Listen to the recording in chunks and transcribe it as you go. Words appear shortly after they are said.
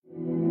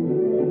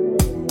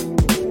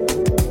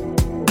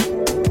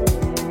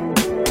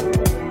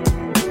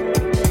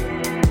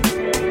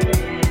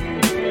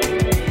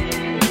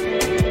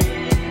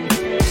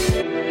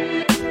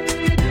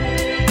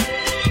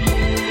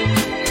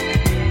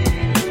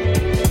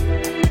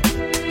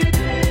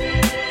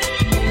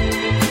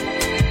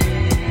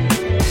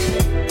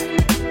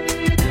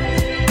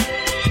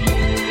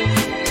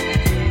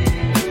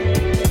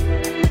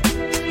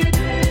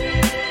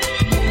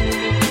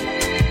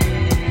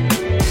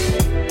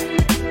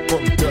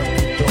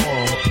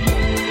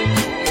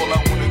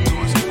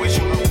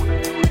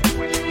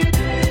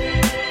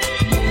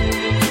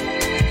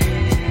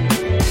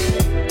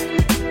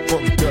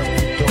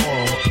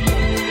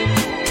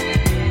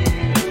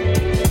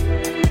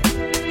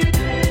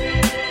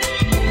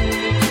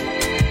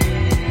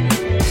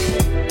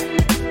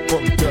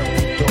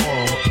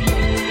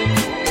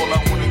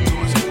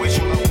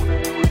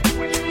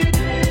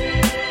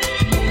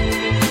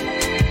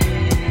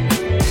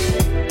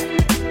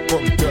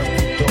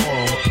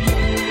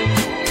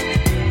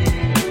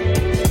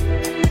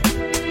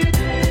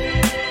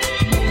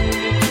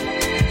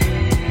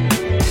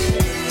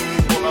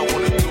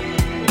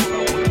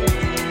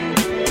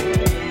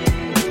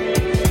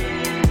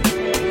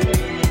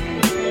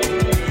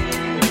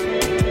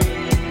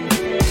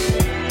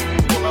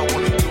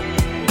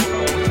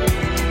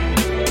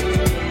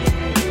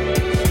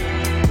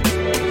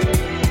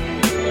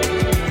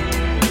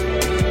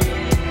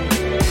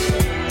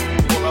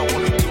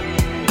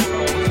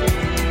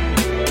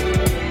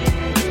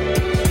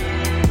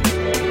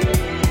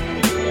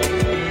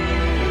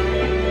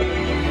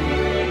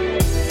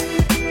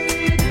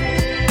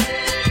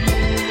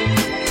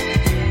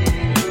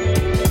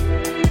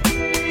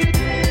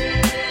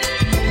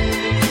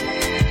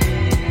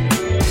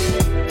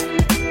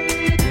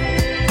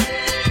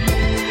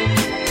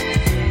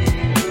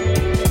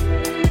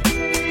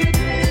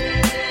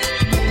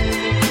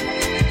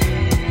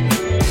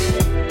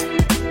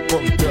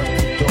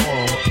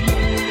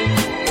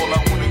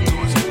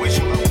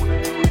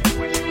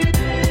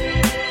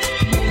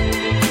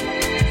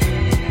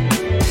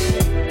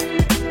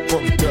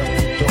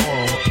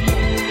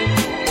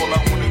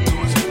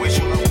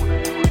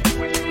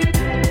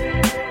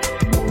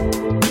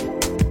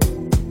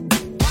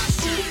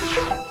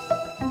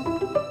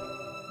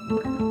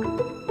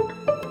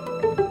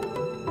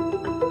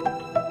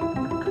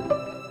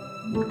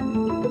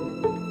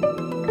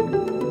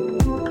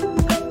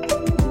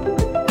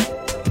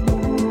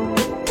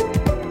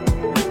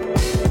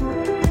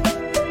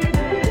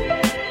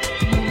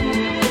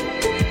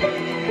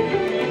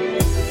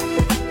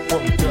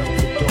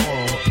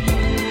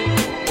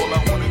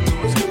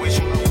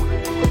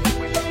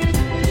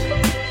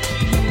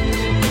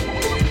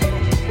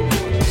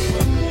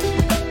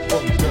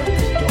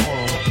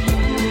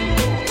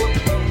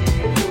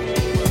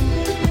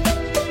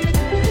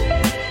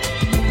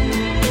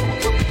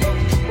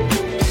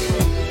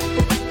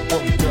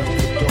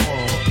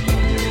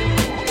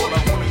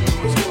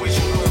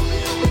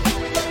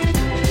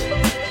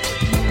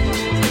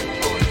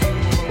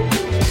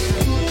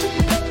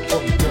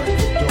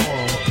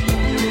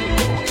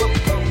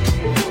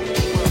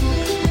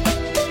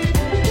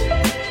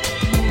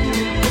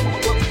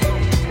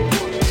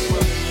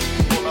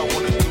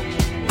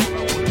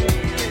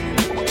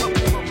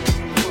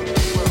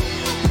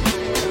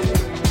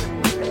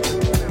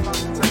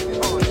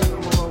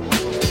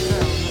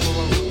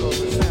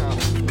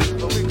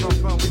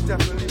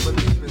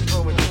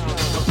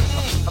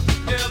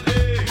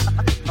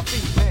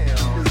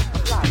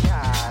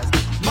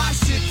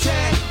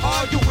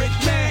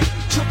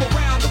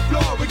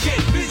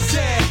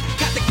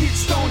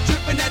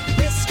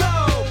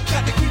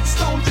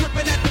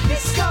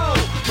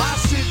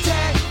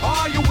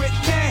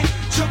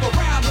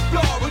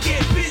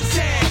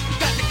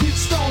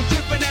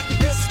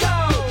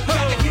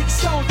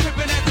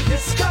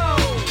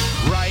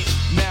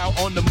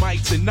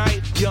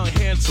tonight. Young,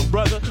 handsome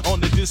brother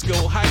on the disco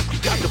hype.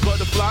 Got the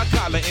butterfly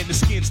collar and the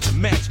skins to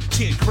match.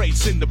 10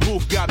 crates in the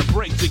booth, got a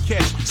break to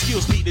catch.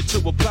 Skills needed to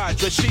apply.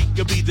 Dress chic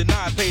can be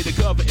denied. Pay to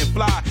cover and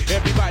fly.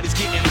 Everybody's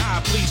getting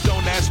high. Please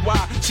don't ask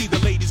why. See the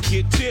ladies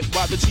get tipped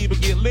while the cheaper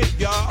get lit,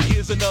 y'all.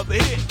 Here's another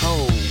hit.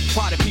 Oh,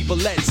 party people,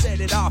 let's set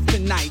it off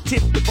tonight.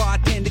 Tip the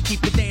bartender,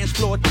 keep the dance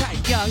floor tight.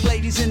 Young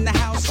ladies in the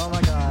house, oh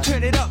my God.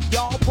 Turn it up,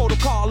 y'all.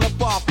 Protocol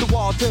up off the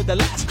wall to the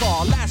last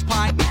call, last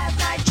pint.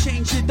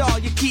 Change it all,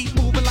 you keep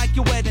moving like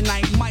your wedding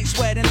night. Might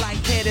sweating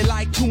like headed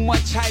like too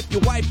much hype. You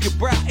wipe your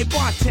brow. Hey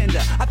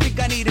bartender, I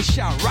think I need a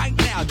shot right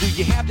now. Do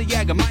you have the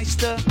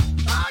Jägermeister?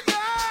 Oh, yeah.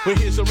 But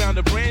here's a round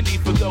of brandy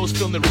for those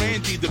feeling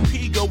randy. The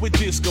P go with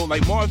disco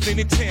like Marvin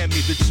and Tammy.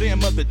 The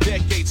jam of the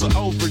decades of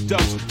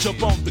overdose.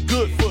 Jump on the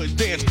good foot,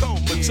 dance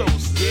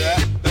comatose. Yeah.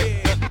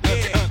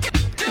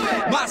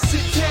 My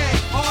city,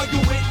 are you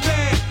with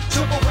me?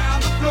 Jump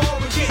around the floor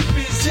and get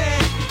busy.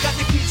 Got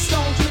the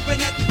Keystone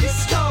dripping at the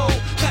disco.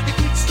 Got the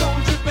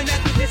Keystone dripping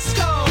at the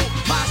disco.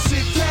 My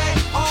city,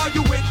 are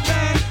you with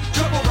me?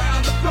 Jump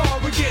around the floor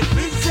and get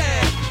busy.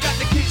 Got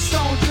the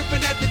Keystone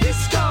dripping at the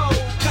disco.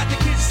 Got the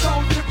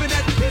Keystone dripping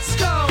at the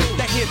disco.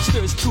 The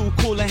hipsters too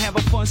cool and have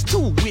a fun's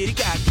too witty.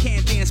 Got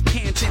can dance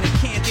pants and a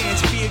can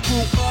dance beard.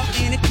 Grew up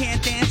in a can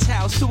dance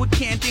house to a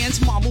can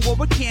dance mama wore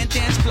a can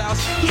dance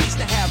blouse. He used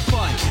to have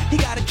fun. He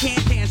got a can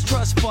dance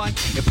trust fund.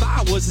 If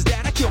I was his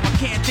dad, I'd kill my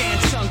can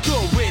dance son.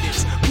 Good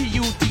riddance.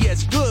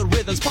 P-U-D-S, good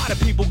rhythms. Party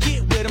people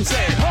get with him.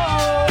 Say,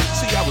 oh.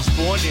 See, I was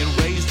born and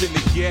raised in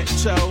the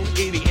ghetto.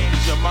 Eating Aunt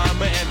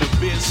Jemima and the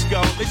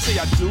Bisco. They say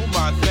I do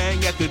my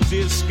thing at the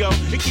disco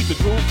and keep the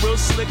groove real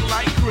slick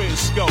like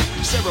Crisco.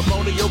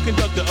 Ceremonial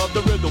conductor of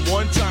the rhythm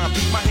one time.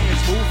 Beat my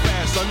hands, move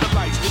fast, under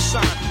lights to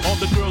shine. All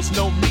the girls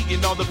know me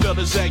and all the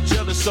fellas act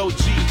jealous. OG,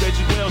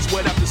 Reggie Wells,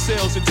 wet out the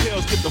sales and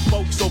tails. Get the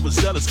folks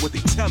overzealous what they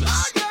tell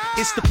us.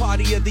 It's the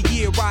party of the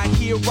year right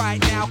here,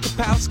 right now.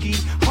 Kapowski,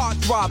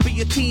 heartthrob,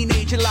 be a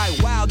teenager like,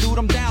 wow, dude,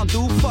 I'm down,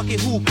 dude. Fuck it,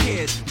 who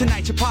cares?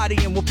 Tonight you're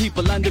partying with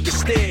people under the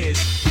stairs.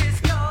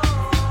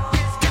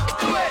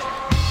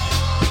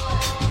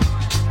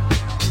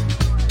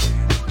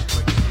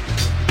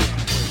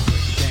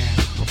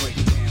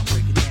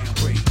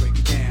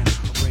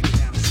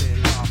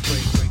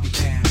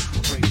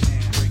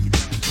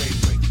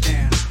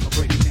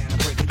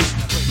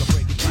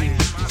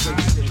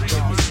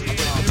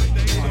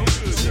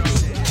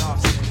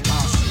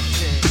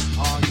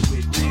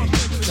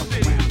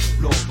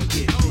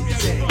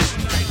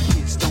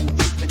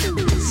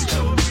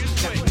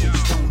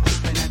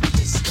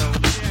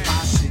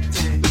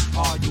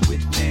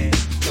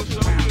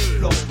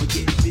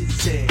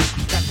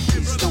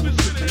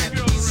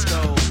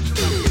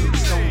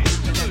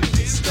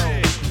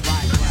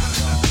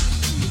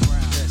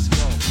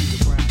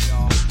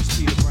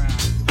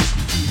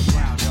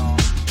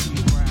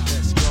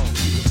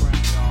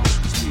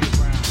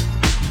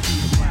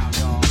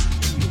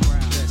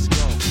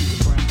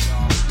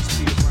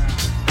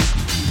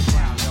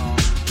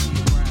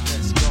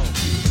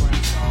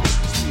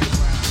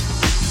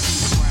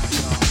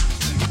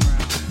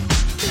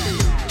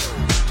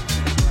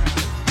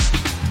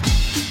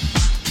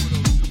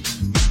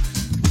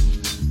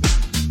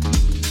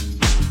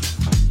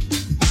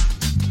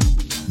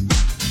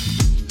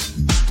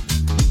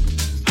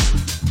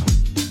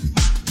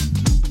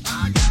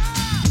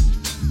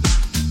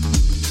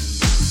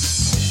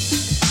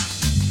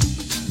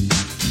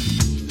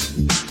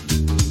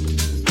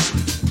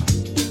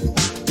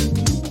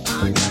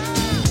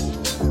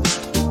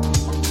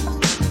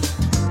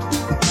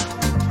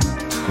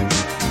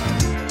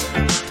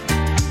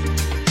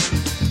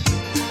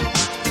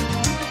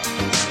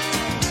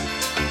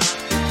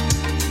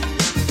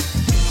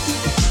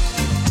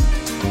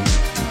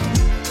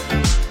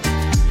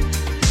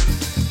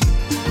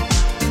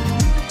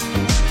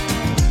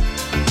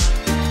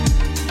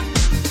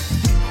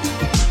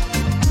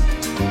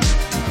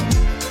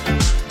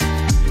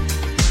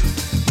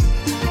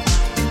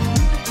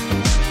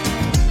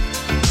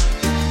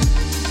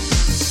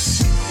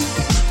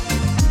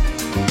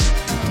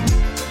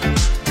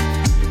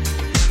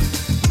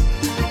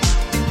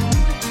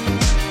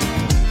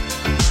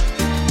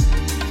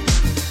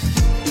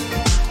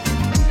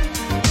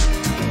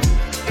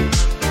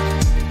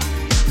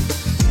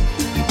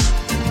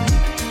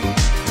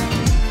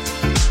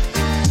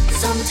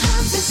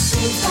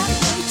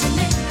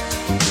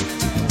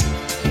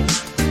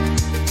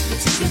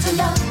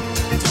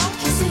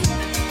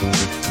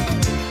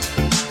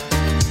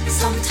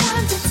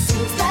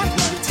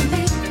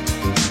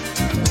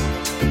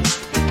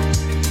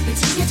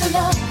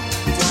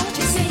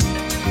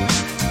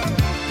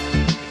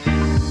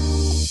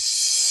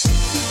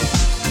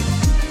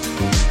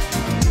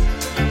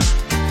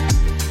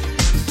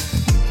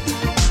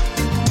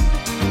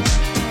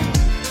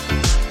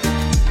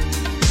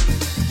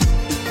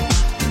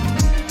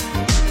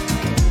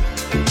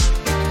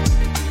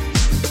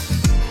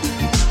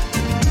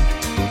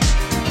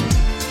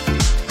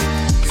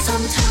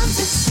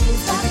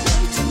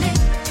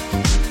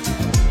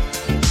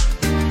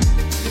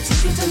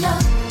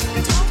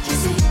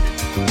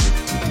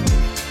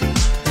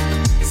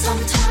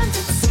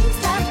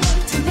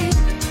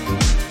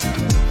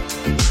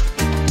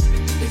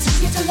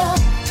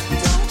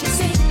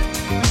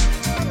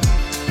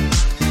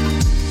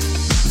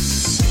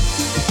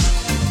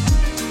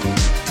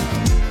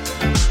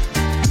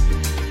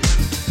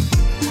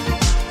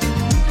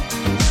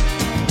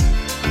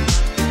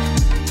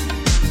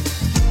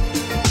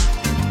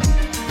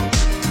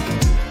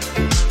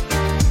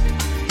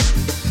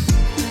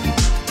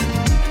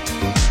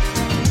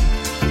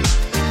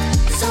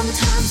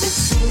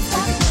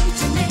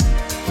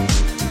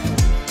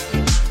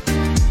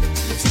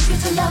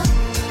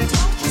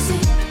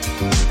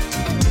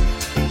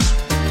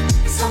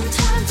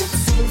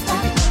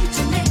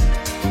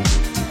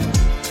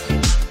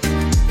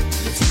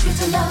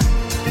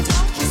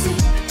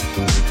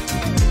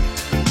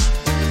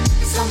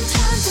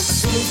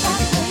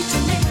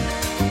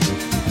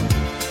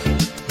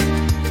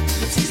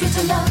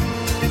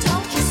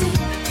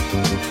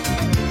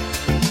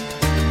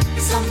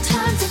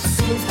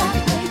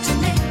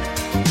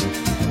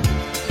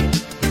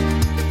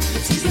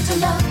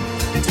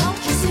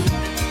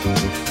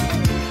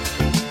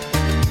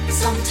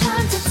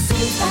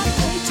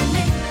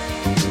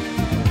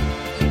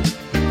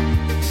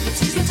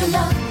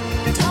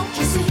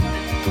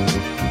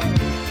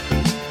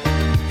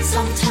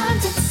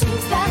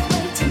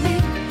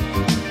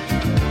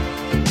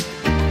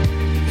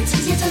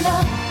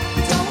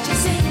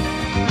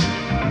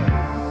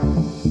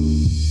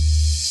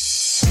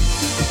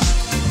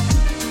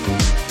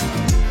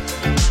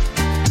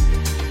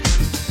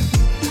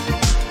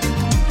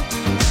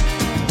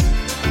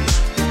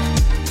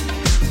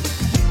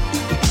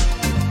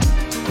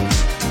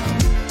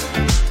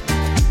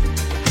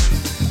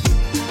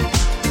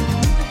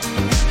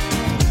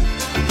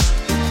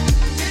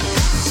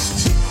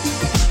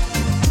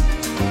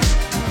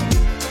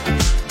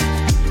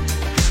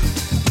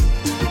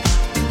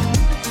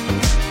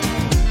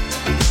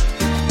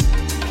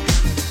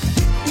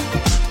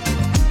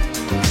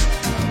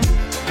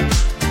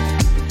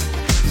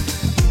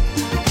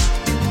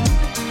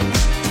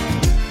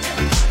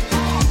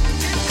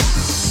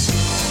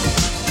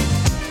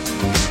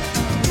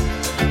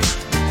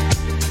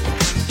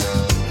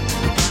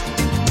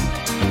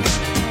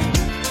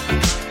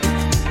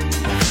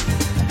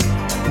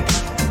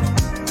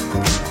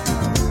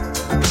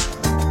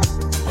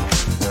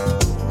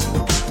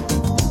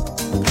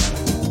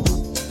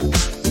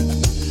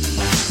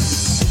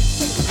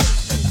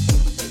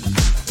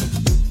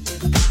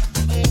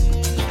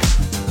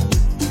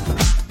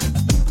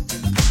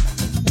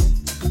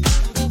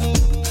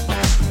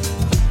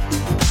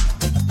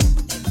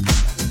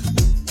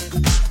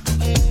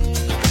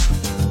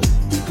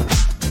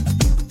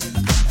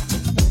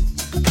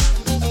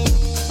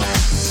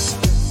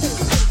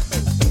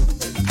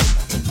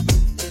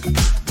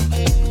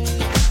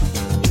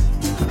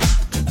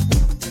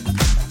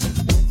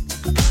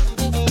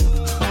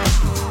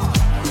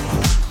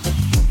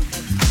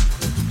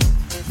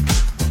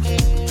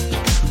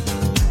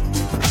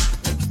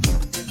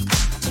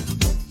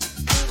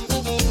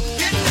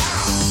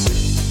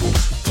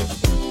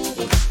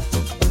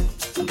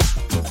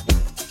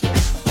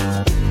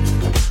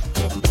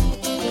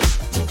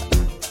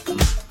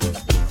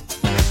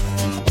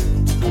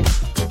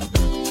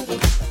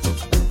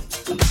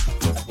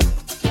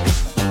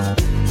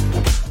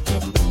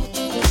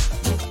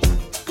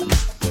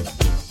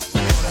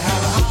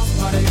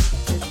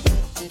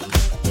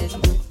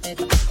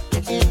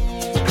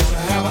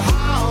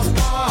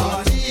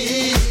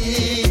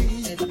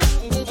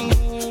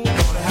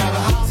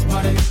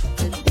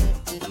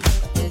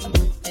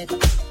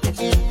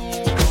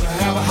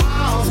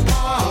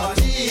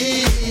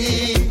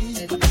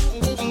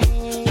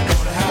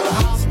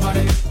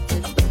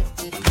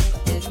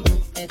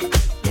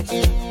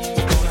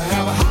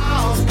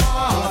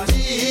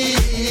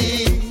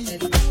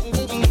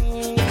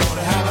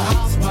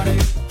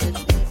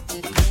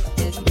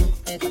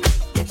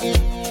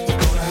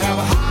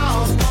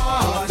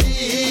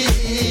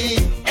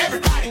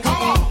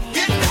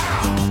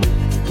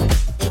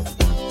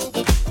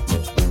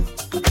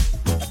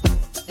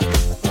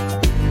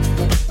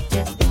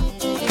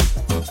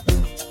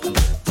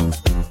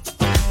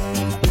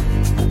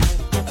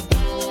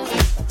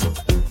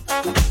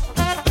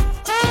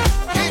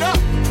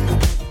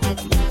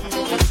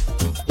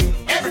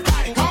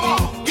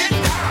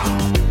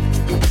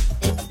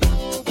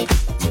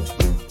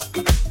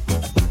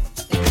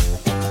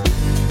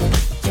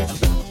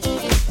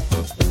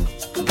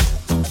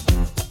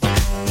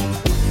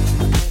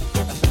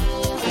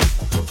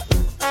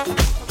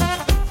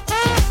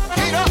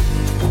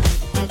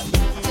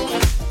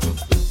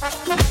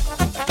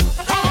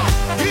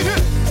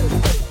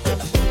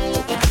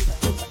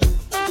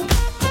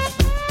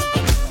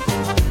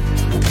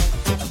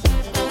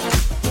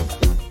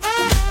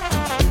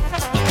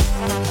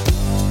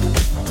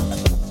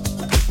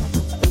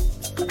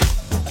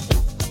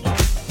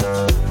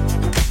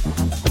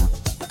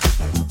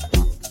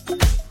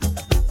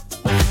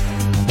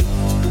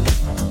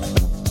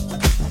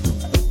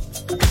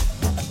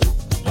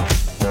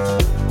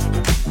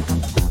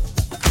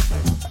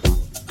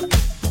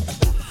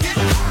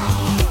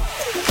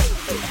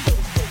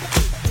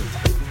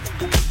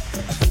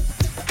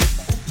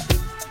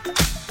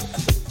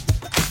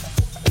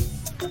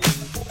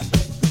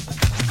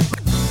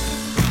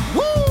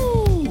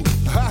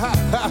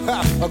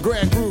 A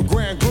grand groove,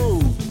 grand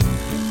groove.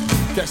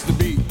 Catch the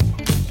beat.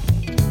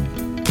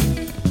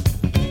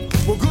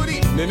 Well, good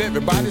evening,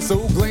 everybody.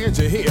 So glad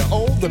you're here.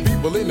 All the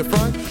people in the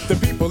front, the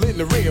people in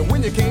the rear.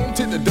 When you came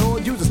to the door,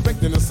 you was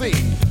expecting to see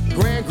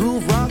Grand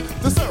Groove Rock,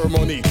 the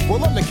ceremony.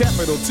 Well, I'm the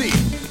capital T,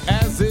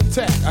 as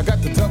intact. I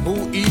got the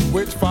double E,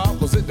 which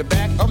follows at the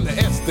back. I'm the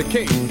S, the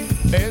K,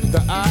 and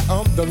the I.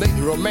 I'm the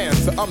lady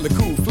romancer. I'm the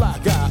cool fly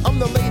guy. I'm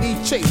the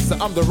lady chaser.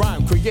 I'm the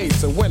rhyme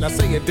creator. When I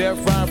say a deaf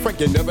rhyme, Frank,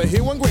 you never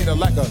hear one greater.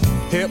 Like a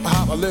hip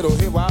hop, a little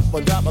hip hop,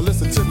 a dop.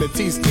 Listen to me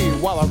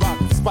T-Steve while I rock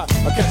the spot.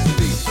 I catch the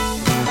beat.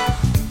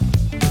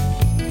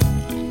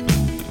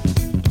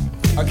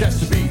 I catch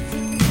the beat.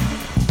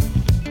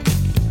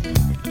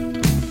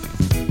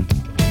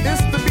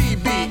 It's the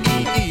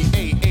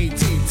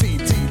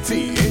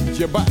B-B-E-E-A-A-T-T-T-T. It's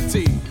your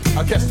body.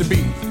 I catch the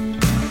beat.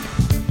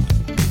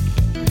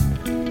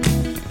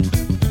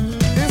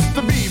 It's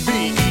the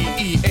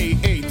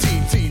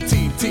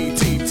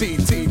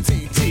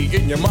B-B-E-E-A-A-T-T-T-T-T-T-T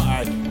in your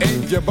mind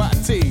and your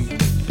body.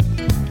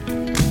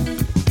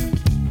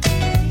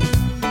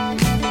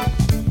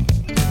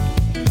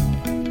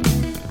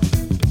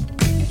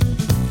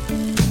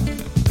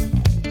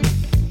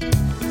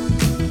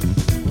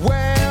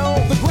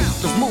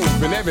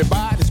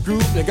 Everybody's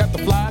grooving, you got the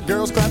fly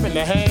girls clapping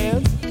their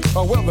hands.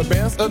 Oh, well, the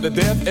best of the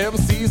deaf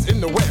MCs in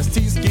the West.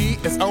 T-Ski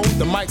is on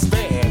the mic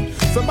stand.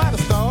 Somebody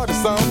started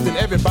something,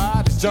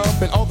 everybody's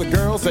jumping. All the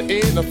girls are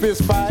in a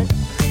fist fight.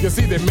 You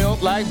see they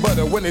melt like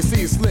butter when they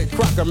see Slick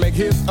Crocker make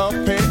his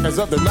appearance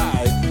of the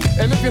night.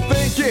 And if you're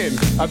thinking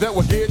that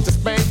will get you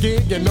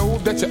spanking, you know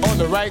that you're on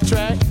the right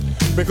track.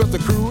 Because the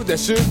crew that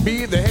should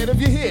be the head of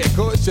your head,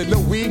 cause you know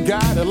we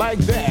got it like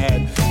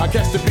that. I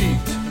catch the beat.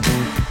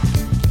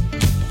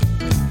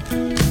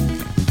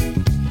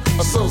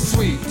 So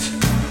sweet.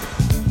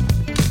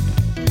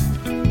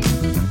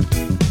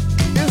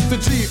 It's the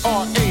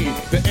G-R-A,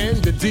 the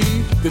N, the D,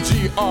 the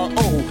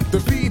G-R-O, the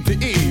B, the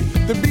E,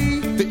 the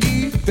B, the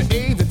E, the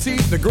A, the T,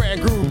 the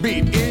grand groove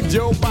beat in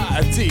your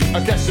body.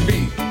 I catch the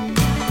beat.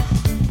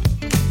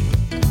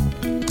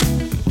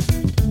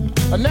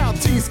 Now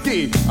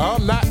T-Ski,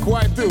 I'm not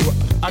quite through.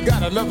 I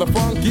got another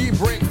funky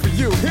break for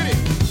you. Hit it.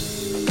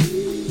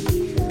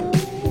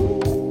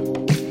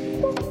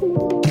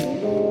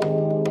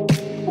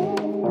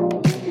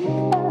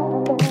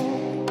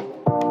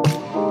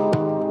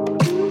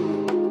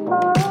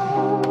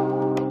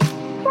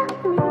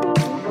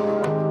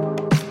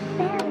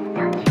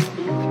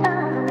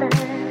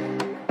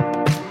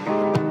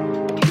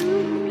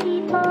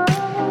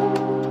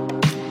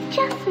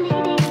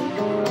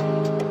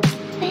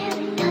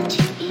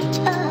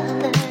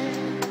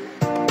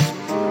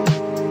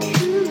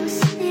 Two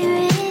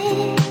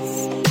spirits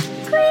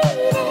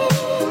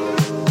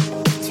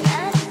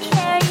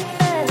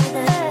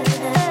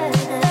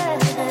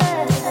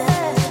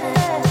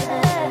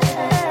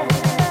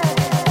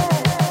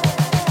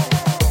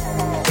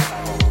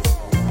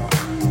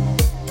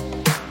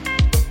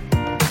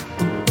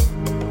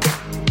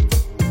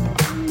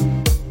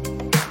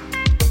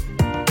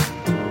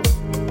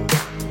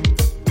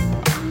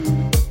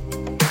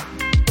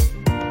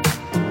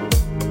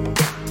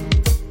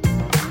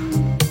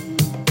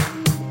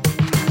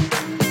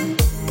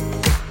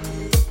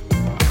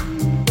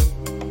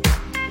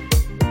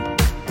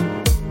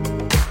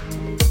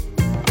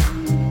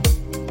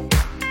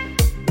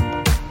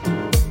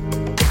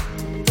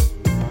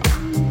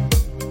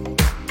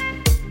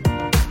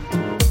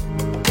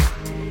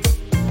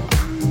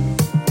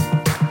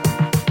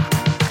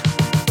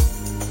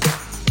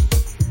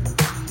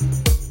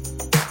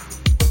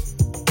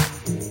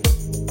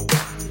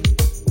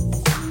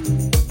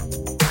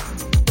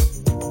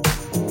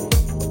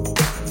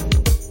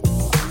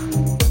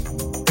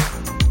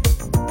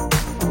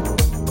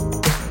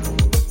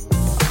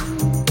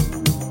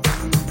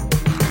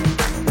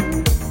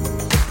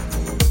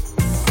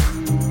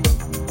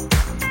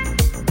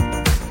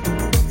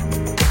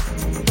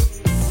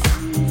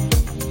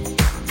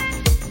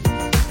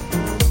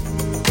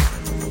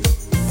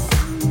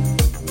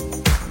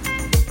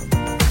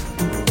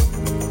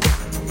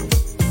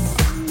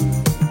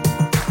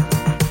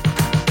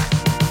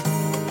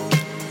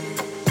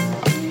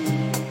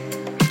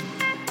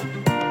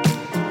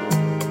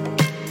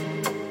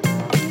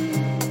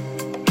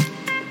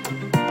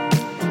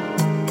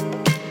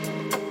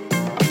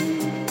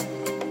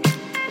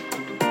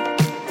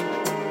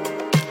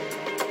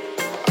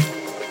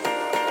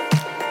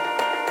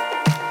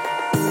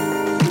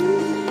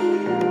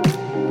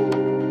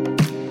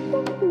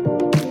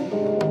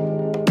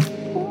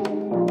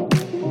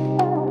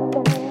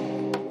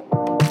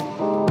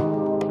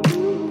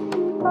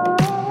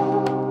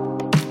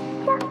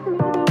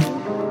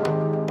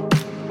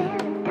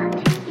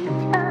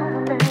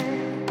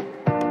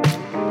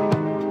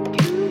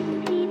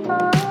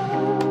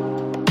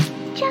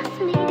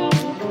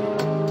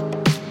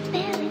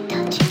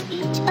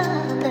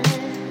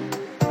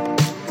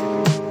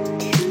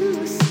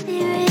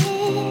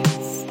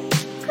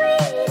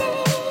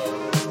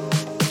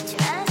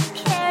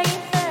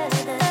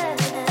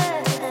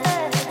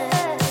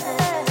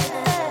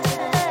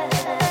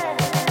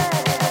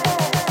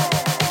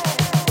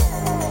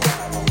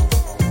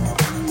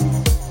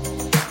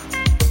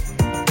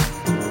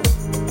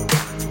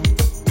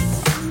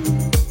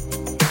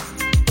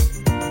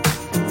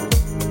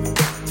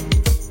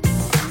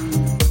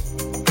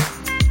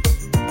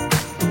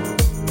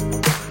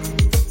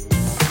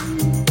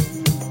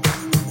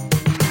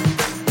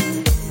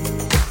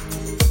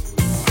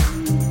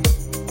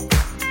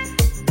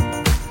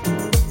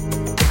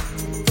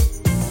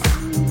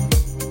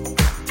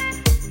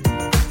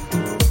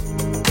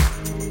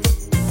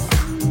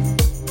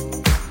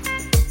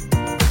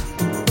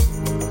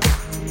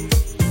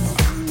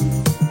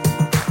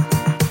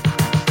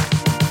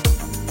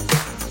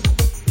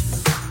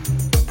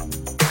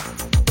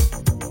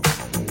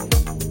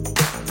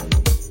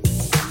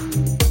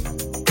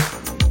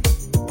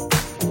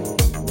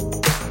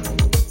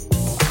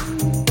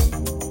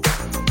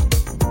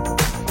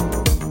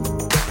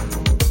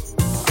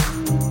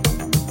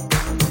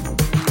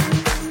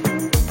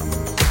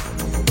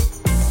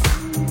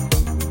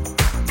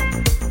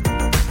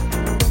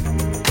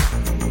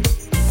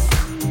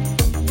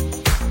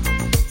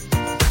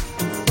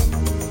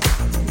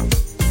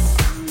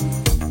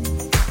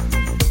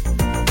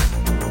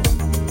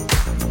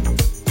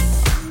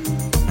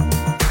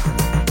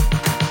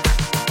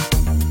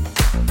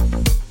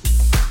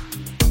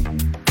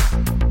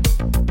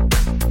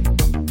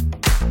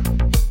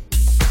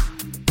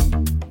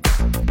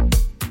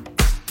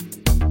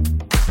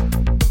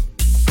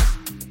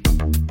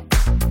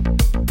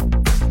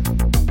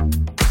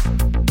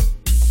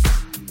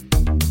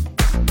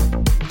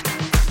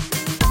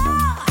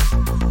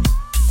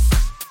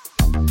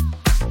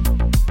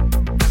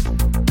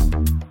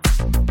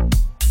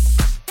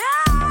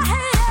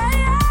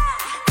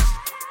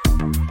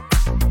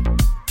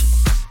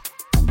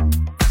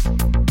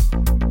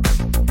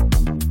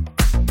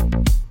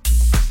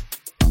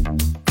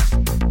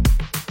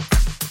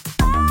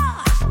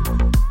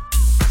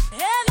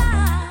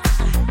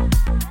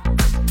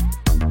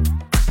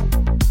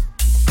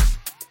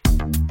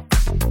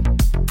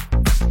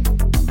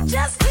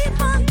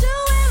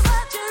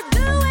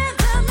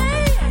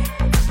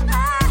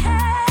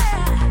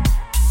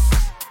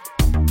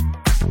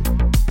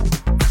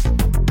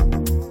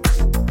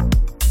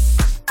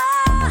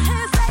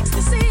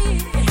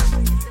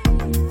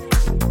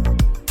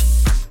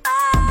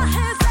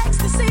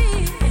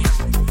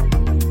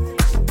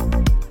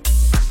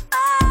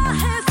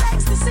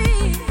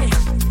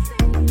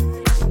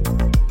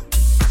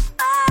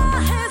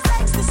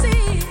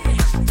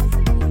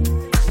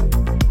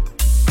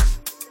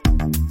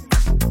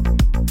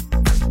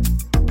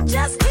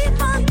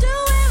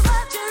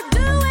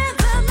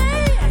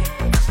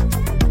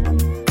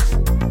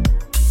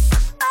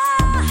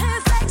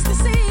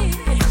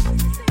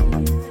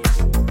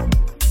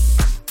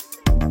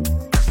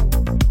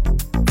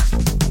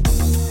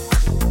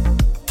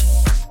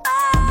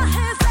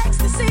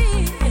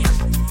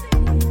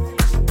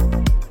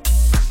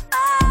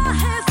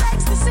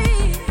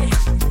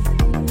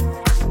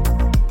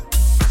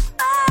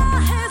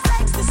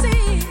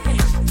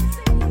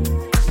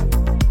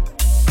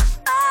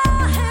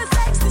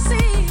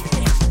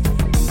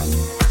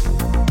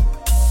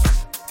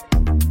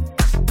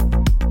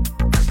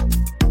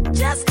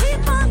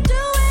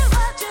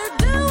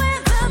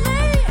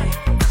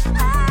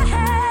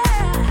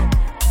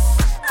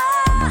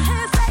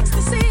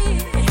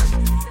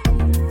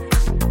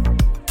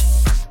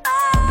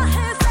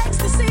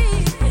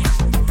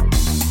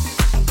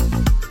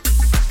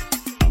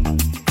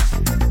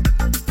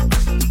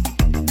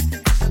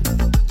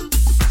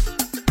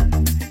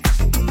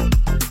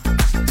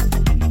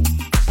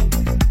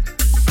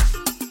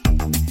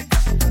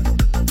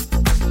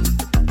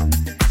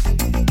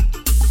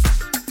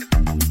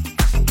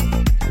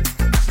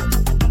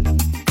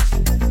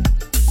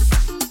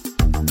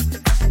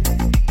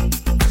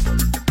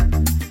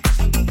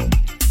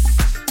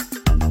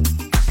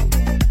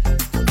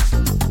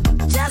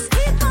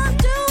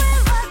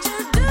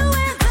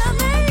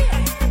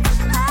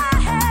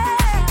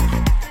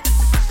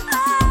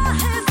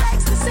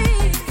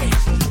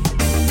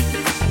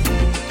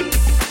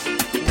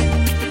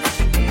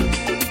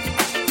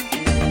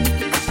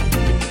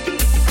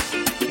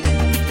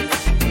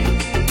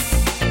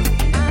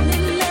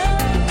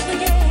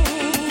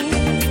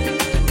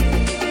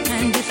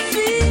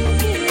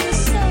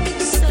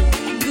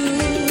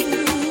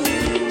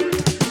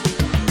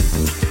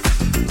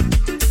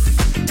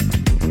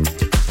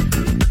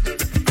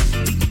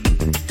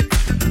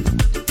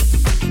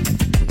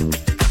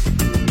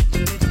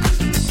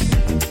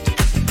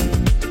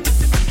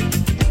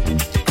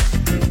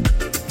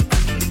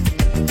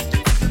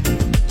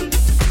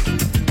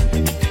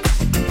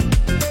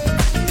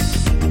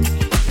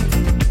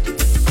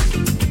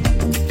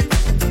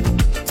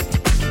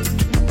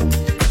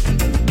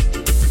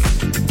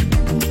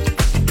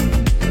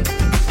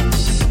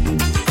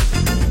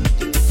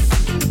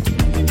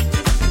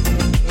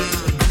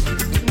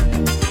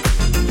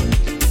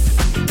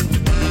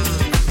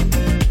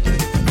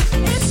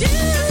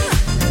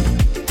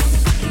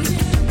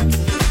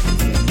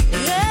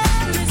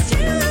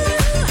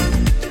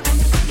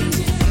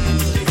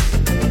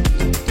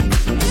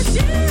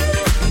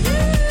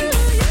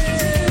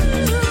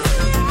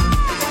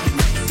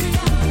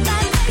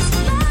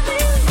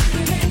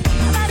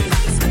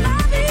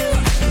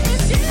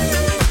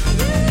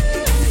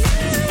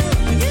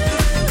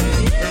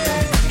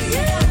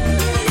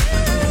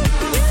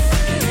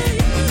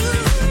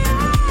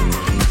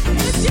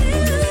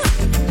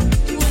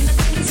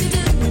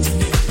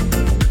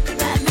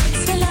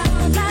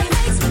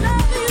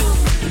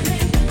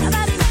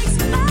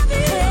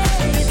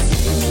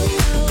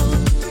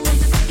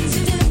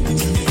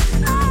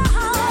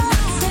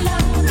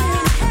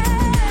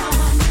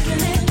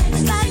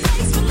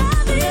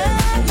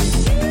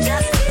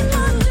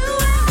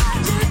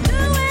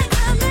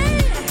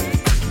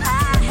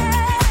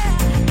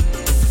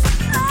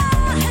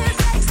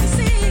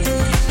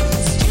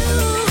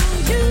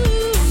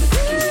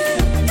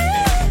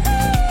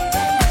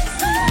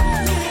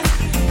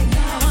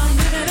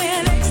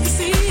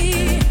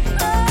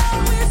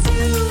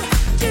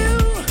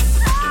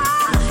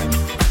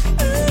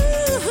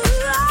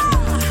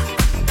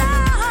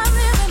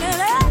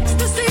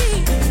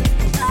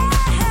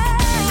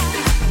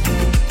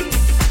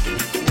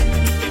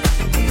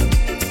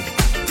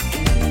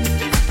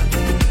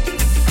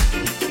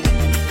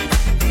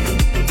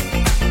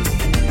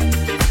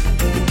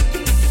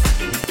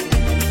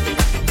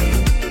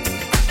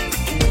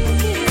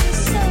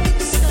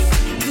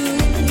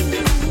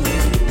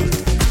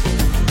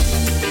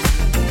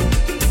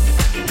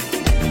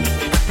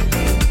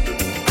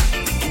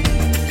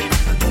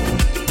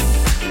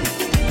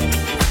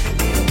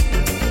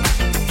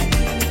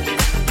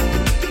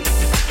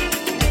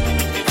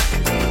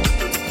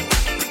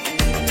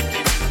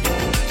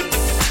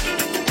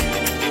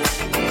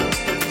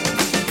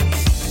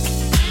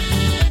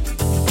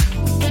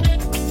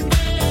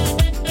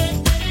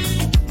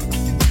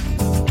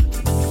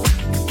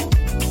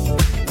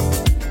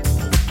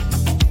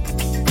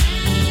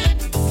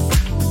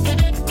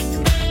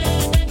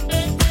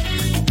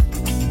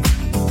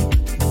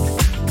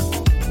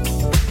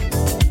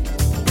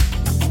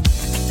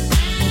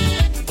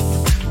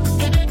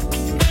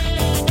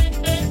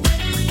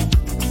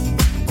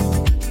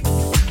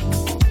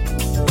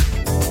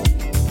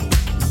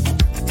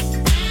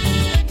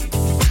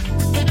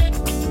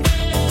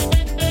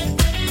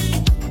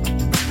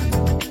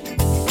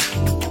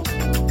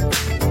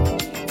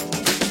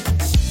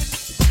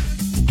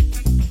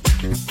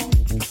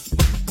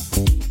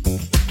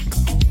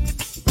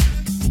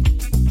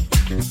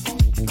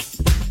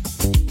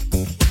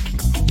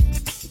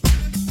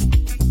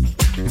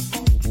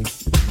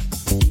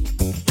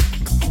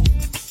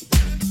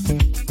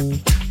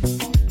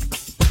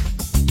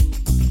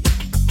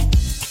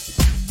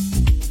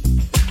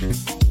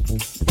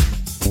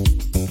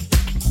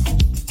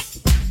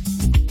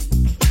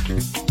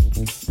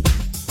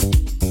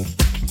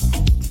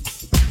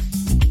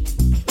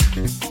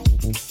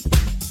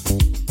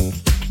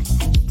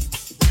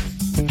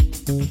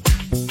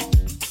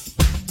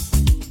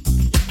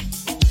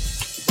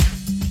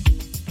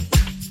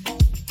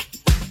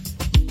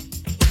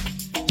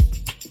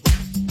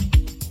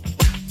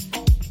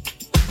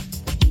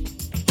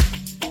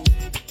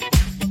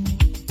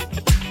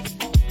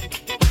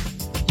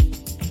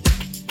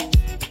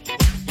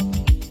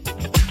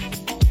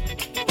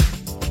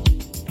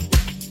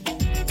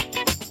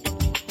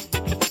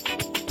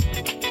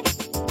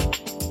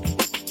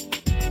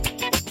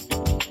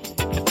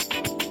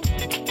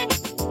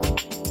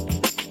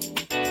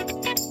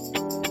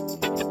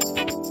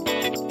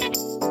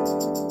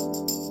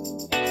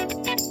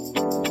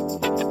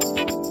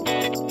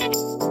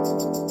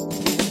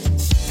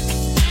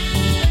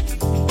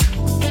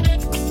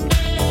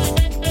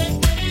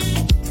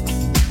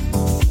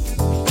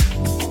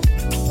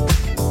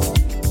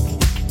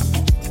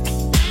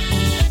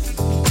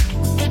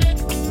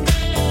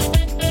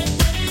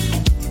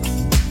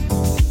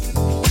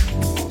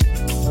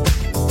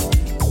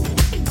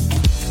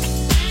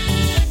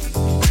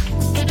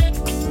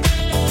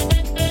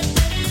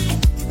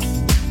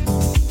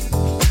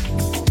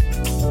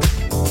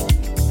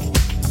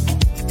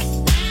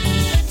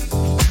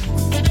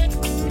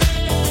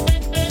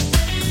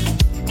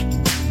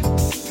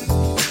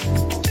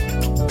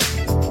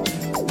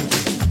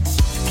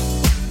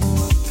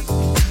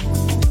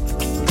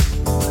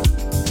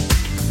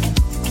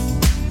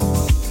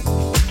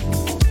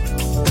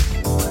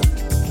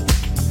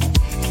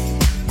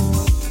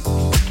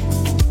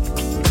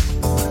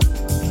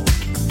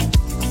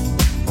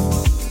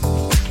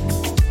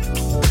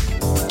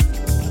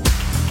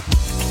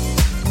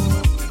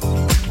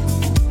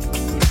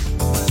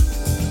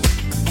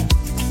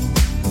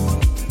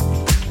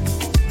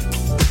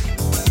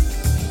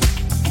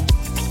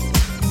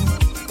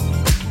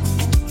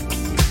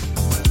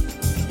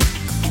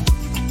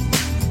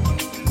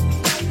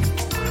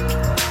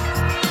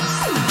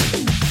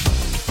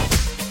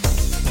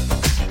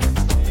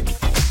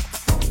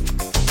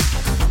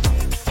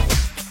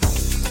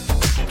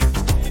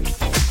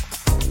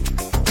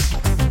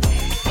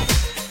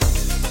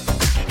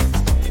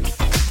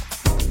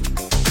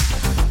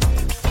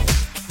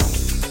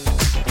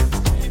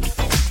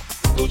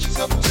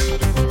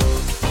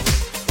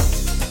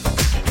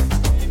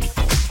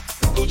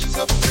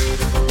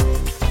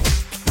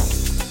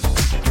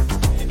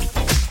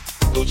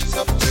Gucci's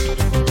up to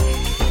the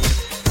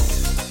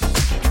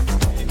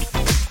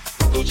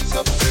Gucci's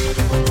up to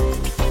the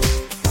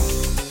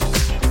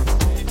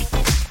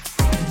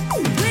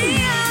We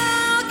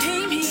all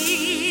came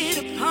here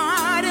to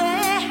party,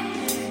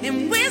 and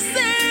we're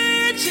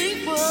searching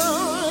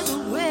for the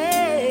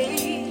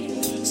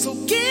way. So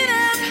get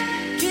up,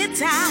 get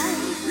down,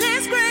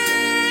 let's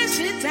crash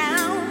it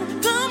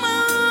down. Come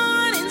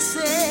on and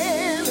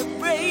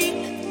celebrate,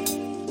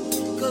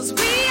 'cause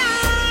we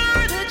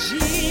are the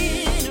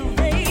generation,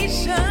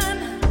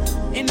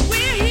 and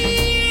we're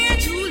here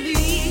to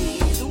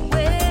lead the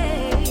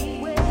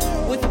way.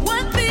 With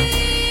one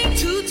thing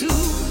to do,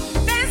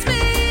 let's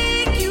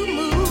make you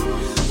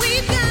move.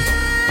 We've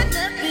got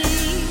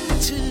nothing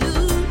to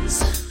lose,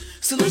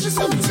 so let's just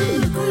up to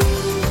the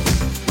groove.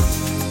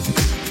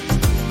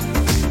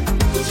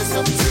 Let's just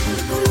up to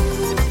the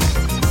groove.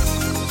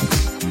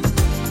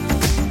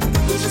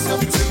 Let's just up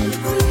to the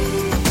groove.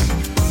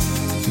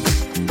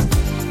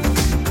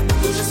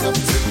 Let's just up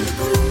to the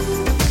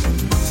groove.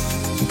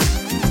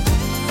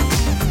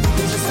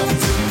 Let's just up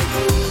to the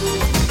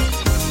groove.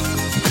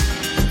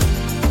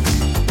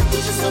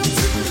 Let's just up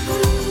to the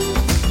groove.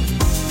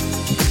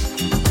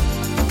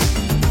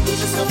 Let's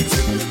just up to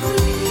the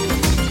groove.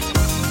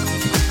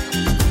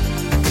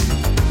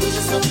 Let's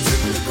just up to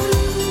the groove.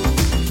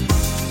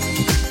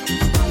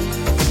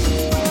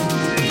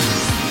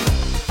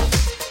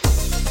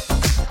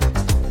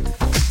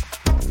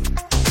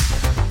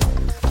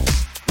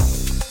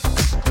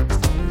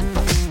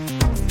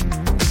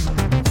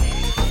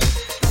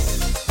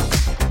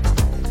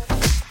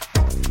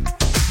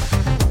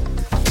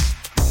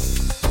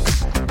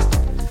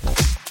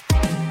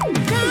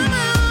 Come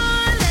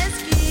on, let's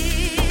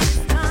get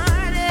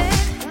started.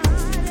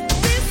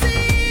 This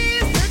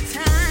is the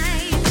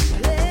time and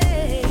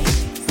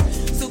place.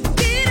 So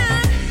get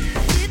up,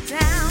 get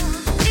down,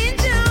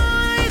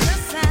 enjoy the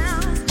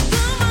sound.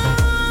 Come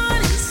on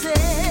and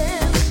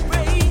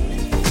celebrate,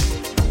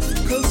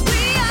 'cause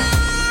we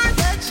are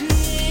the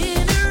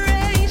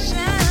generation,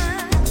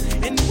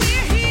 and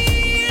we're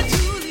here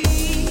to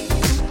lead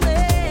the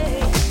way.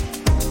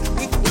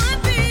 With one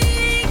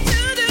thing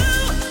to do,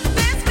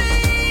 let's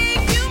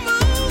make you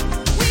move.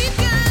 We've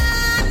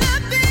got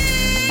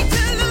nothing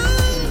to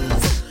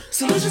lose,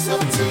 so let's just up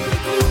to the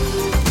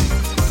groove.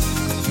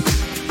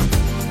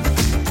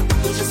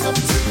 Let's just up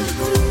to the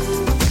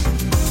groove.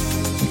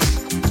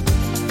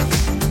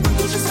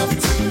 Let's just up to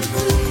the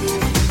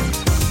groove.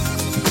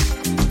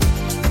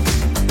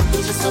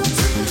 Let's just up to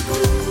the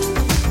groove.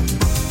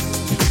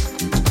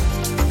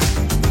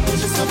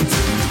 Let's just up to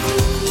the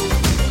groove.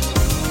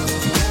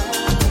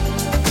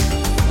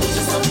 Let's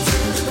just up to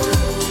the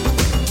groove.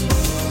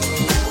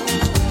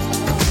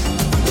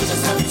 Let's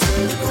just up to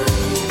the groove.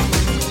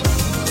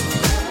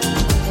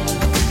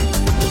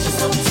 Let's just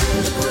up to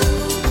the groove.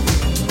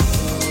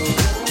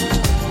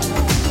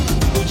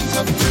 Gucci's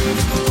up to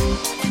the groove.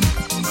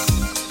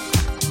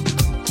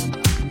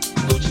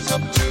 Gucci's up to the groove. Gucci's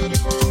up to the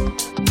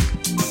groove.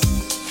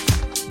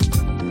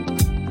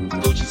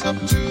 Gucci's up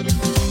to the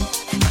groove.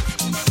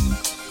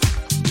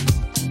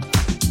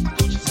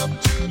 Gucci's up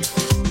to the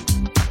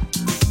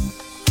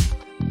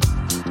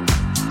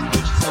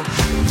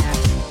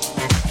groove.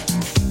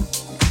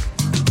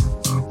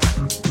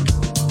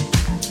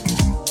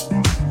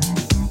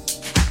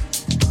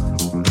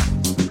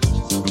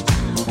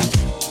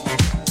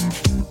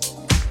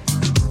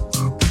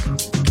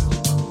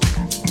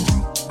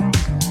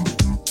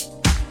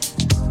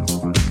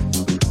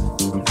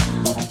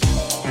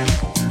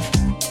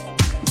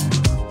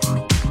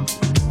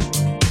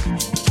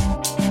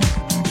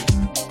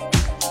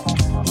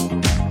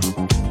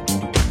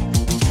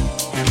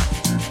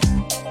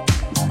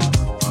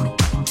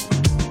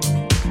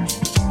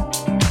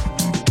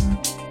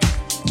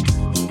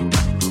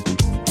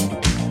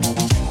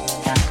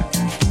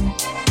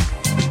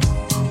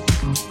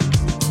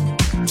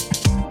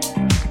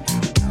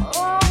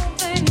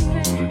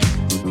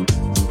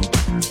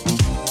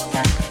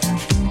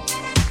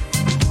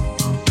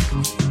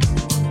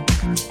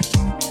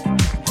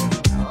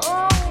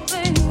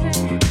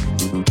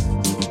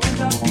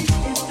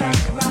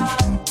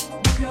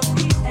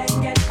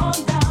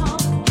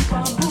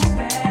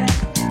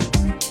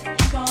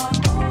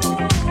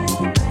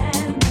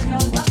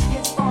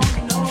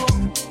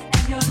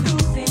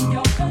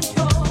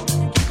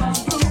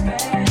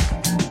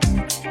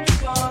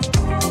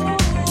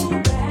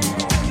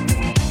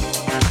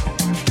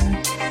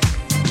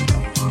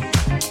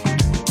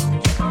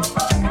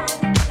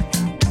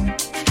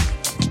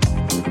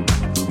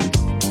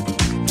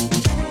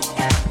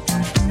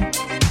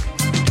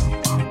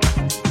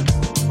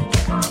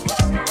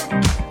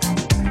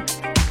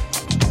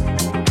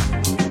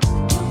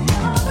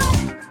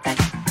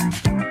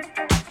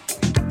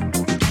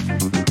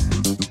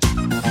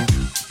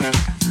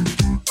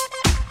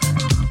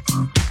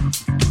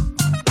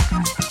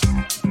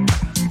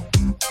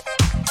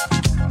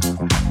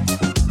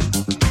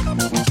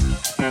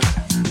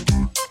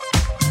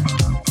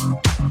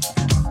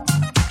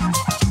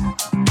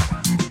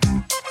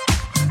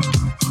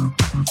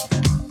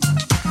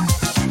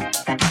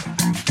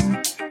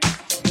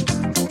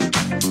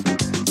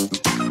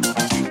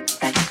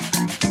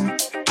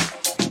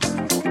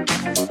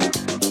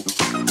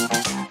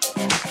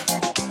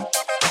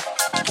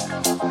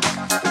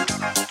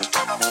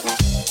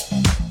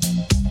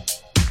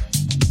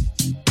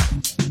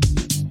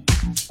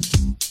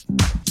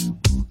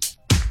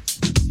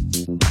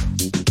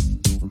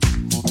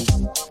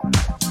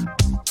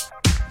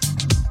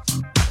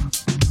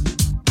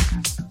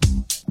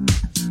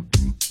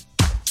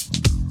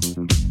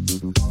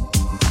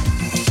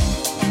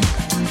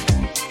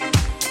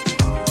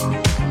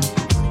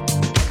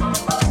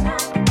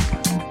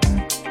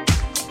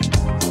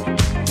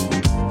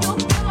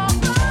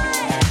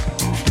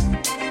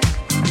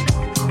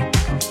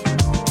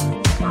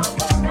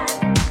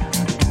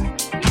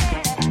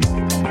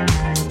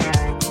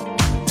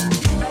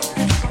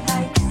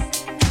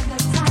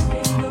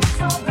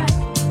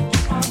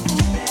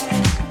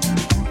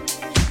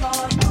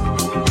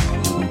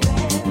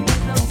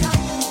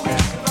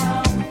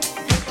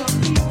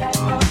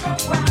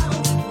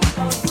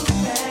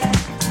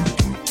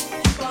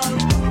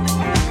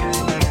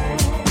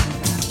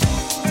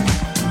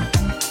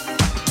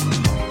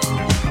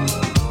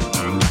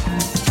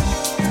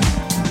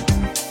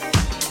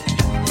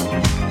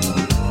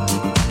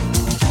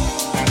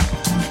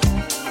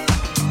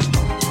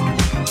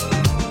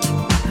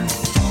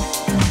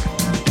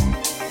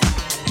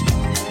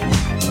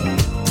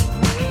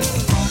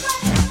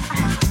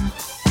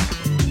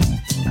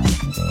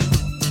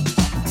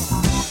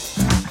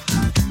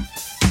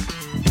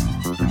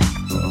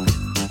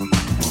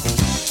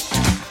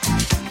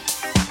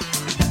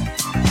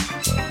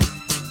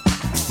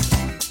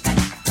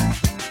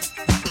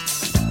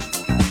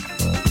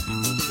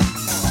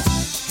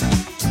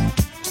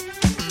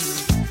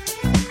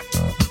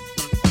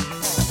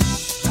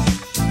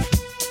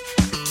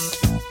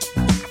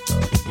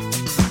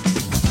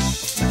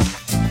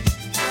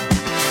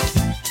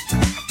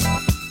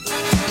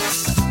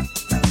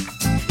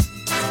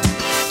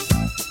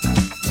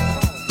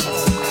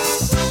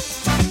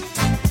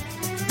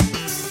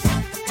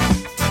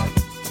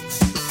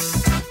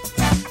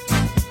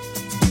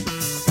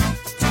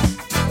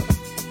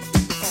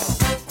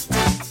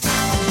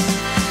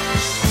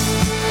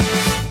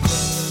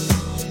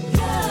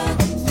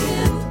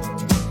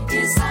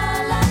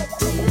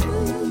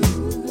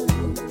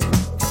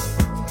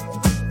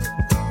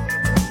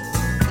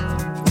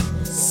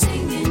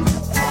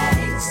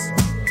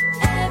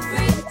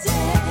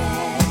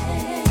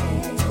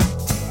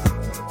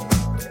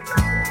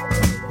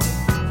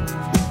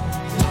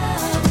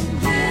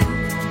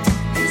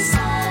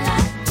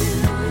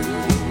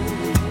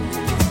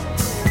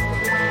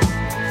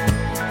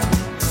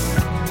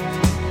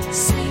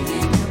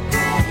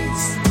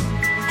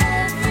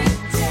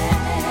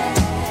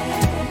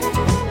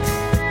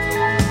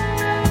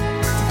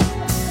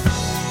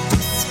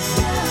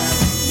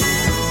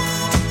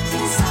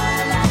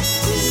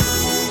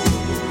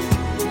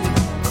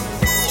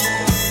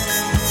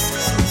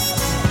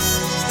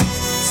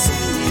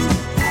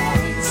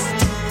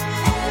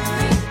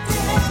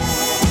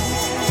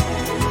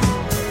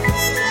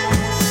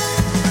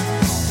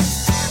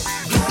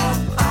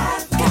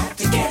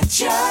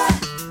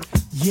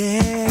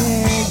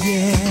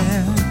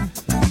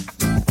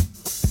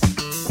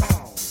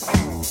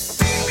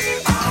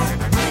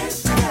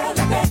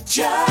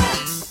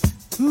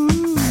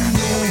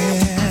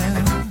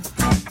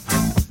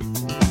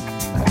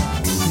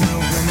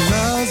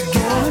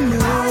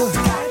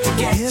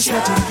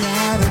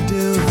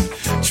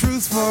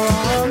 for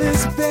all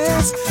is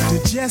best to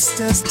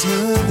just us to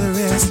the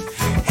rest.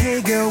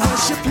 Hey girl,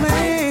 what's your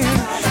plan?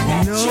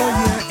 You know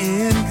you're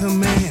in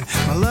command.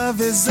 My love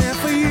is there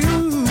for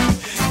you.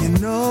 You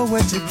know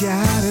what you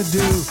gotta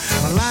do.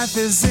 My life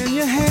is in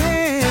your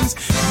hands.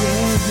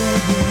 Yeah,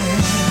 yeah,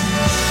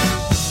 yeah.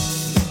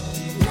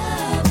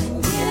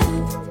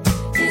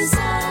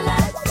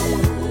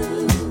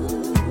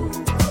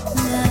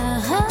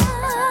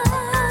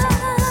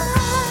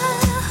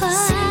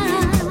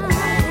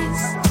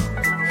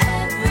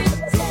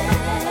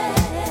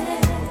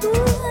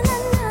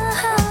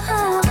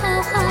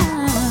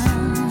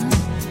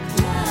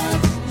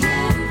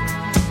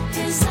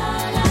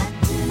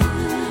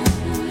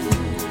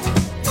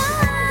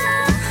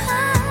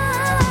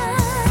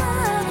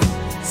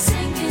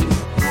 Singing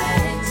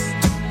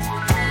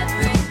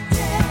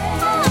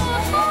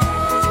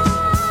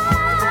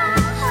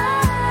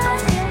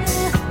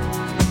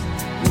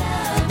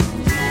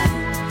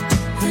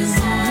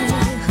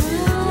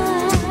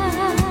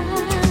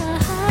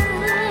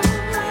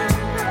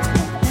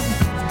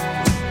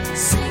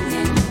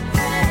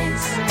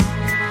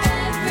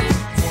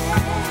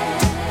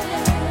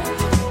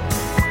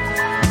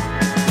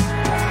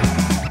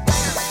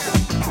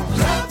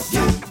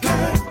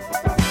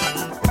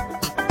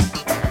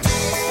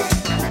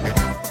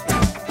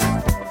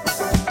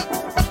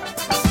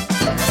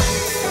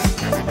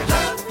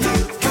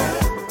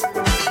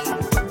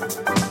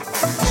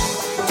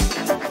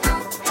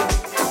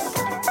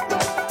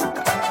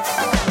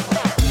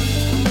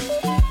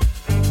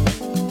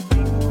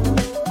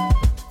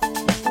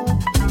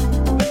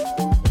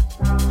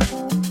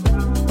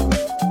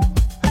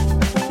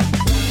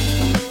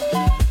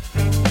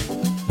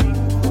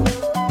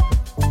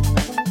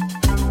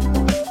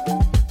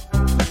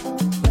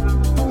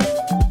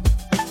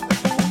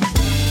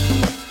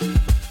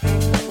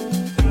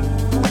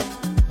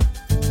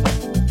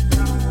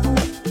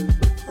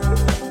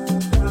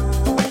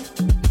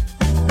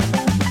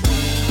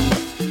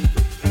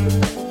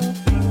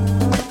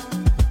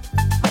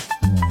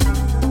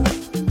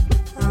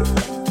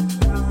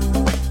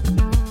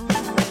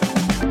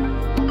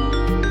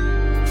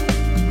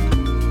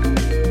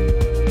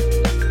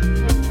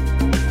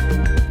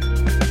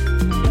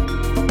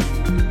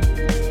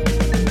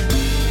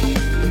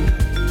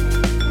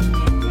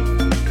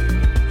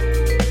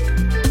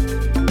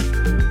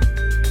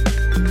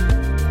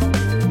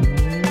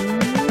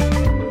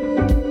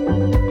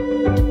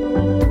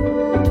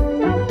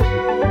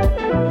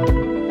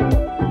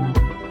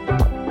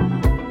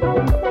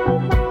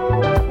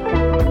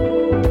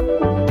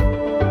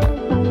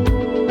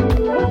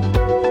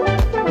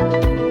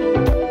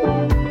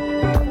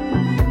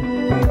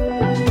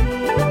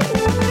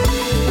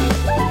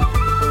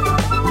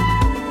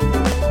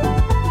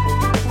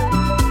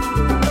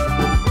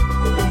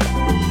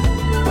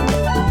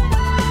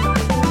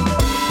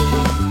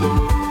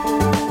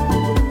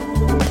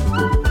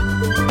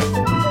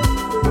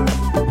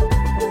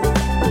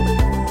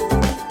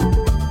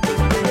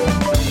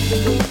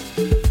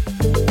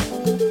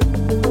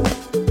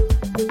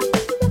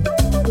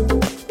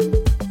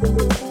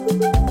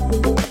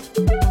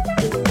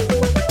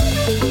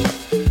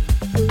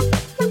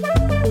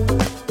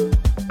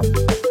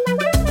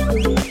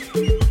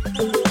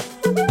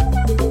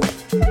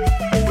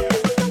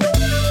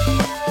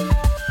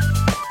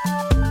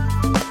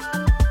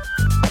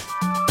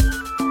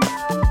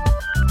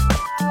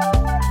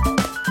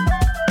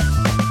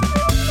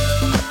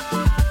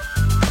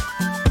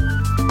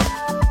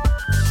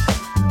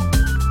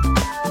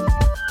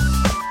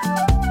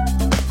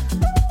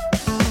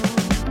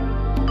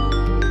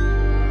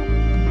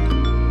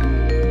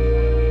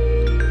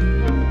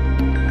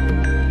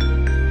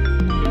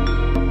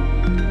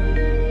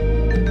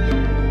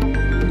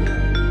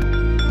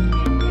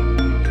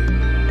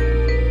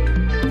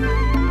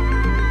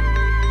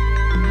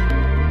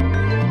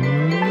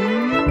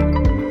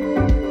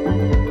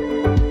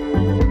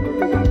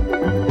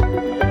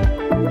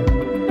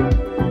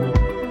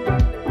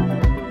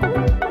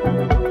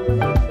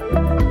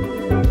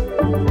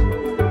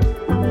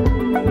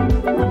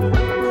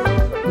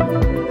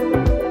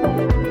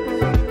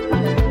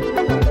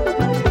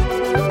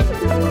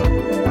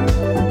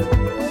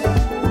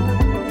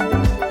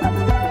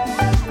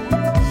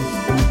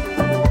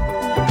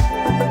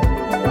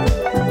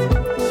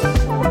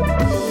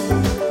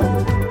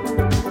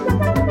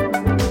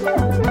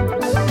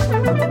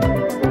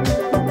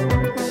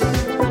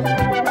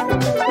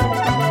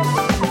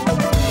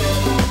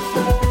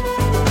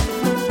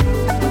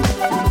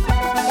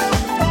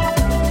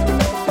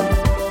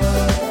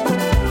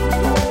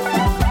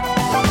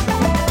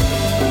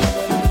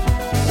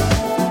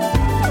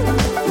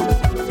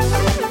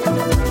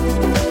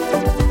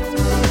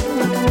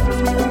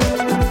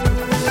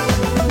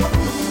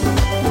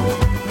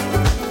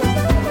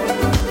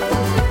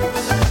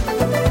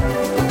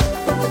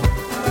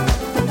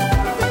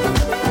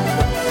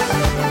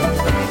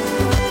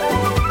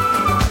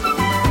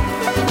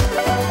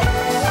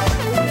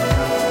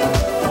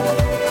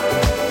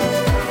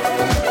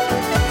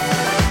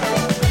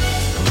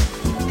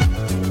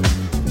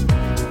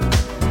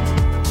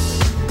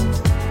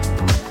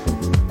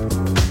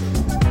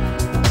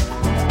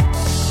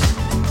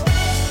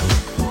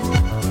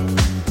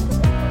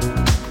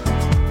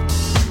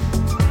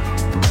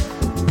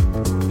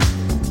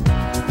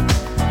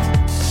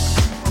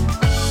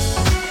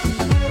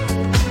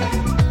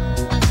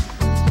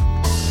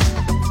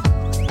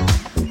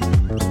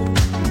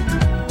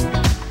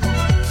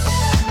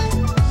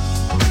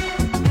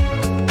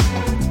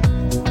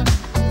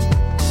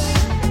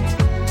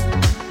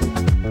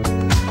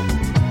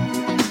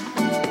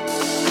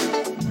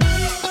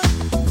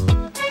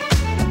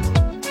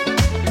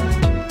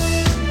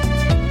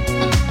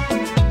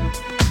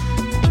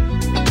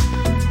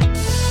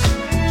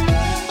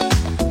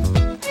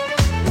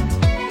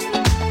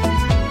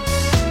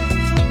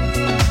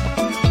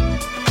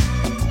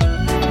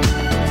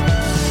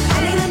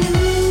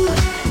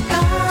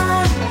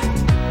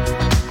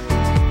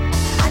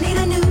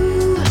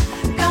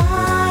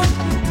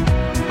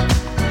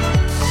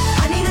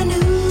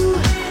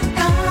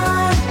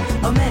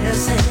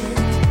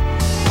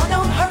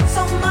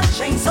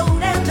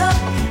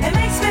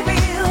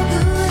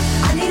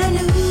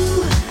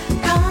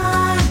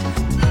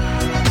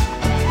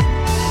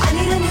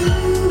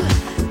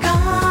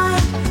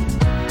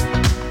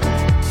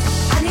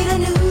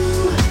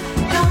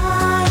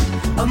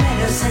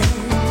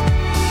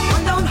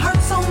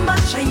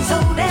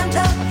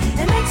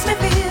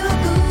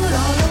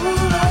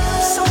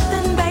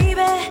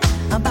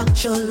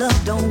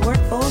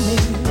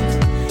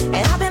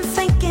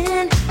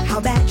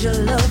your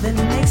love, it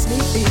makes me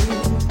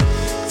feel.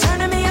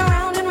 Turning me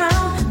around and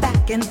round,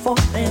 back and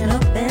forth and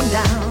up and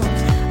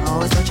down.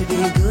 Always thought you'd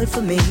be good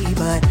for me,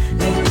 but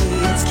lately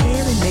it's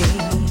killing me.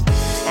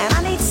 And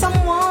I need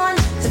someone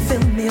to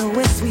fill me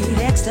with sweet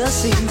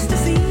ecstasy.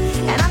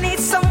 And I need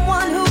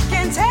someone who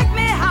can take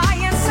me high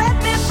and set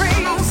me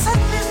free.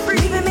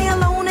 Leaving me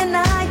alone and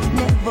I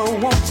never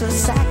want to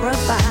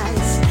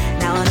sacrifice.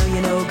 Now I know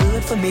you're no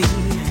good for me.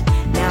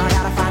 Now I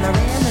gotta find a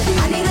remedy.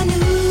 I need a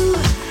new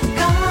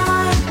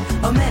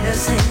kind of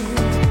medicine.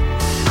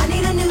 I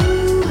need a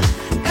new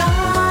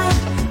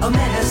kind of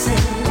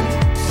medicine.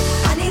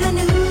 I need a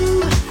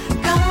new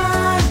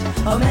kind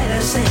of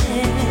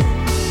medicine.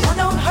 One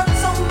don't hurt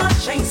so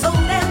much, ain't so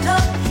damn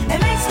tough. It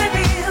makes me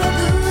feel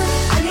good.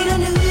 I need a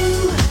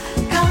new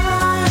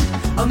kind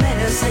of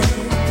medicine.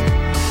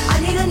 I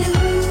need a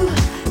new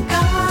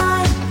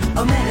kind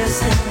of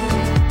medicine.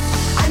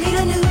 I need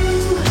a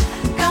new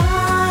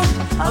kind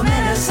of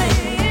medicine.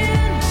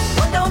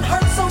 What don't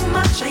hurt so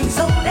much, ain't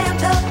so damn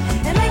tough.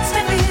 It makes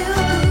me feel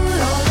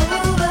good all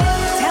over.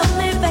 Tell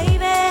me,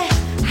 baby,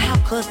 how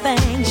could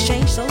things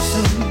change so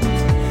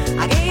soon?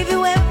 I gave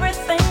you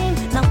everything,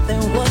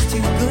 nothing was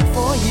too good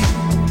for you.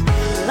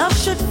 Love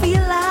should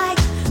feel like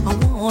a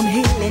warm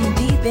healing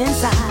deep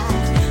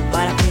inside,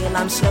 but I feel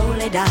I'm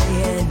slowly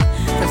dying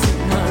from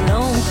sitting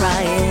alone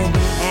crying.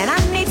 And I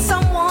need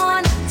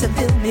someone to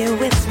fill me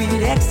with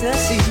sweet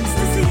ecstasy.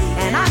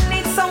 And I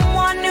need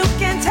someone who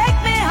can take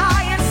me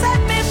high and set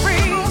me free.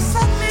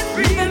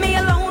 Leaving me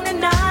alone at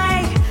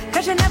night,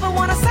 cause you never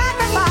wanna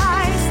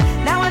sacrifice.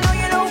 Now I know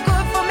you're no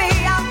good for me,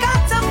 I've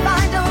got to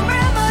find a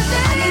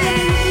remedy. I need a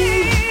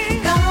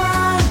new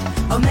kind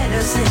of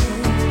medicine.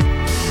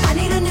 I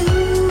need a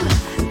new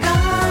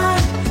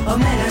kind of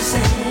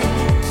medicine.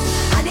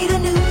 I need a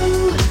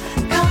new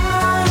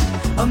kind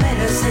of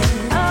medicine.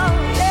 Oh,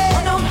 yeah.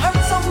 What don't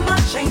hurt so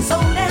much, ain't so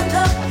damn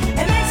tough.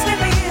 It makes me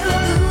feel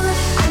good.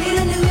 I need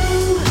a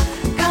new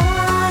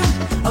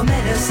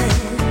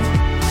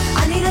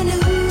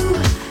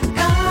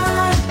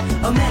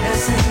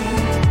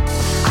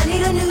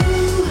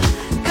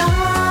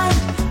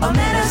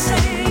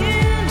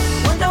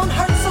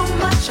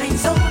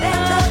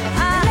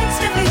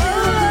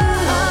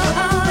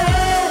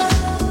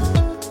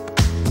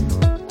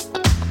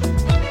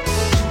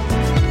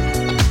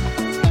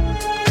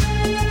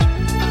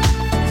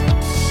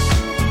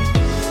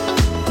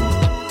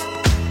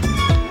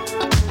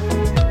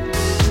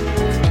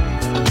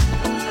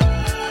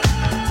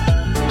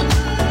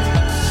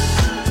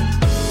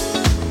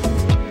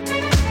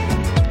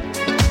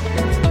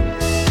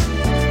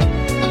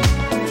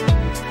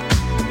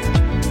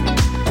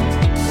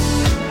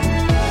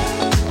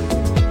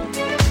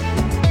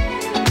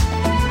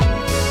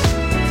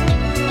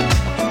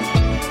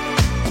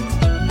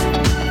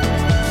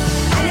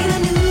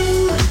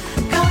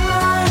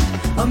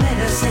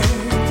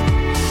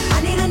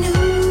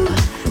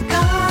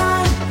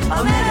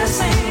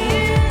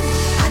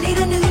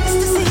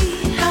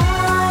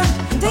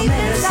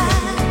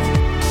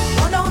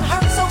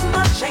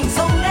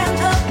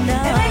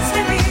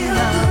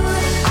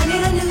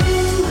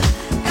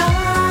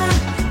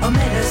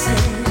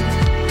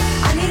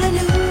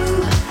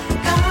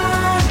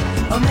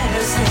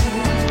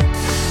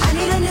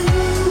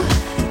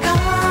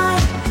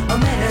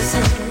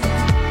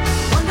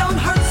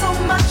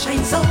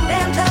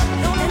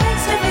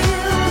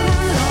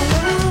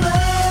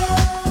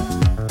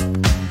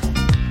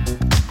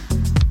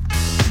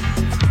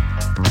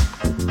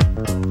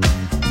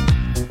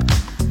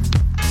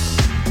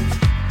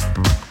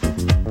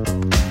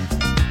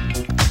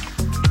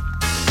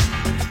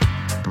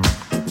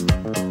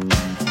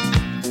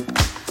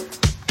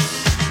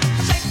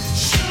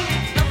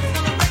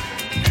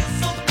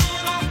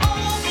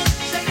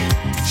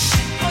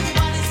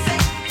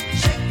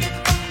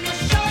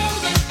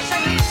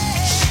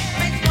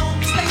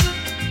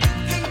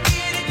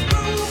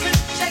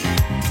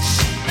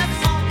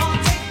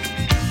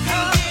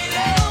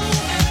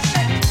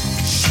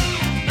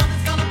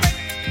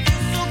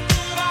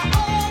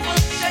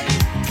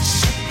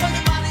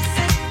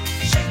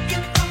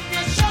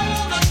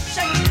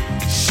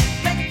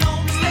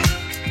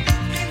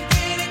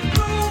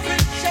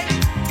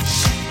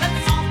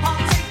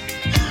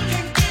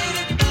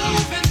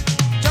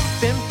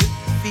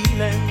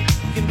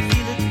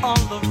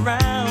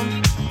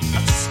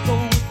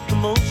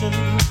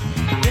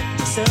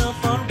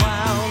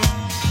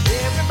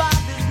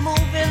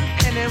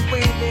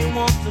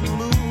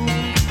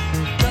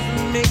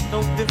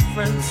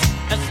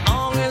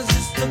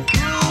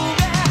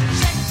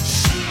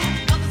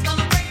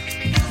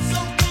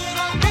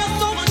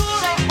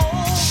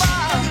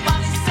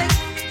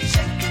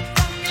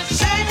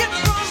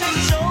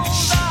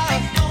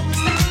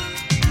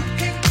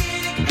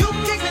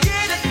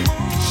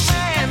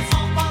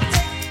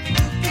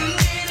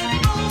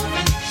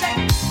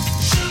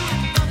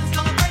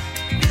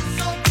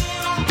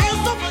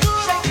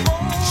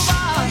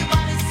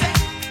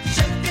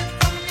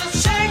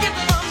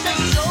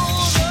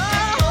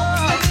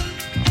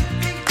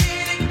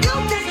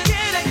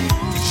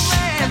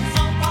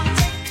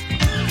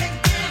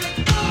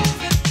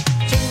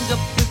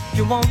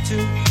you want to,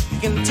 you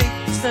can take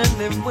this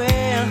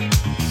anywhere.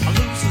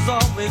 Loose is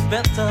always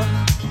better,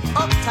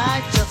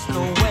 uptight just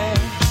nowhere.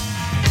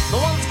 No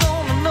one's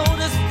gonna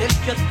notice if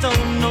you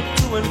don't know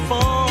 2 and 4.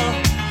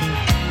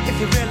 If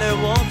you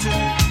really want to,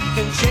 you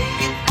can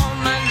shake it all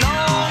night long.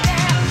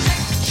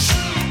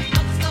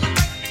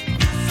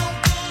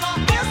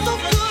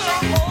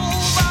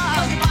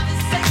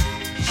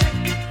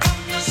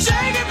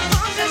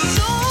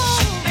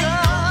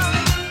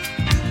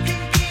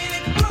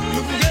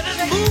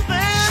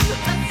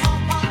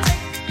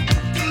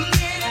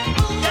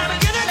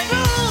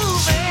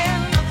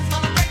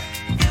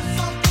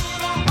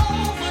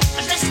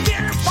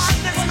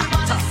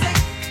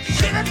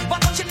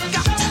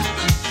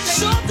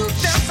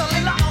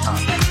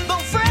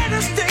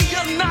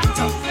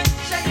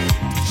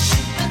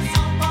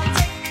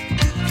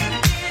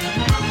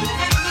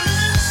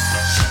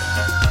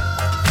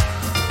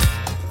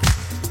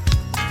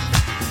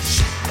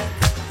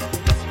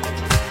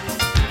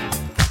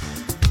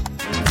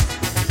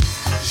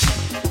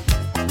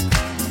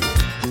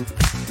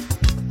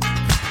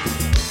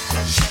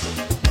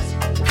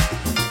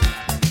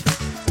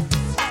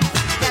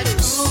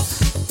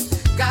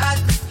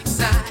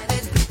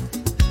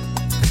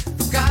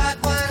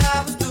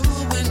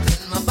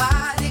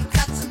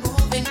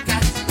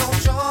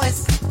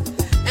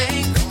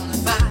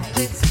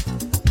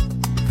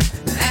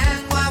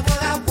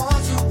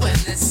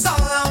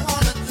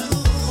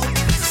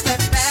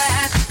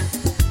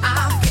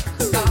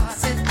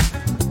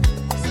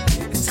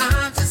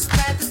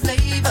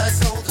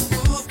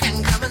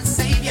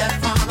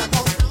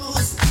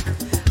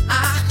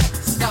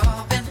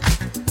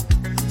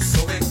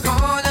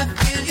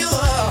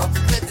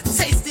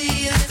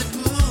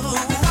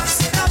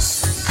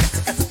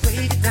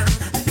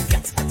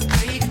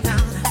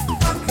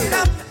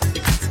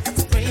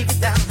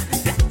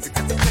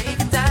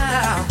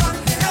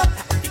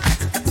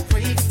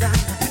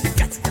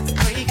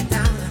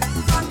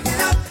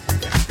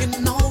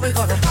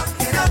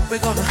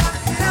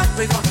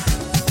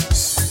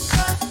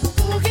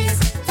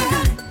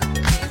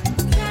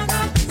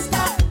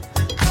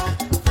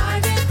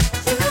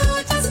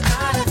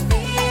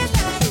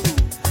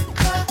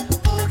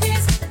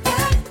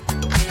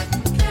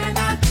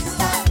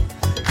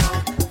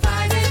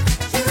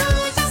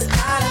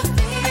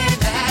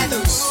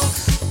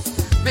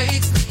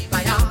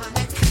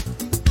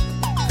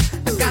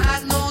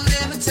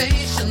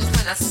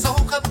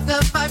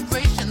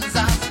 Vibrations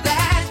of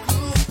that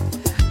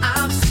groove,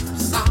 I'm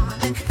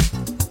supersonic.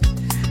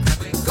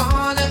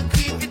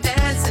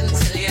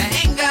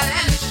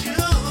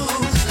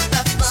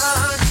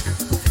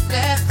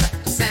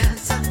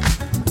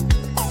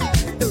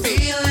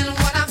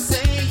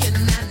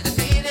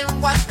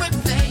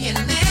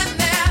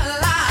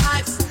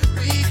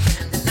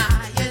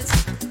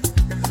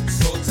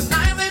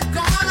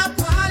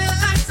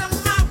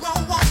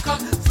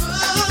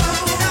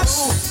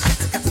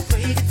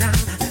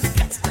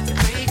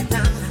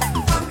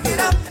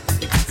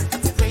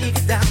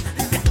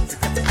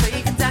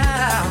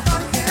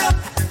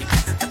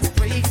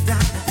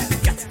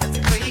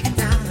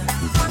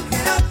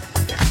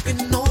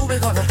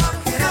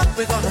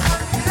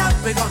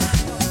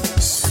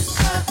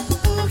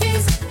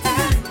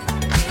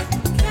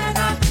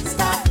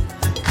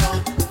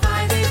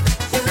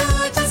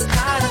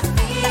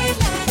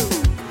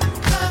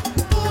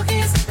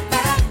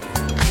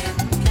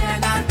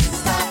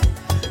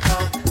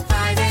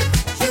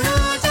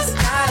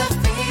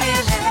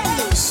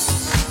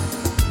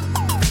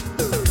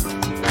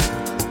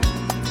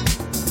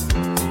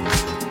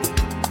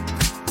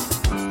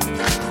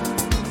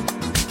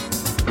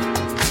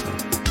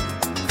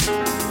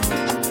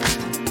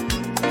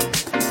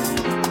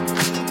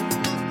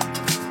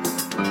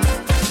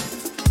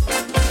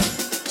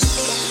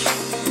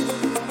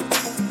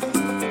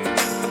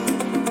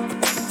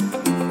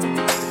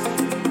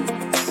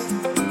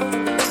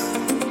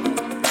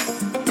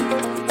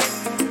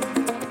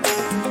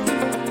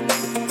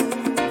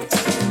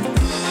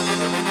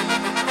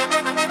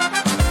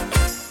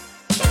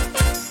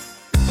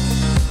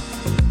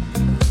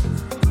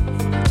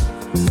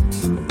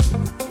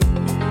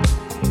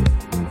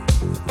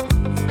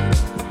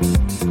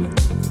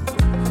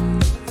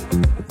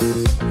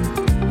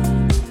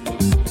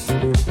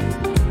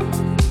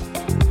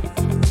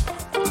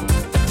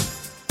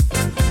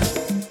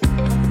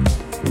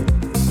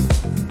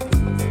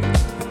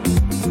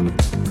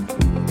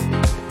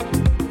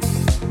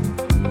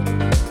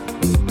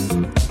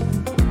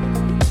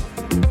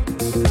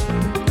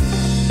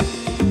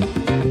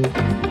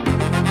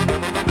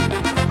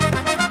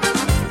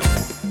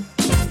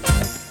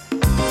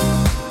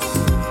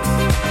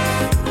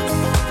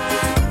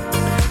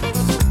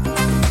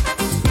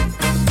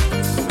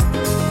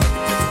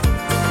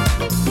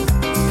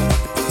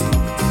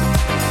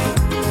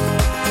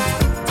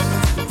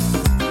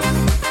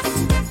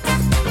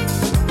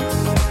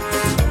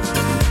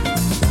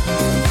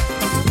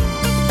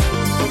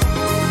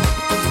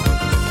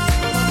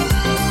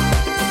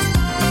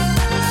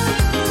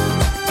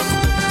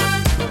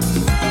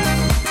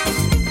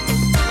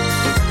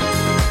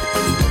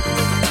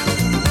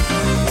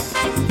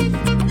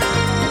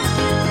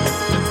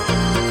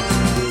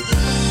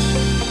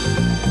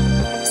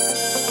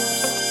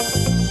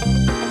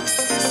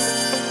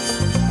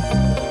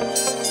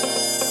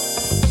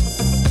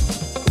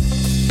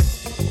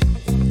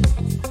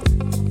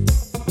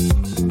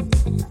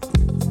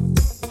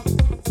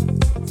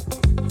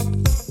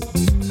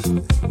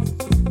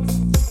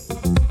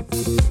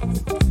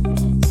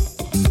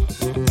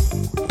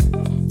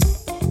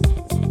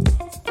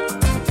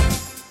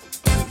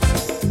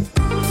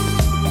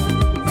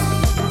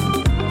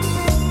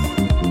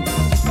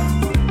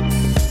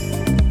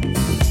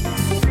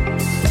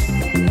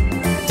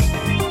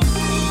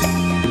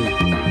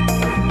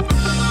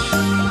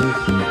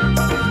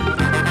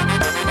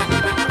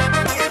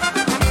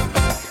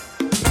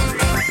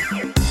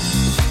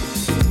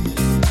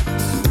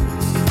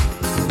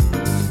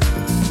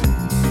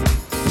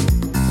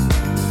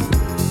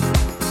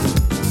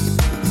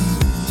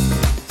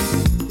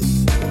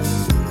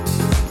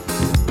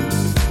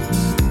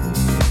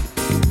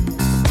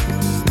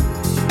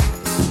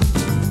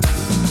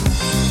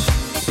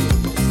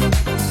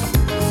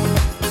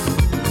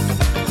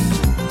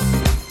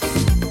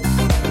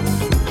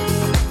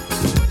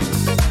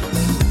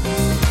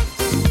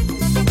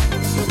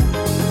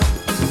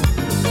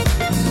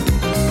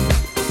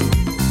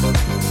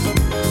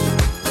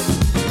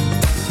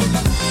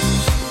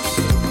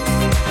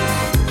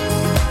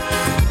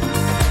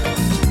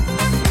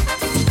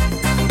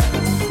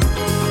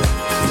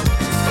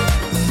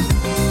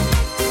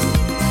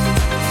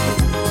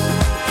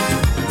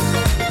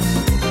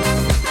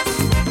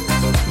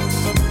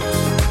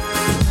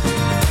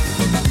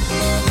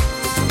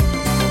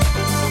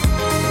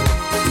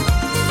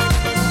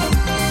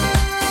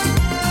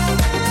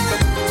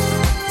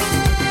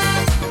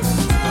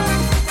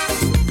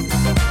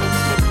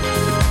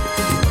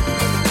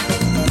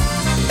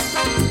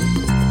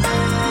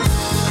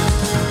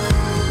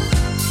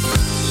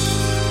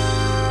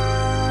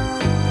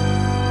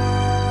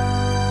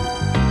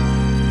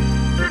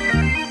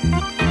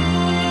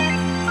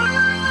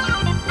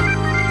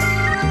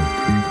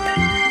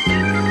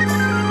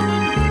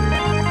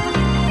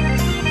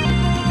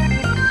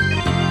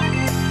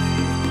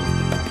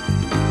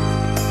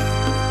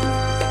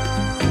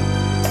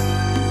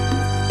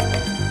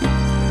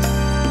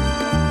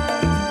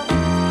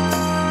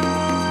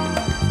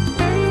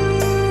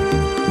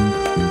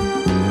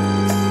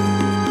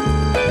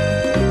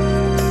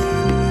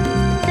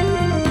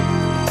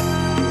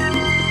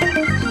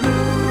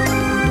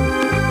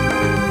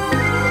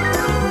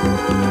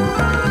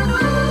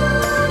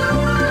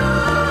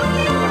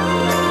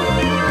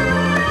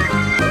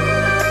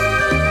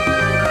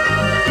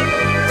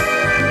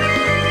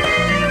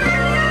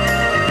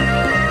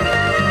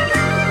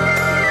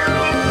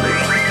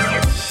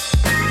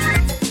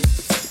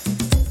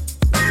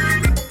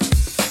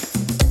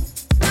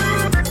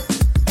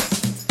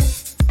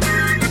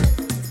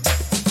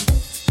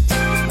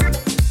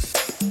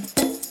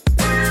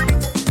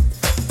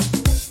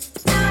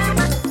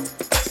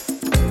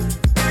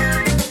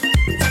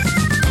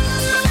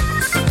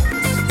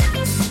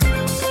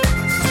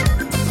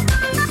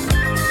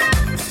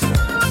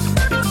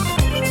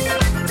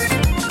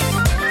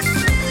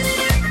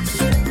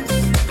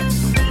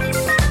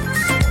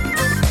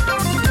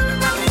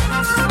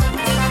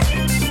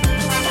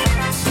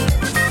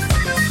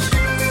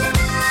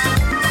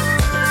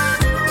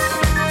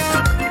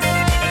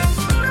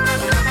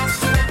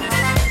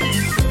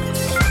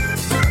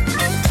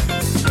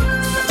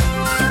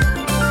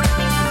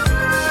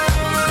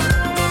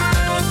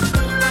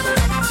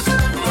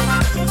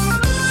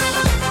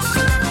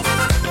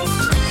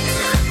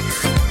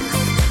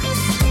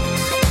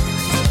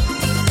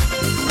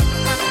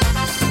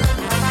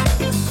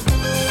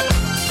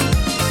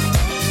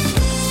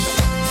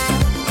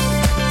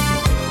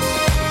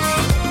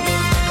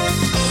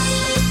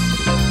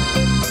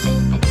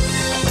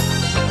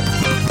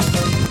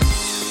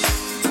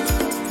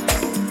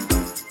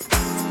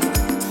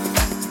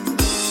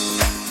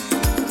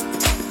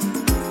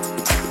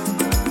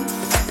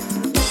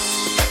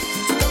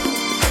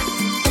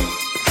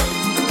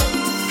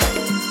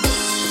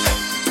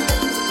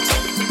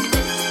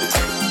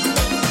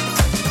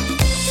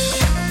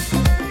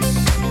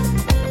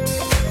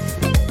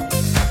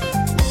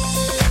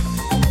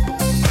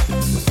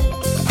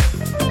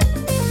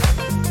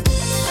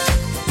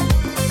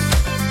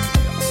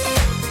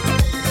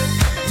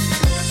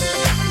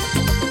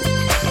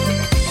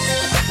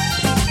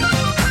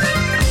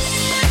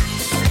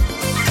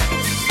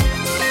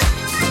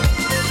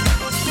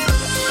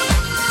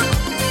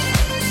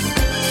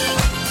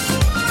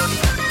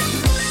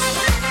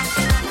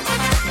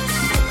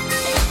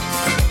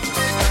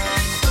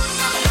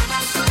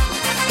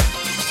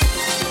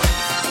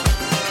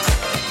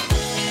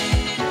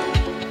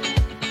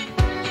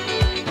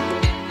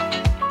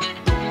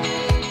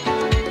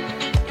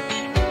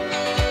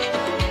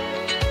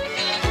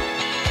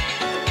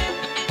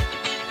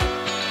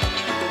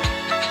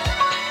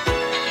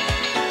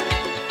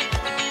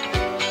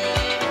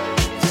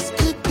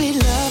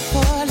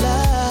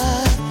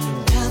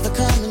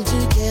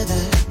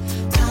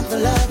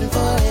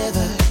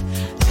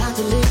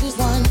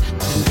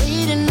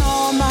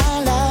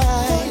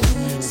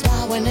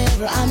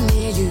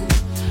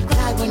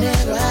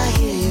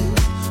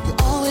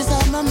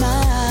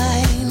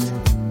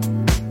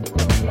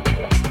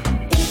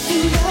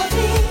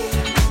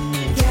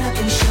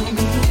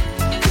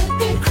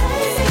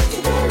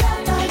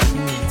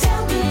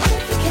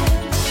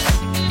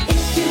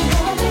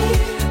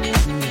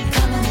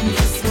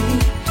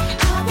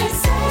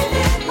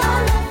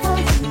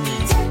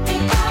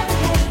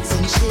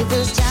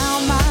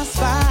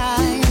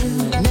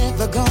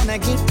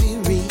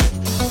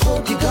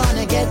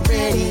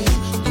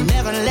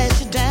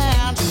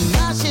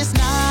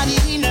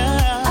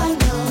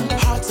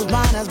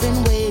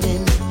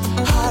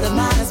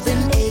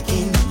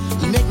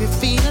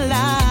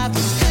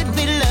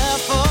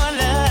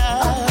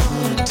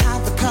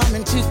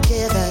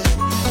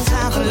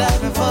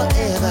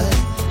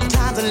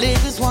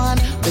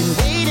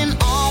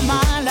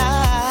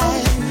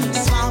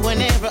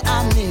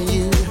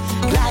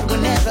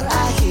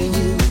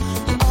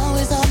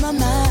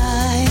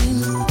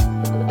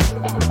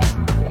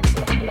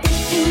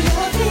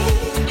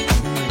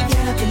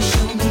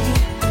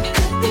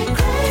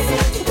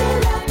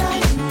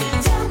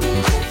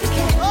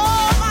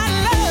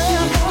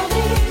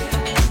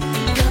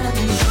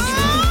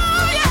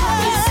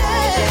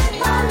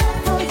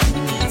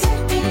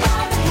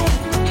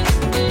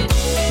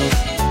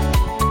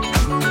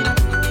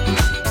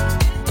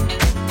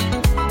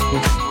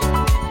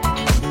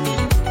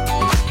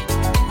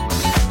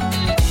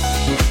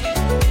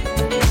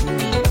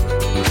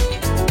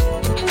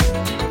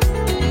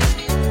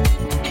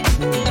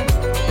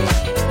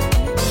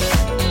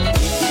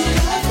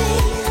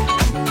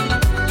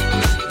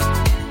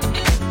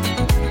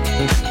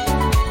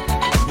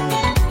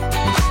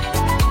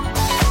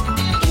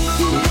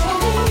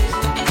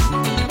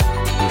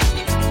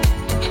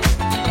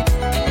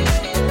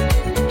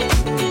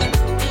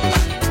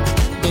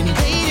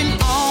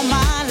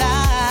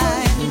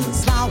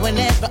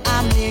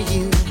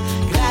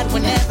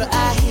 whenever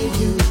I hear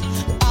you.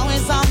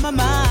 Always on my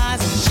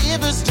mind,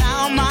 shivers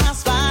down my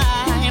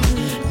spine.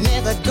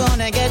 Never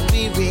gonna get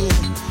weary,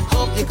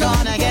 hope you're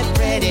gonna get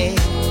ready.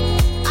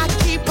 I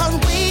keep on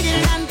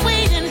waiting and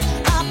waiting,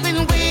 I've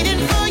been waiting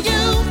for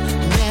you.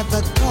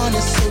 Never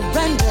gonna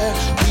surrender,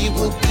 we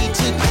will be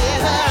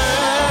together.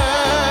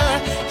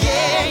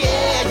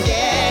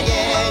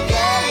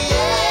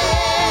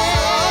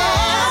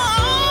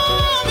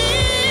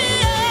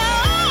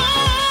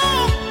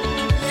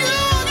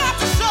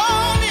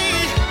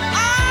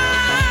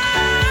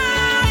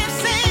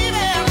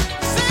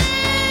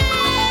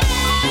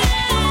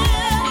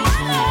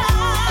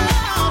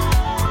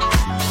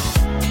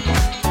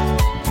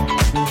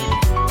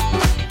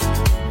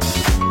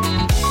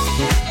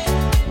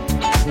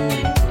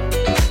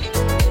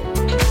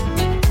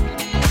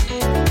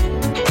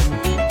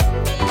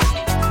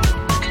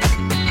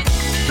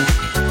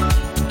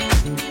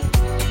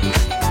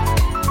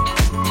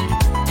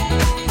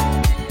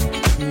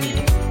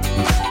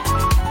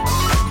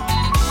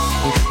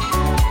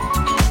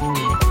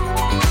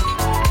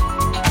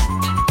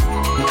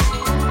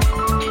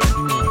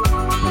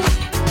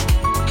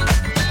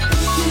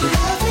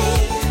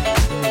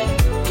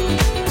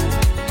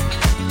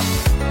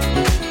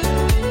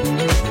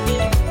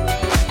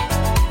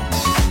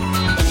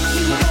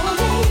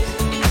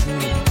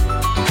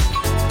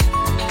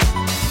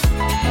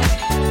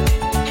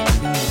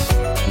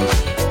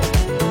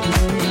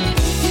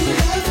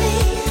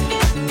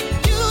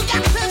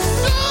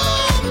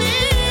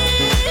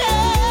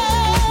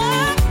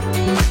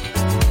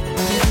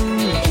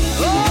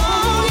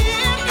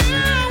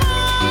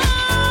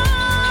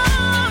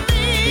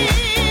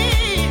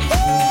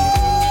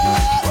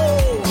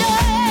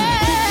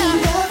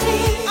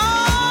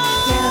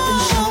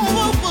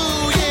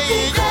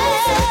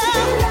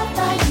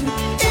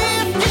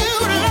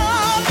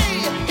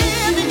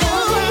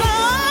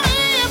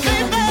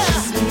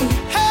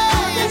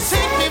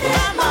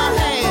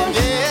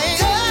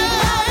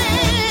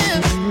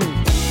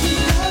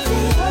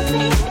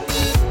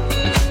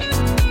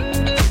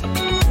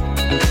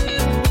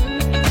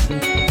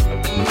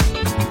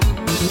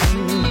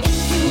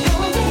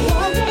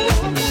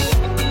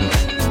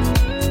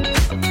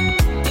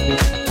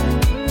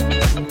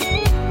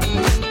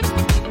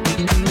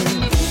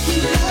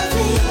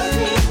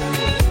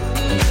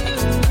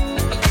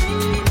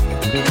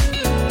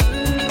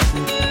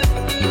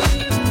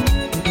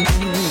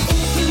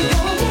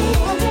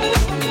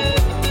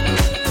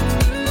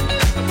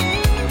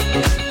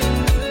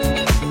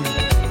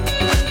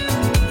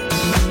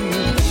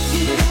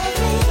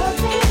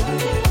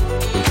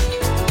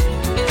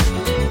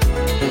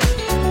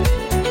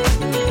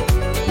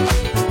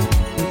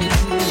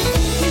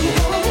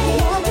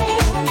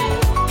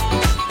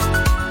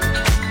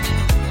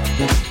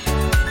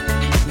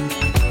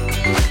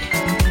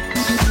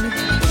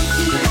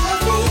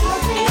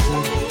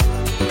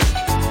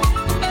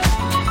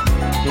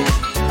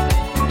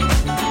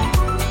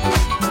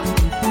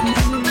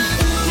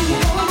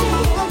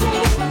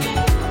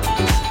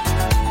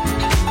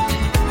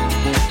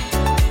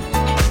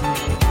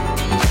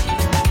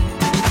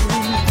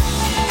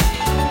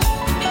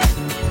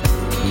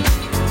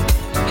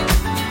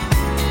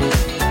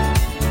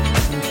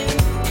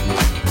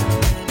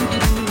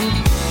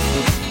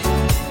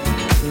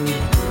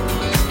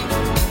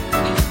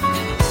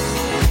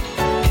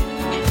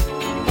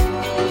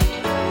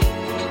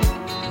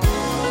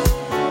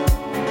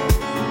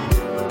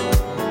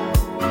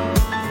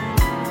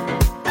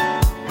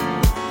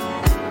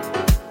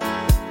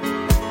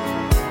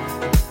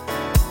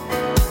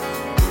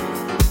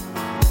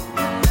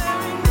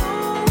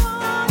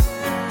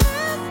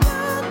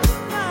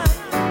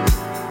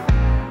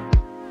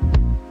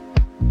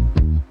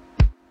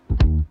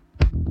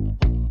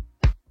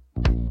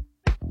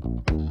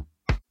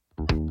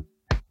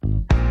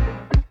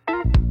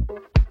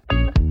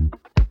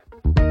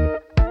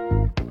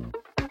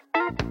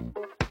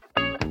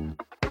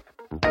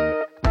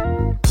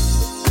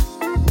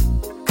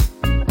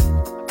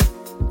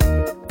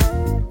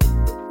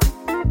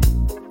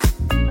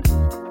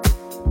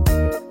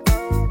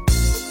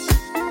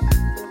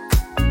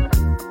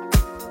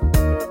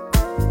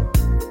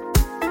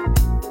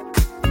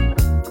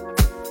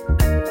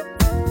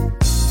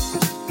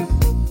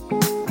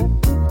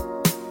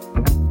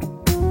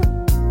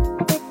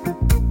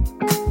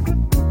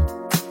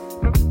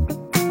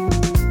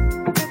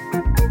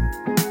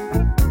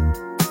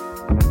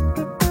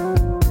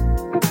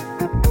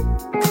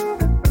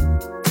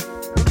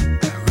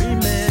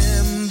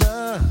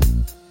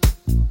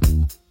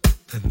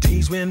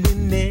 when we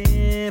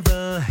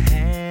never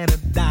had a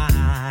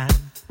dime,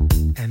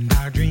 and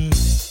our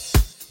dreams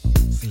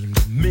seemed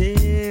a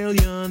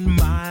million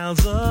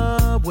miles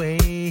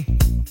away.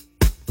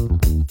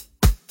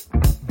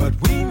 But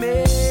we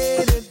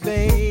made it,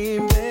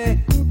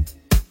 baby,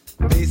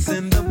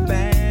 facing the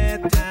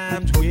bad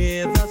times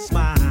with a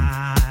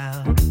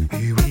smile.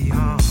 Here we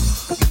are,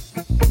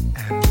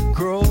 and we're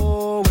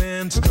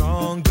growing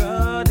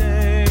stronger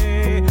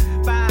day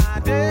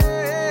by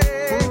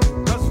day.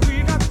 'Cause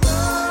we got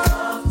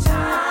love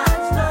time.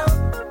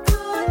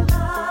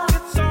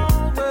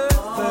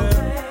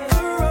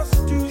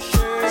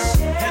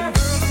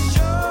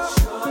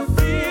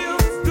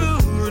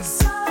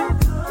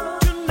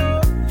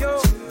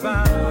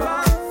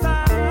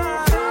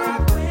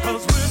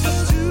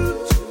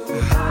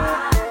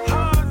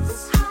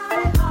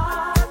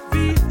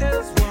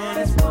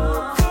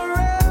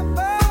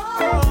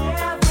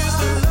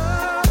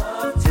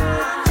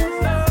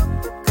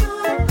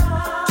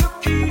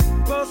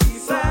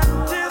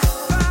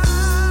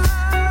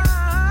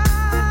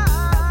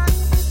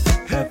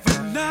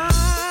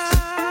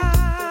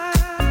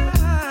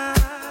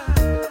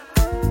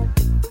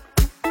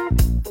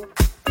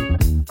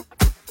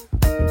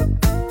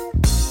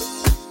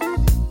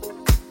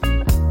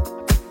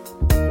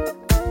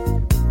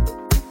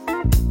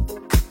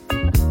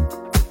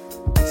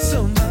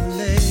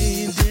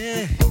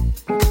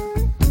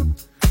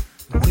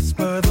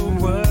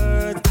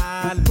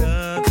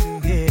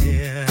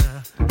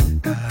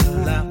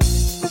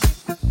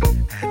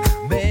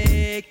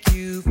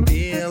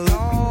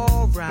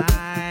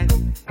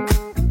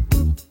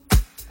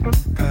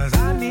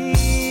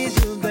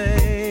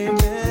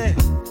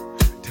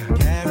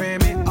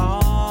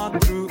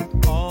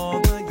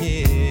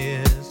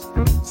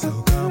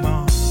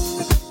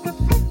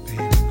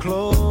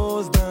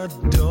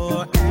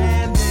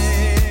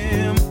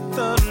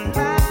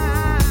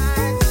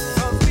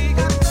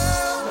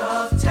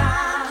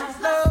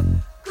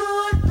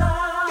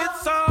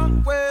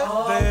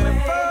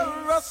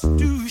 us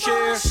to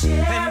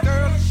share. And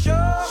girl, it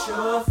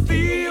sure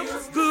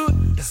feels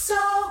good. So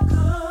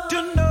good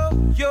to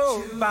know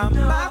you're by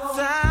my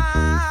side.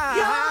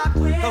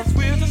 'Cause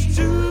we're just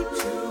two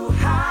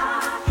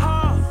high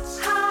hearts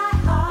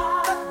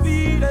that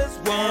beat as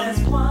one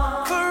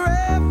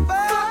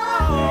forever.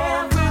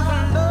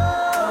 With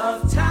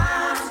love,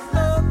 times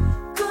love,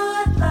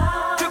 good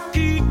love to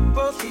keep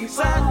us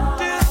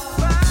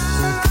satisfied.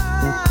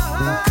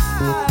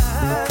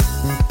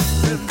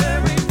 And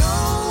there ain't no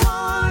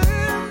one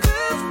in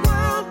this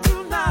world to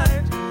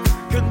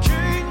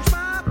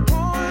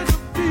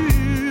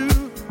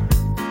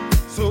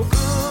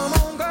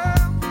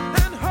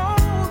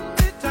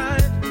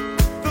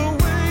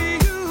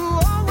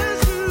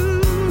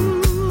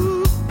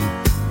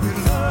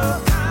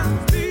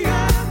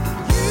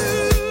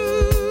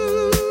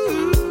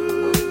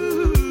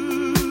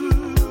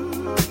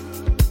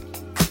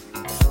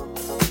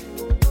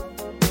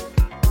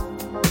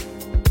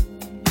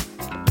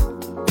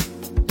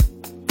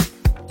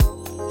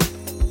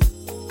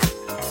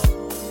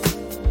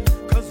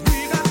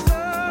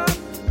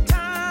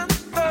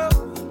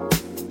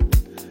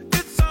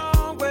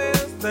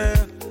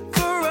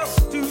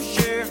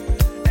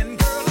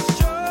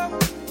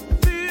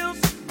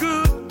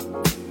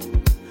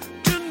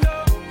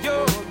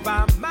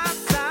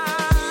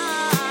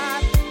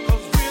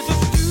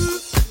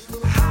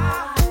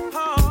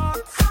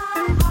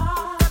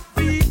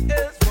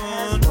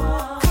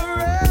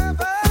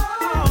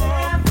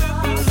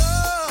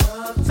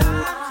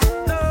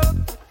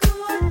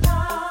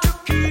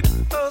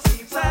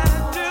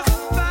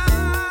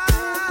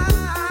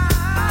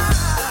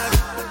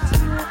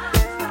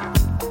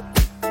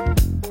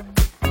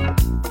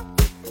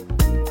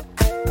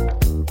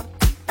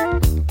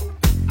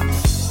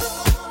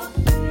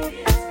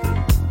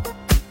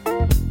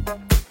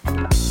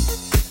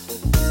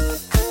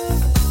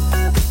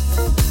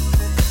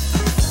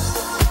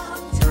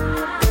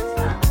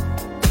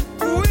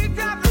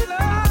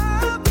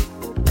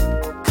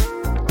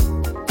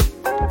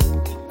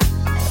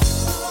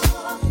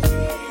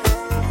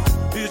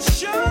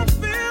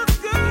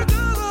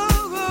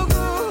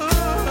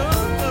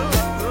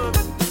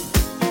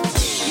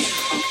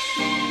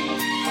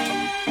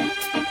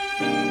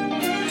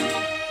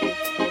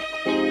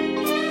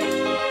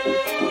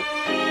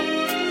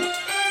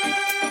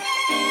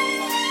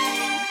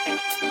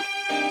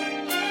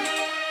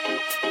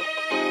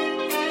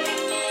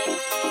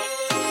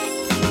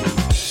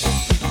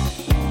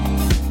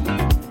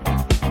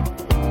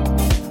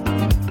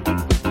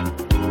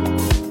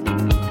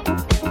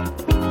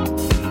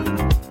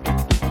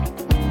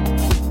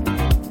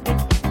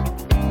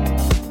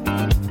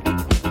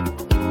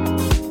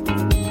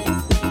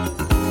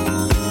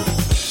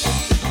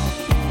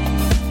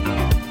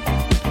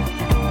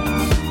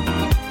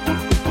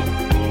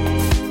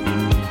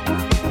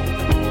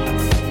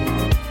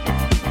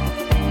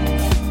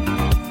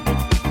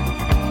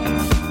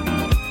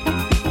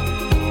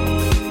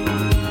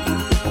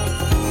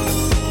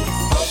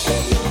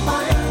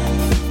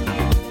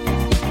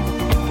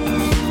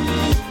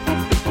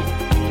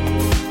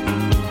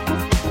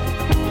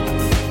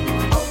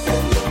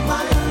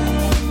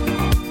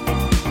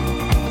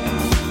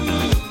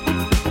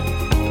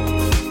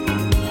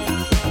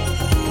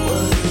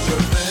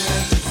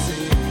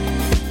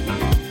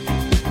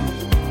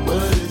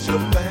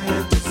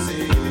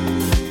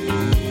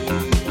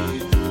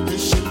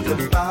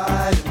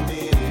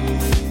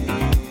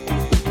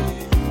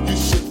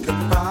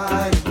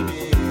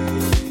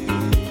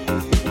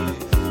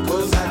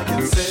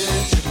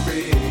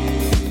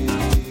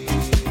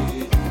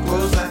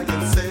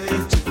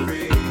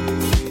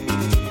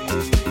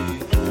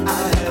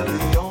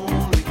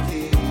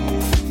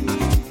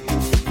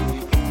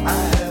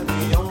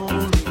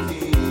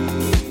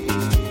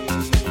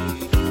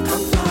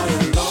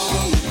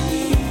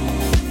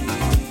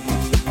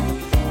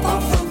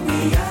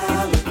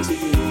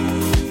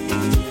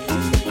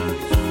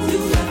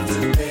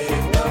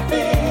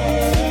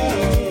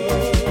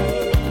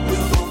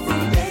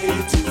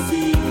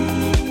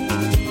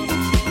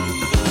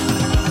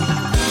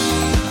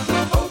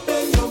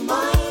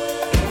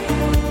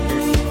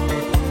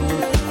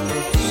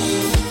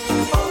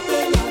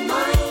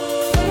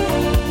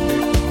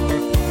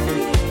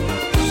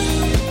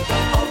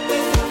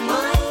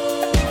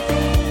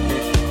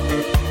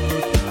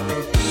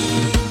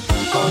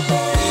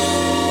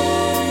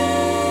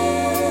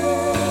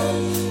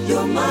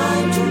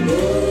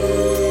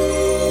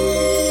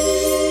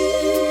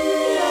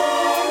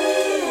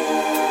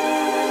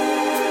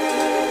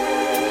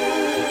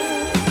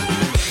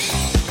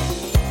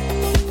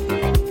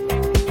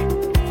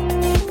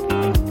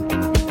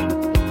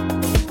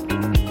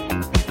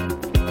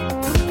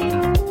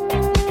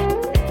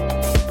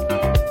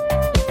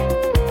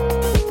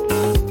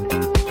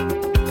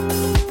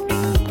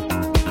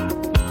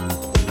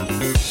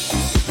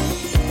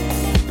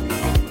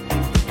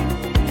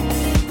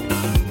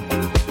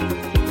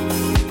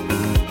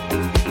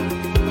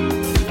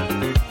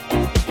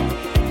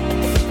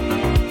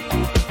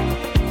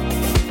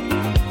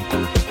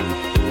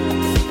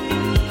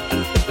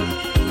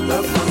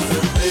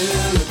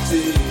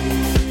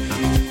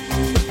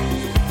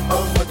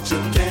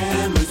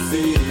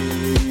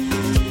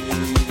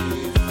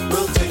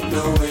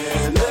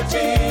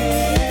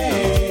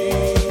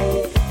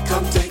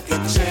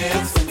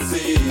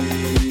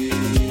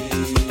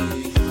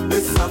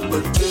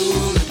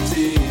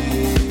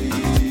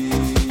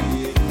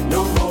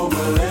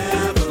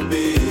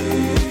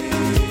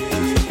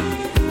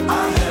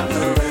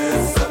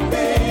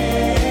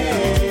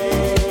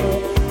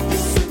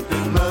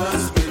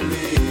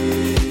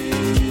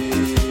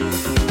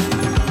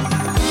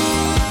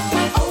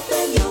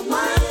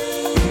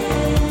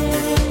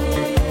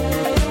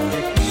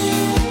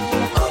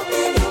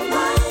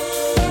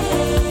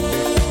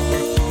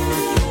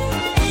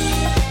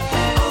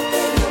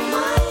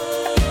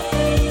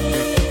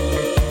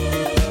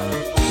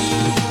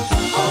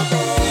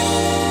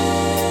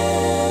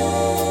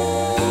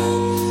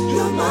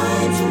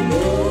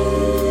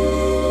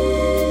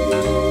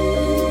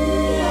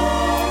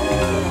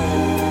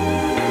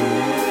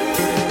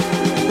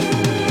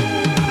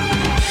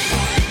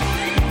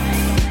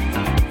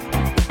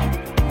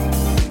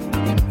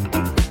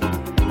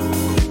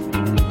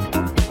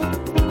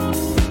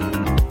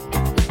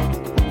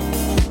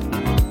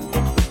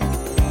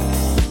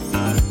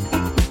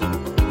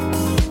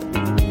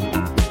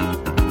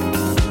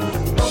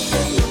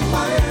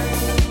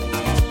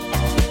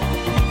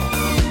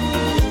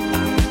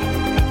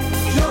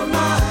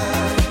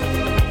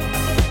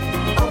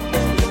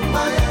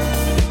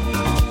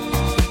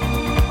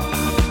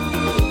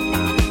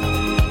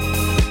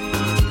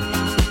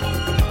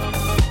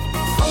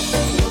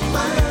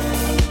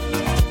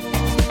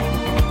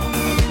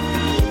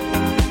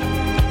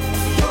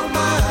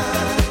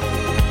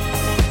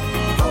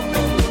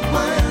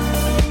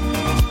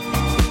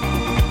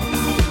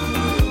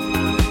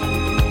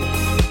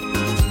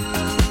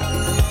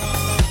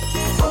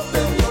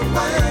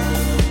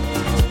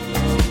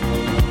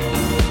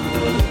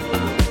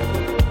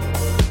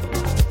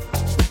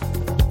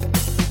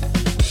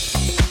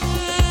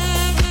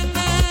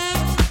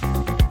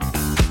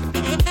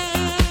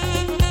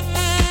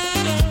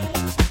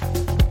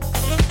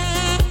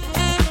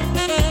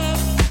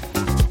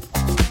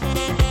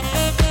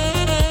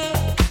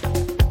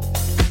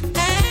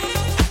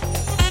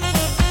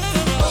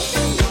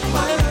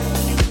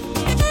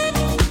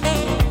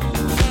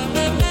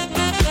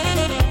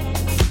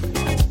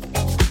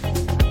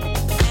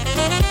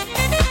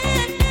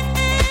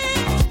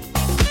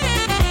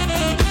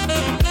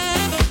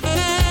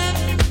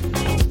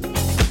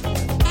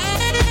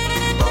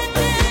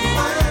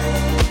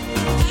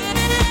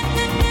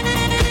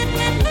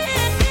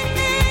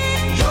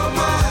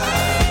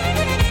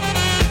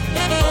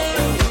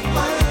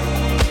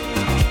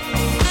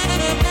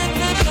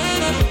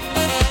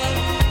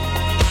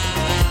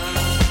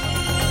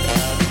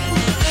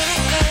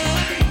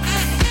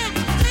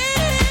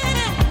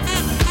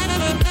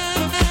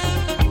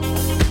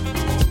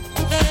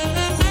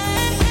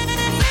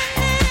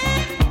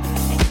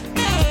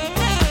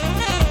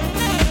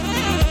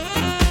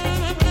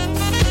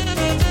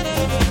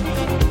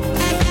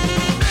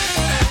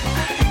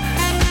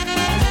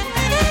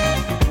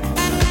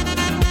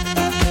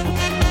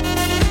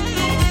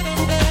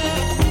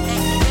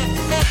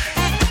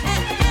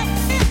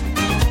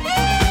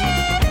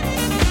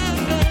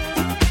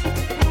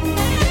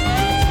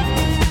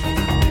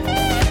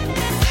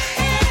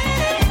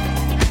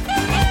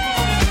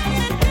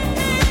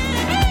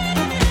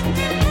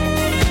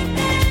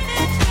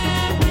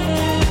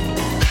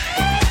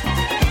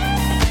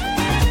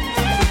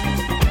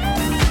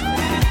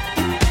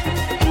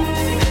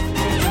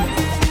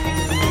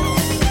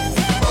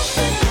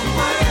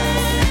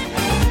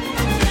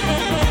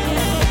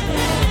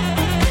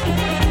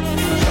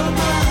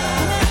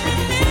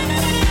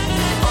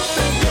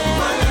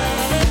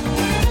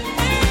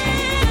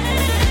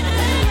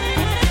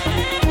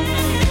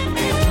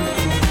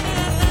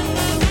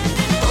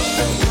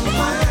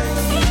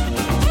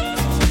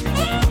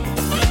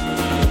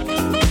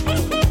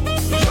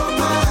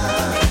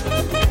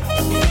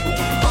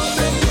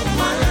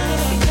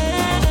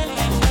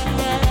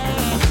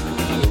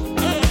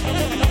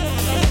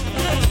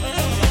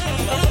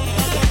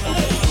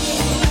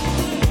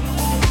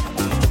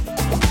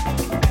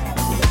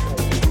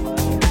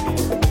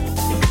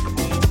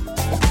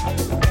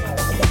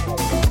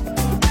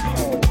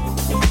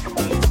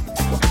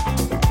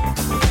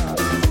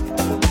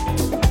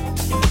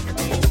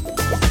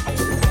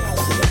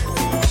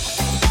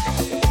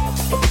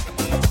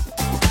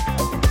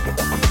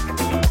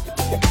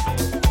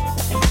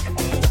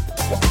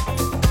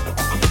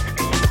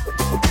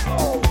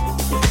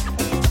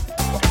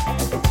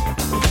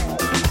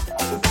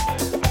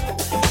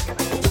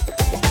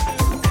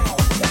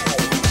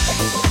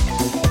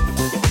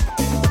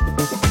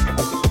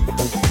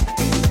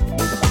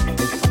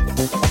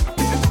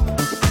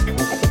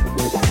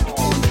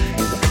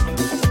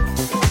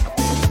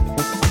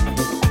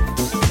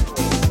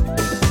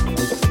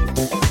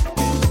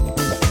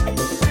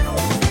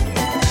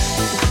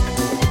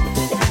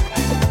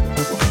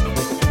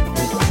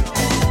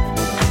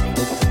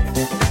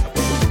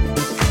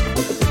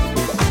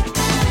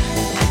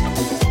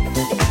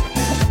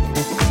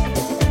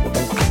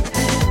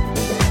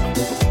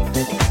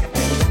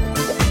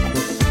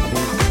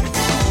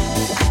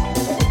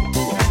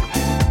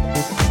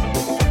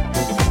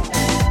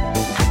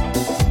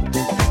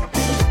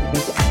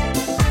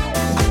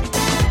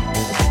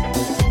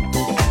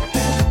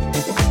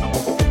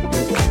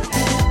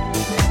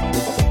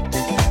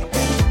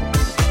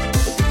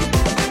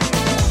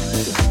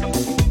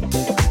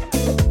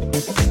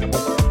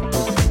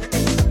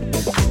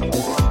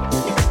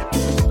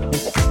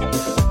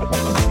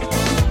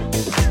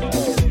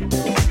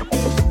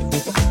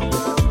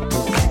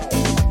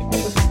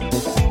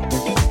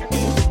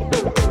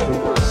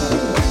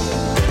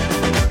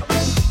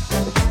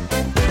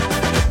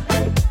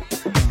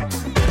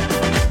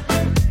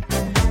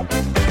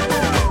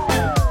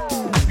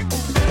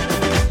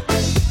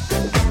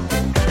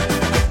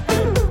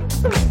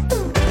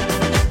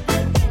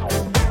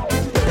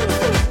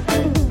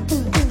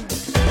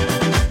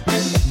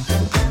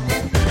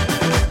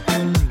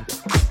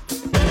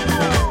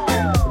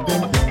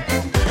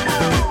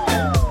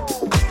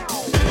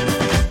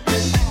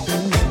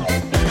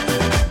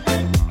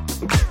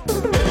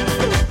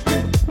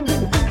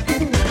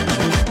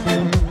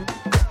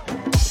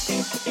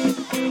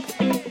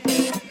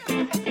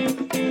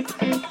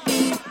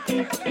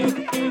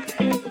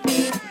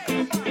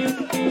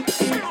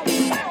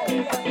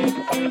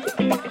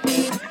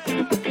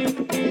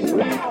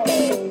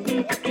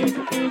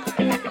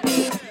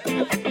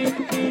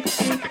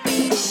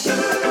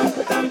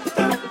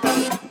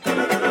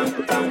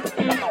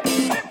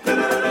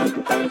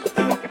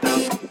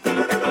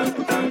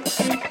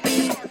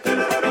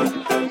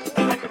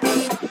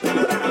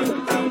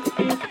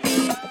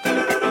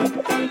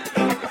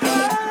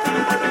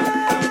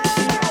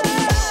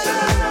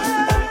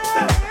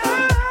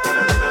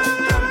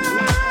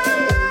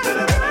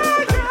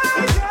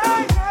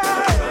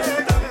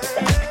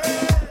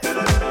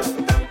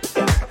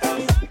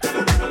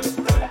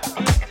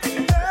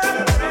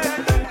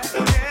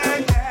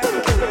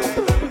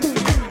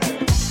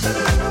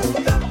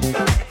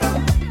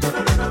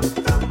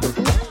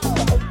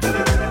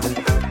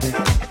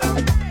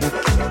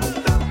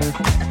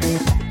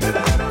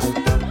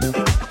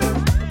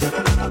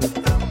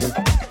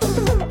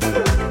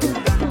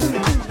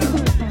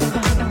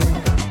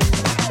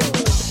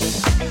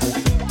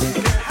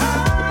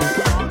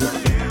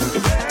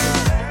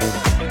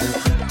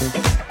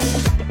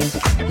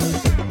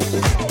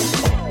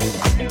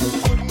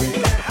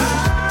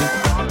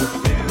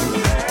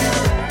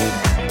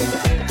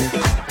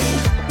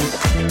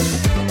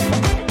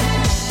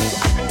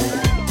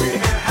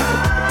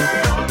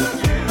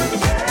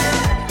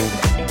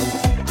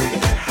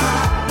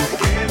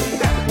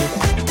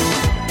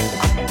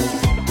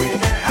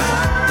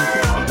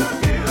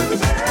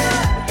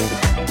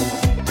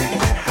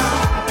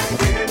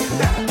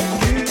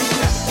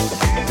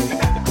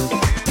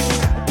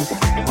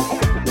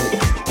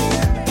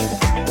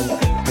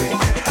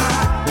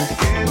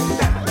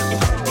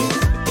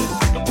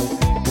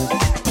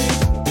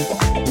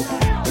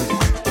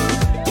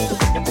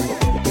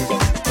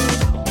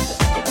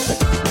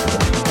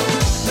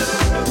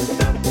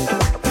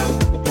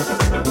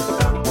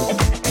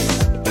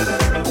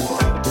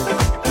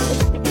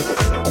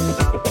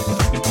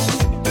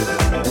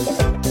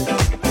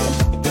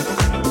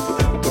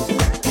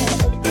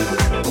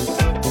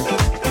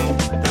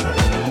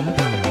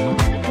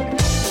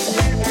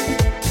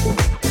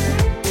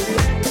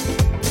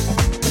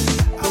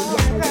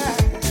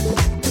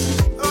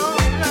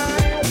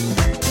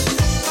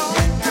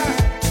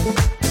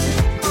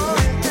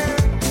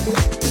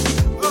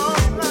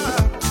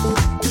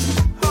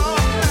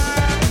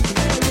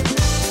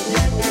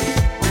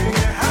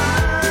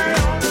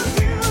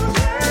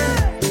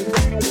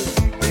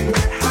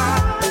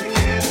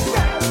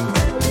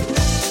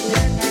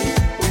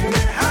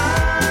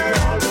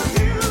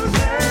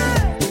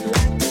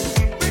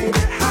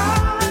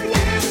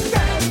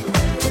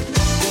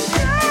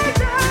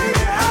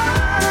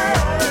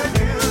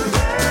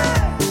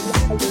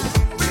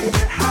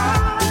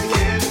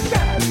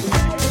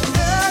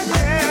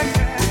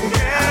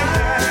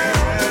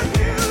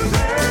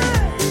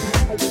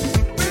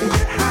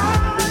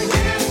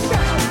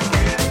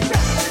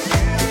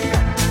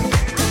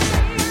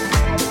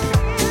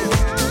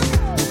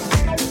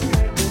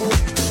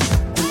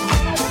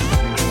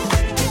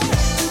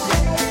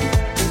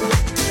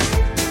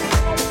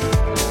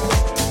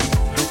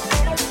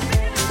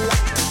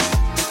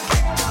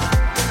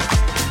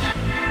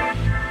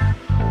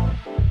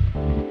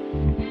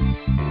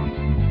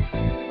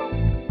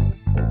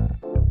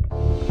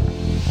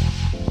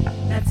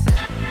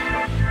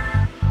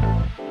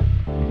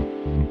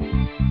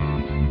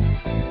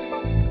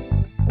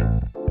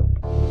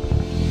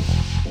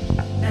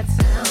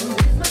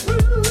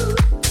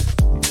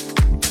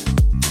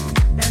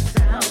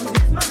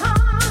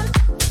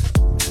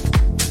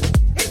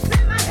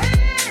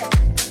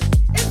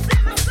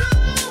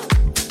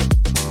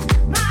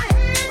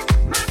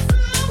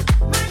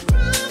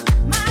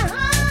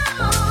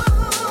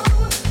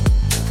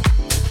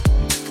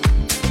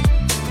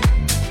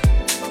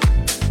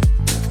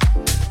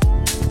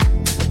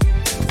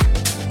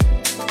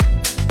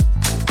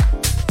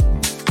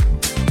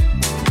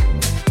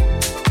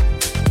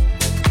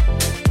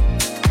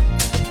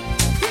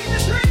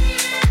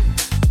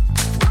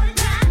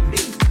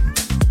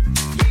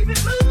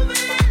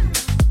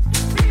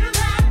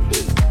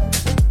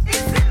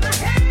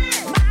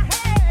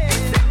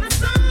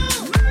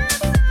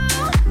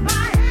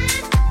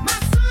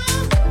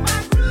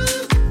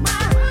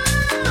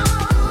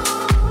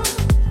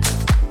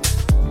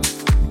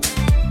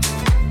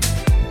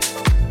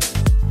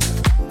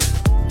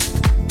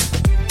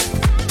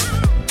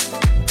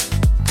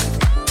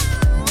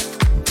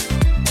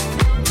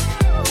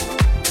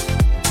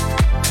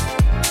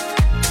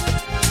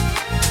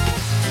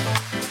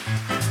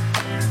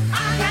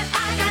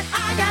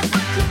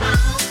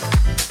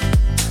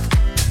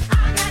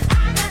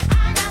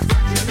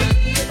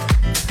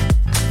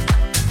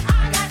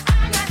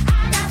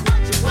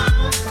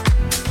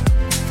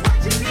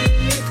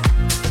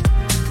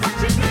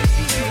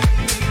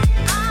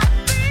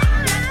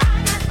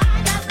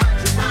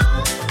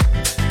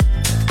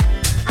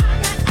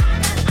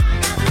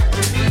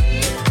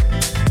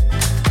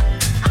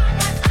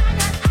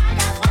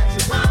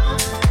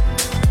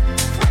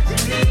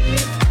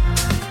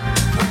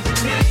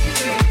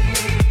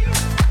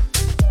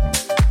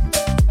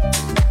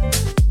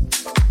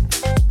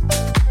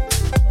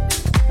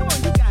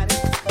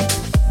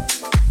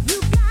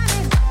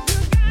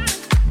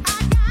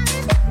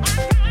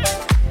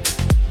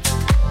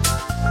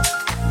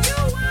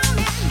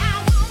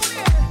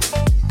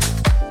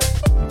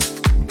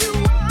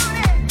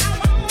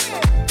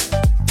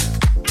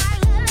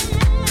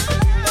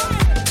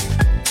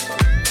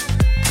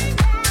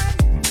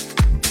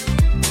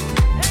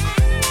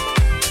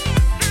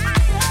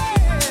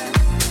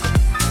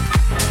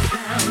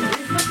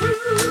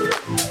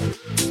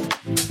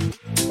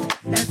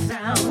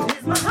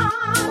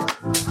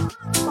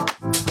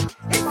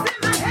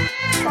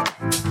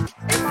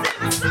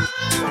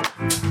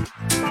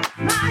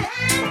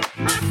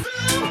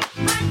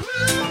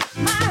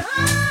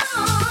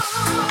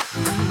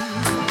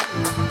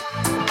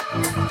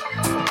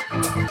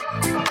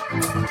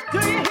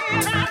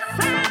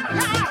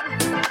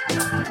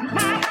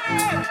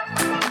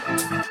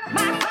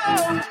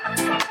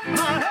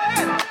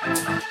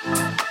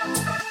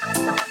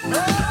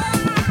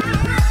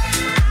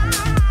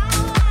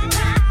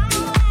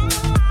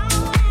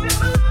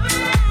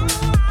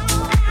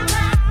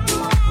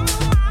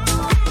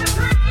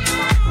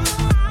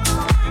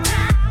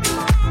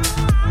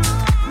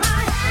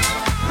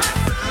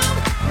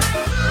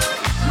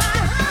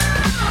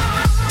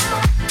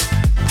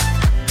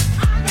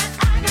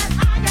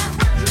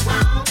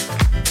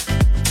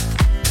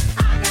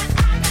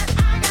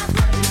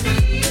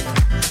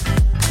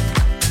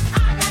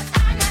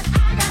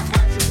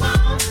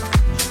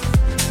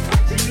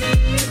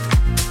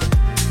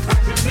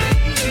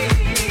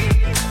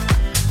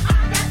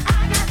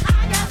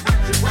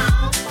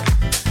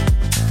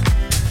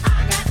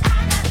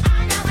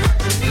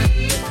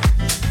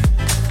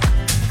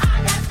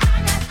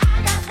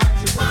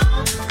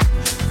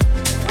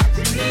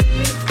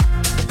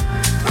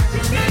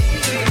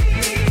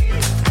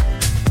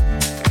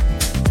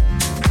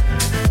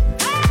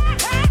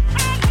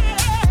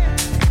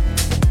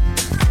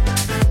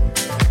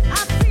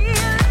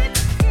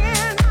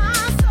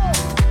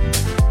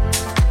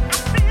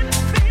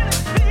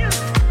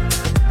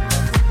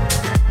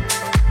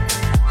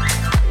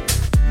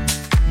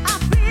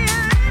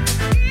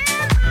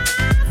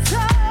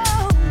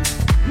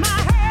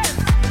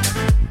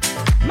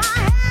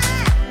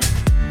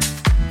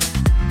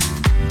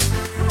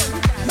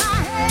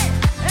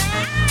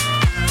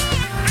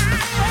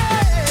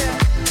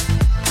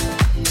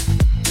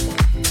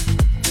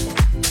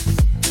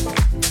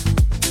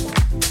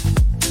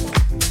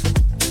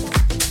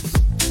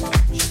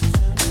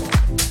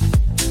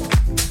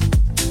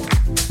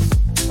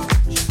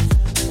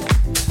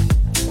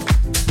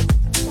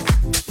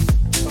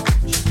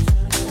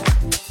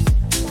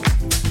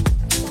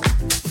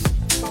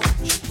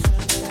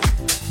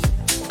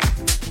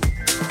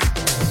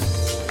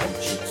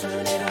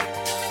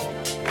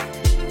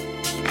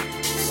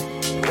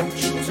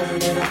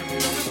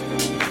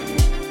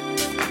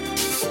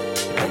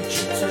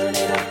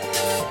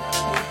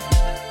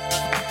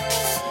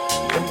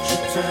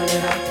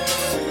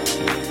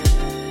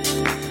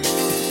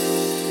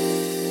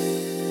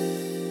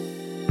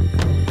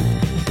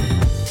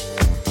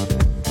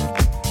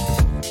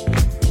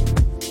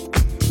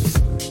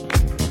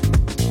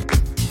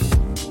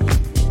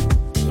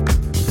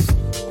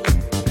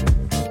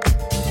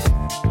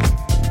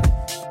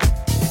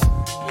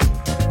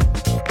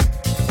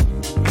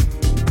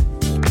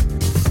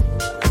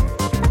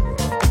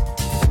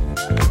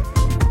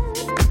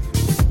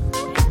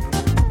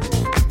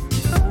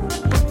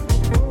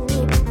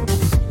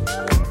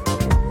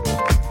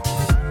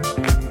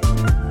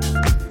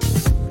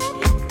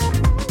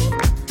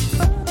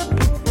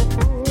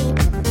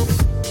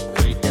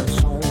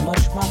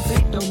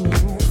don't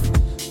move.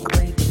 I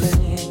laid the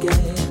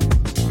blanket,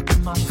 and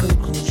my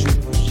conclusion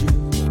was you.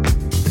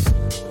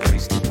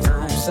 Wasted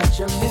time, such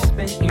a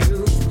misspent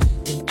youth.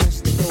 In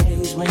just the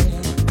days when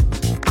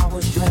I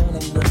was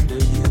drowning under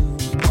you.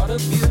 What a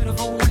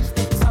beautiful waste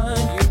of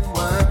time you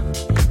were.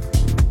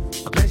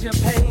 A pleasure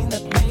pain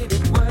that made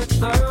it worth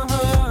the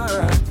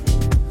hurt.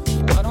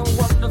 What a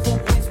wonderful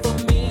place for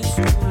me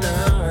to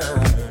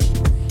learn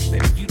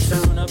that if you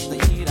turn up the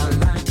heat, I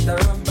like the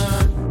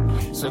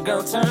burn. So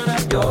go turn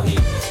up your heat.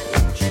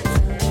 Don't you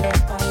turn it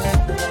up, I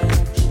like the way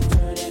that you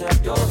turn it up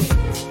your heat.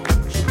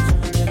 Don't you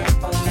turn it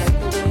up, I like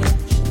the way that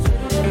you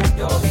turn it up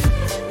your heat.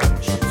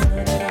 Don't you turn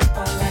it up,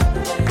 I like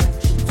the way that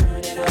you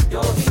turn it up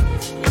your heat.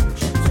 Don't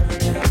you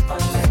turn it up, I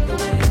like the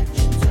way that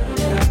you turn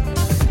it up.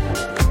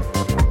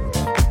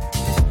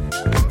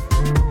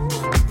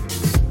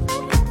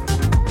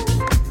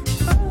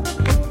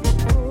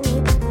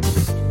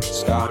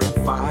 Starting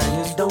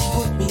fires don't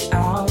put me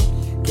out.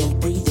 Can't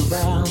breathe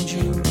around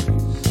you,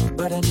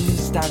 but at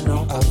least I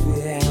know I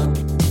feel.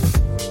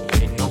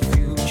 Ain't no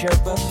future,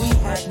 but we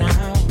had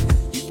now.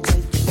 You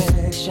take your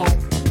best shot,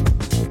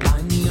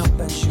 line me up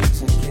and shoot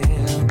to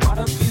kill. What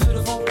a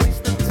beautiful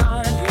waste of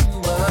time you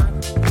were.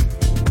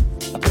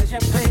 A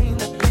pleasure pain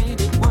that made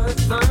it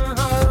worth the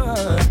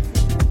hurt.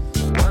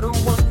 What a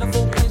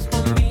wonderful place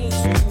for me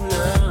to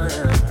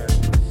learn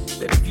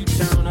that if you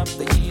turn up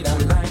the heat, I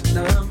like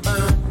the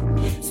burn.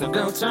 So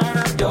go turn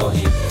up your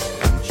heat.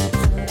 Don't you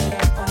turn it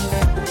up, I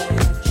like the way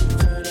that you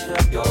turn it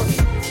up your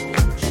heat.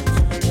 Don't you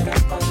turn it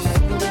up, I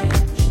like the way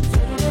that you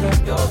turn it up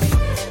your heat.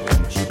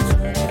 Don't you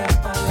turn it up,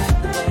 I like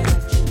the way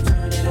that you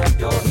turn it up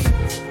your heat.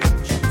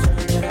 Don't you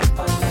turn it up,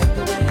 I like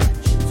the way that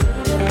you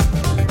turn it up.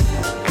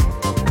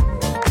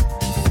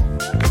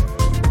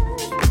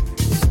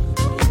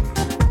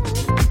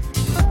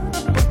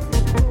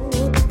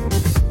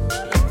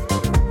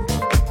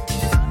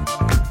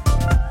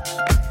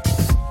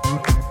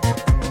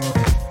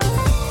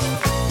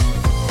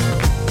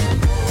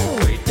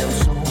 Weight down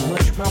so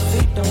much, my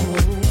feet don't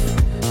move.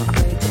 I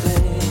played the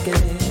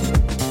blanket,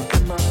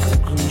 and my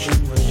conclusion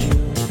was you.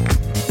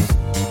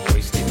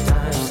 Wasted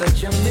time, such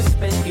a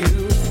misspent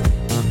youth.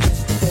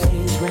 Just the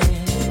days when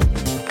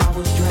I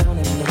was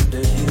drowning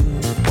under you.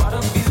 What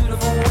a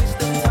beautiful waste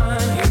of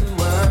time you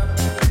were.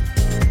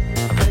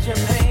 A pleasure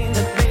pain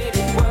that made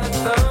it worth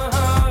the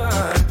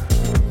hurt.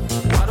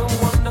 What a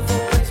wonderful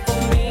place for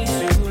me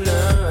to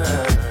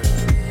learn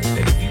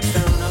that if you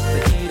turn up the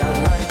heat, I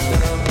like the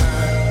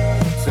burn.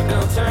 So go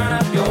turn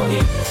up your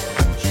heat.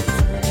 Don't you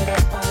turn it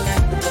up, I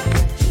like the way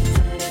that you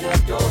turn it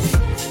up your heat.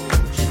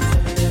 Don't you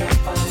turn it up,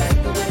 I like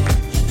the way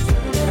that you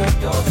turn it up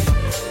your heat.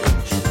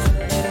 Don't you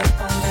turn it up,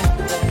 I like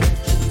the way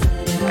that you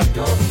turn it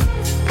up your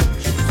heat. Don't you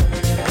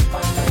turn it up,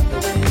 I like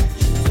the way that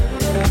you turn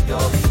it up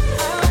your heat.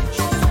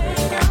 I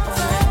like your way you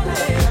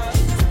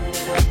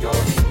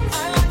turn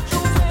it up, your heat. I like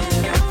your way you turn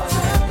it up, I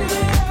like the way that you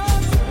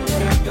turn it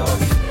up your heat.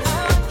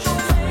 I like your way you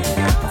turn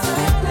it up,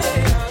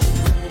 turn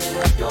it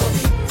up your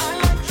heat. I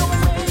like your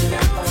way you turn it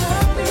up, turn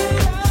it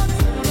up.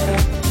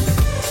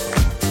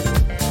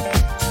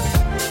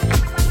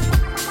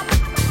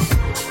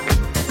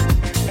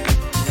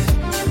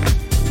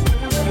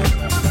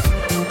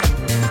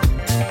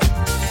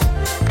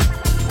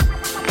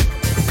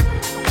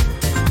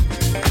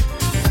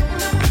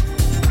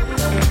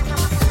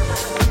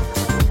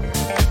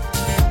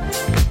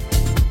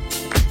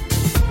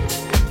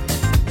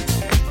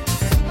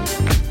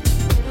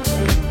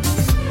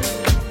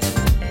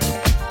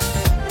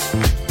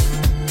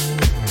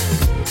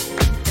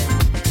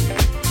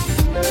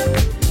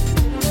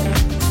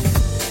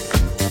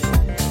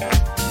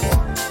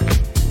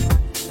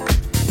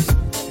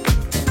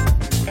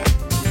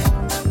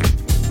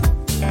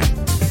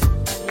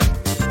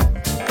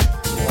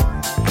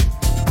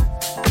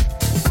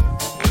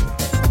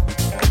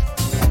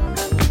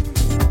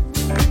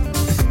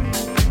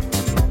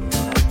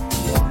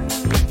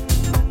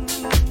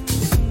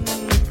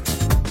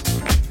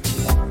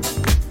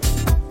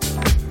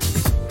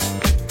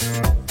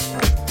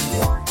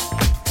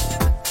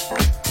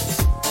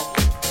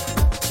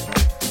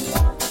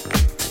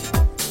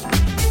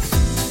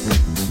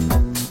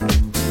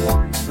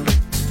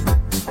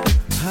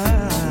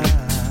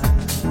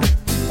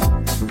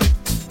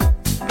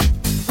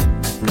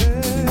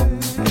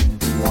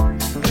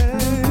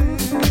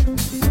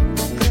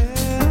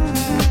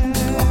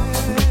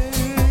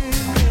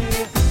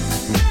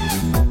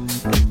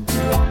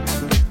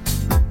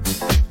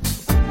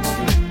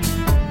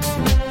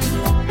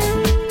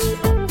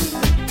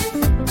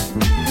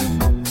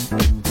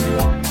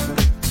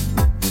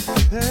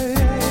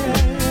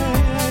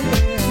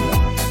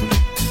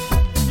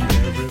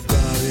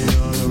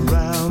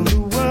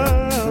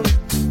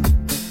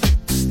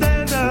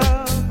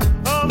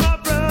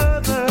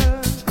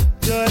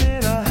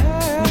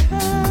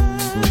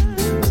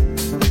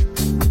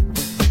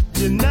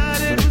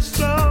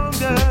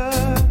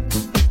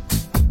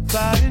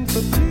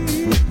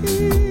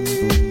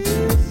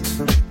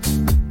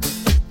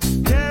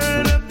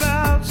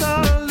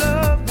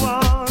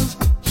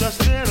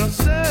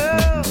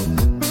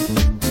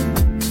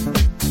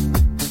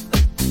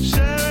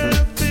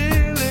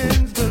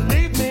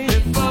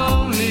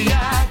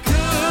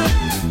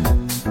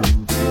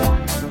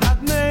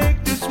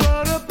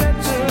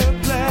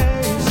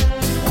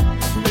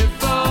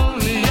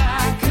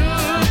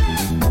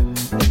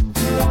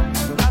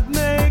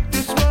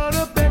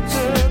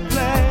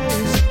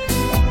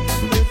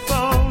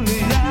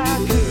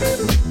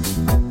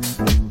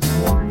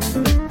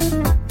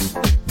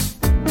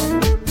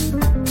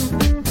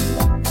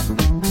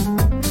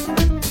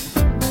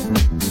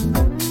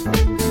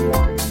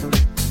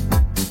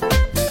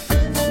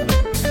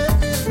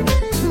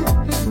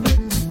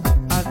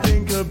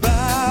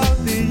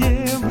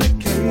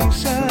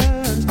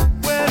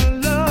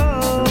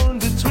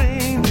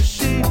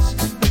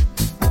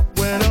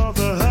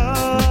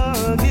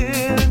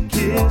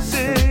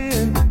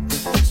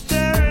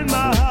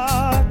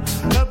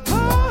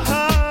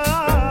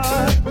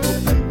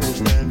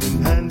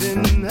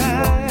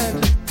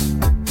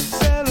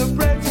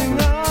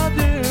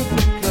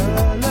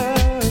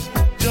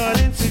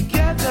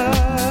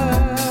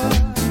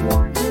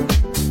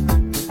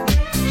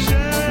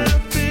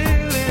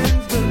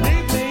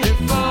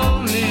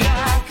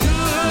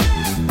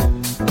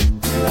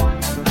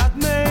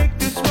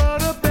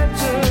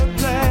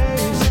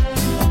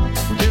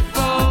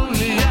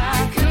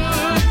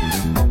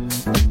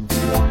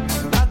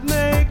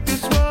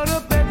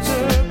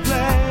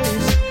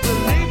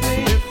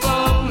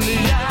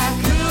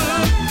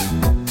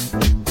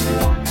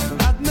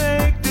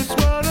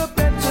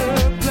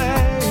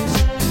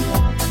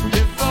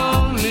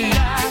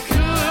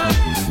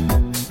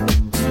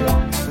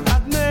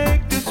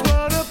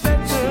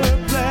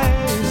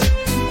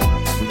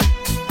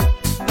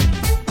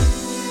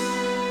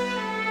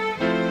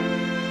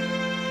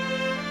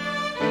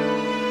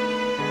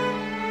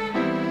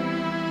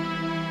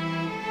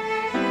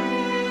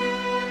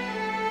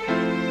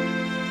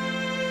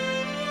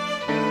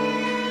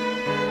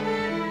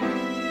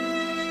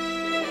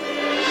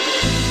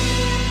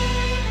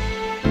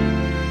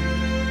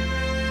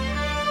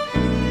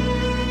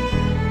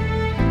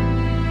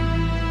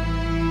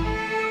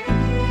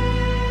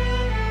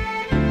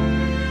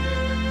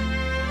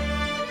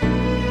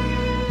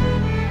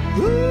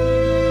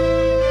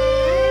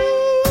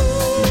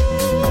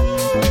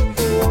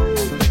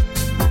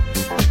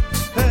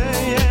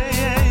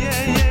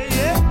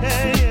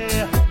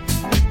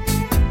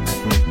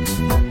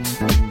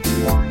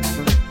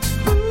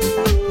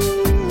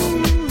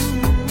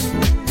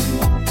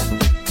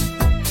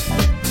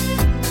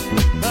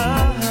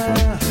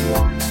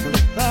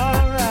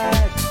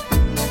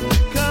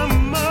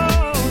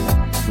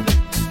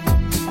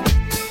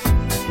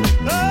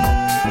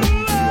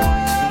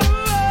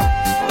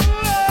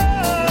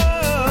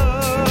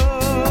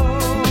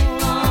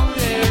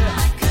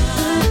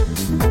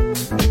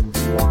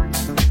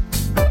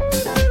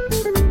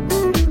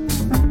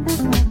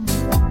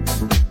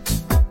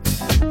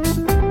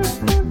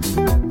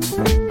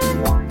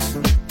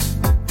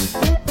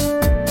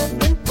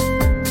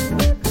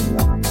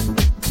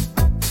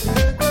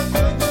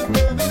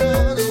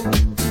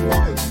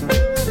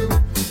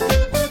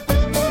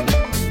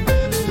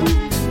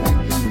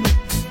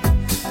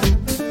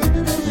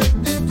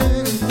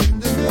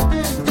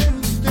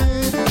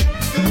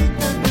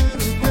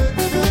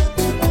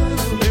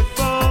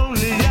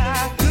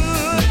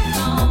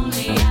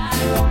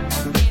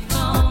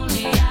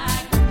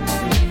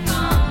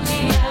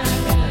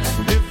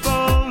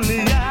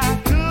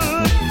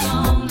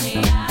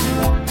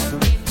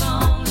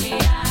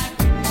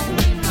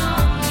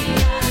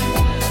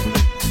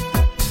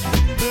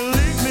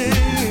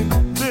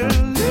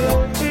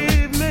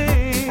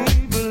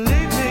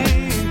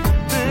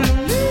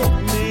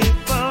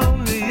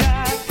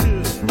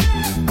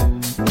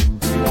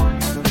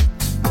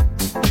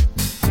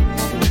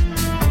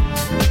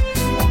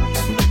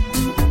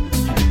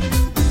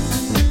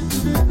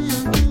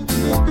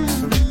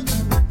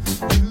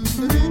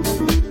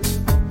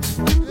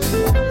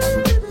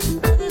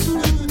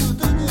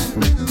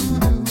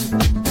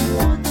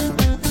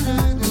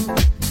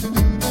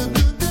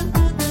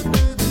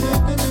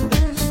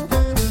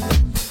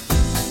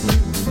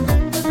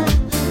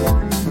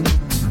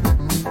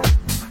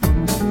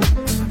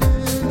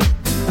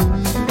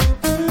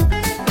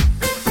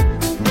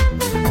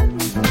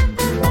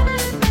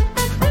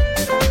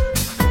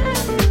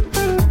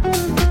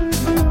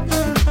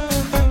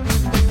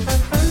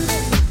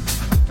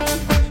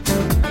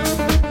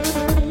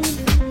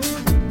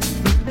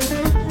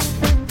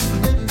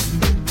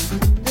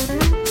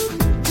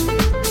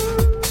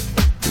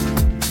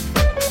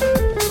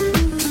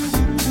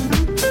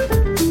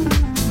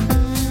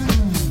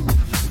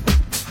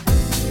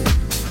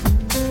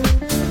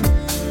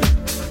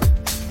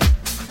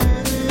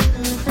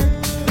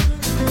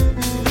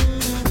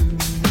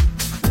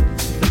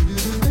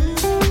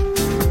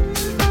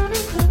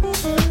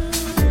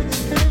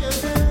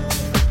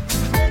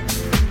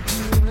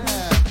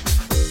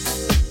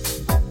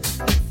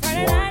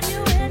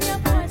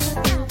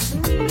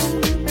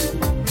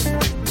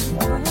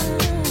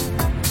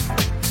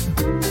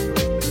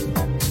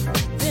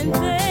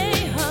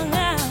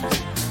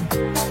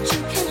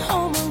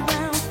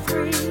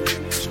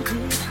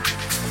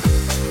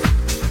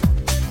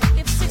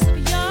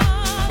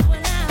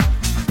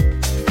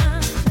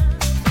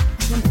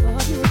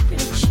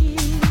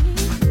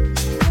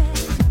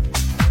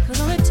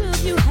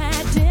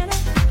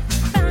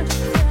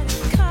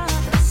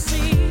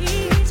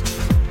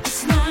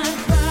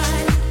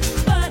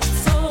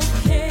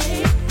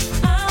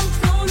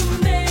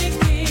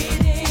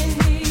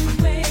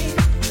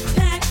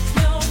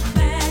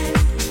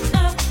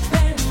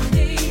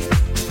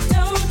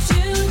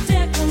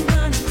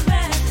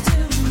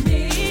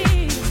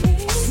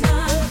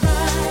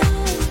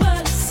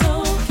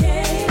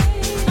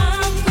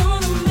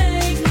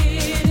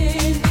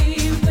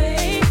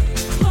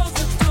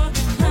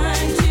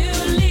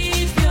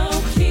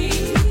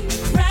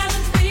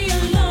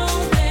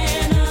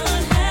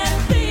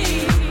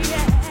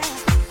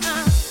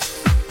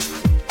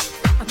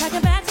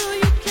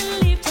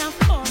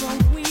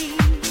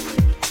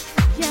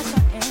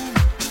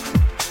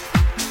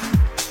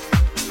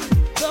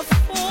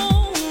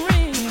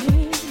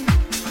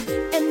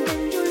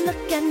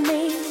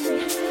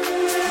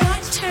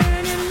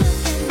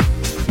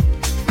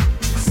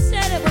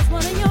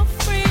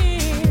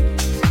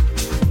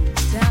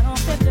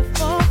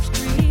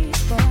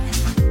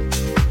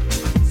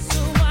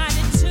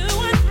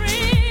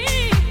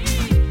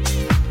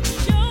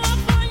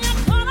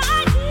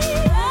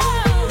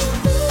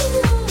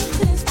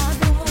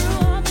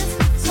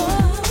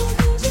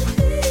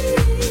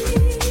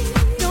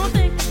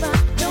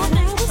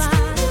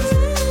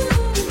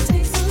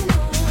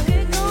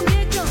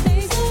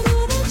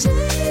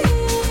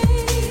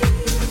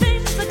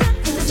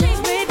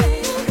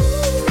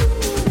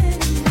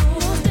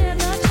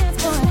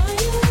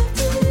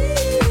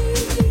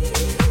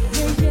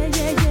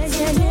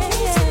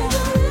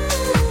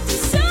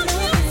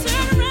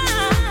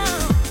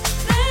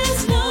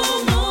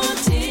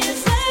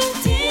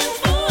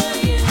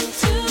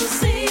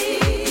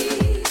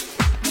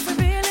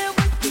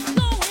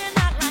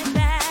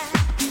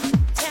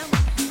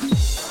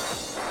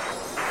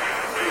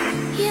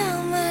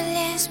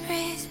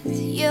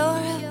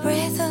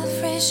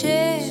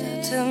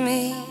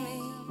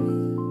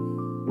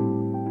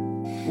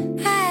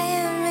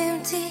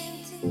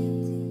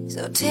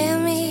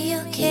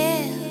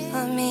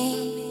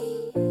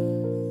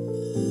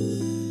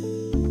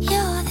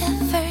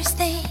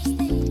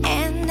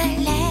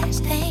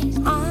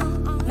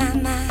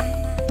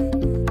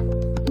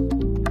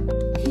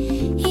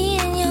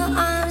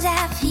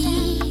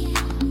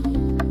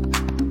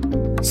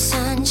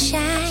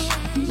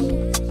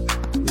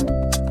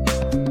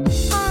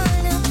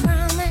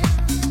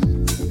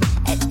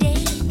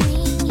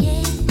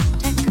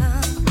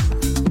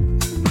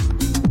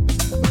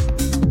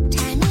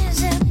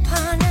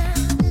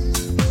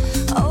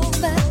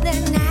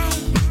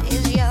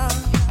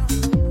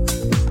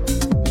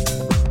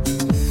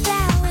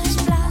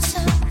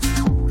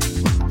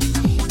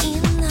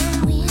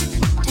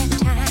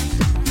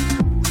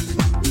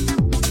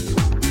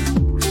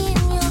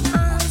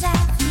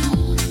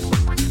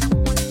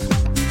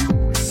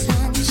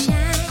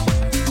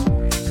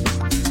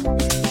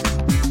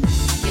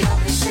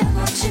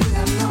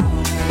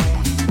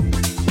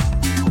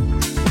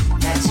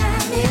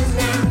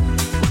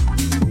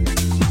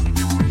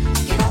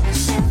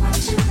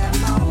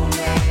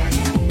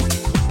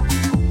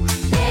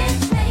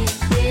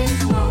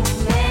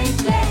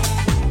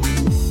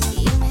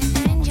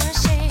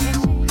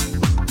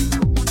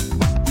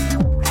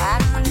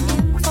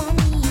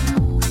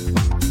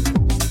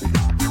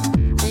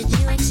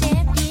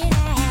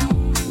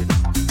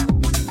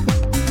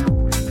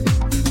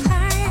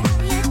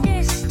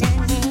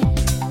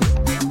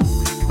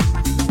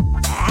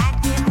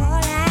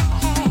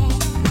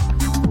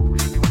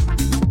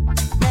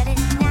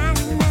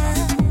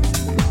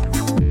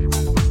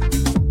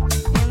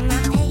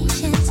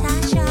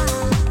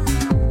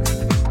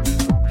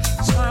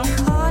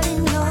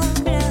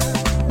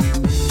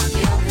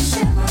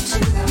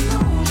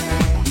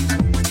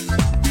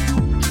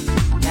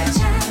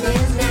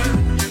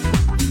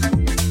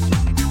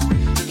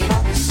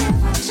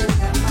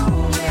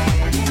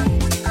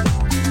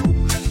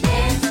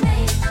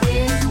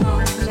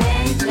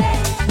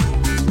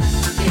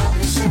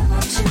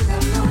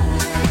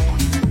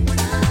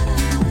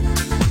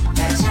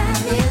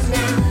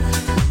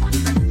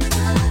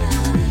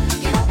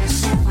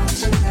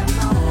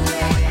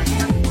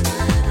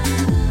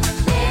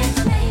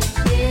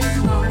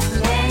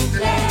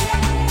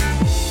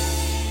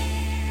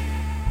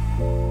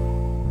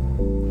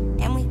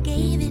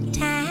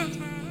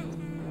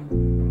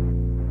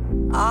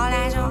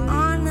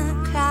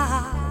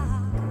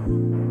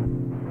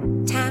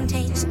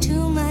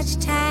 much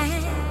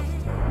time.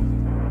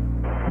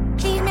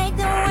 Please make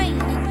the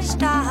rain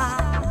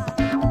stop.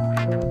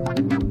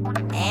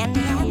 And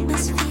the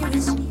atmosphere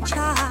is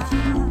charged.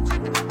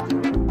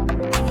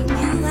 And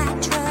you I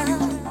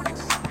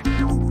trust.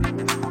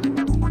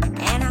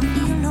 And I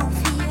feel no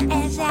fear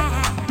as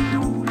I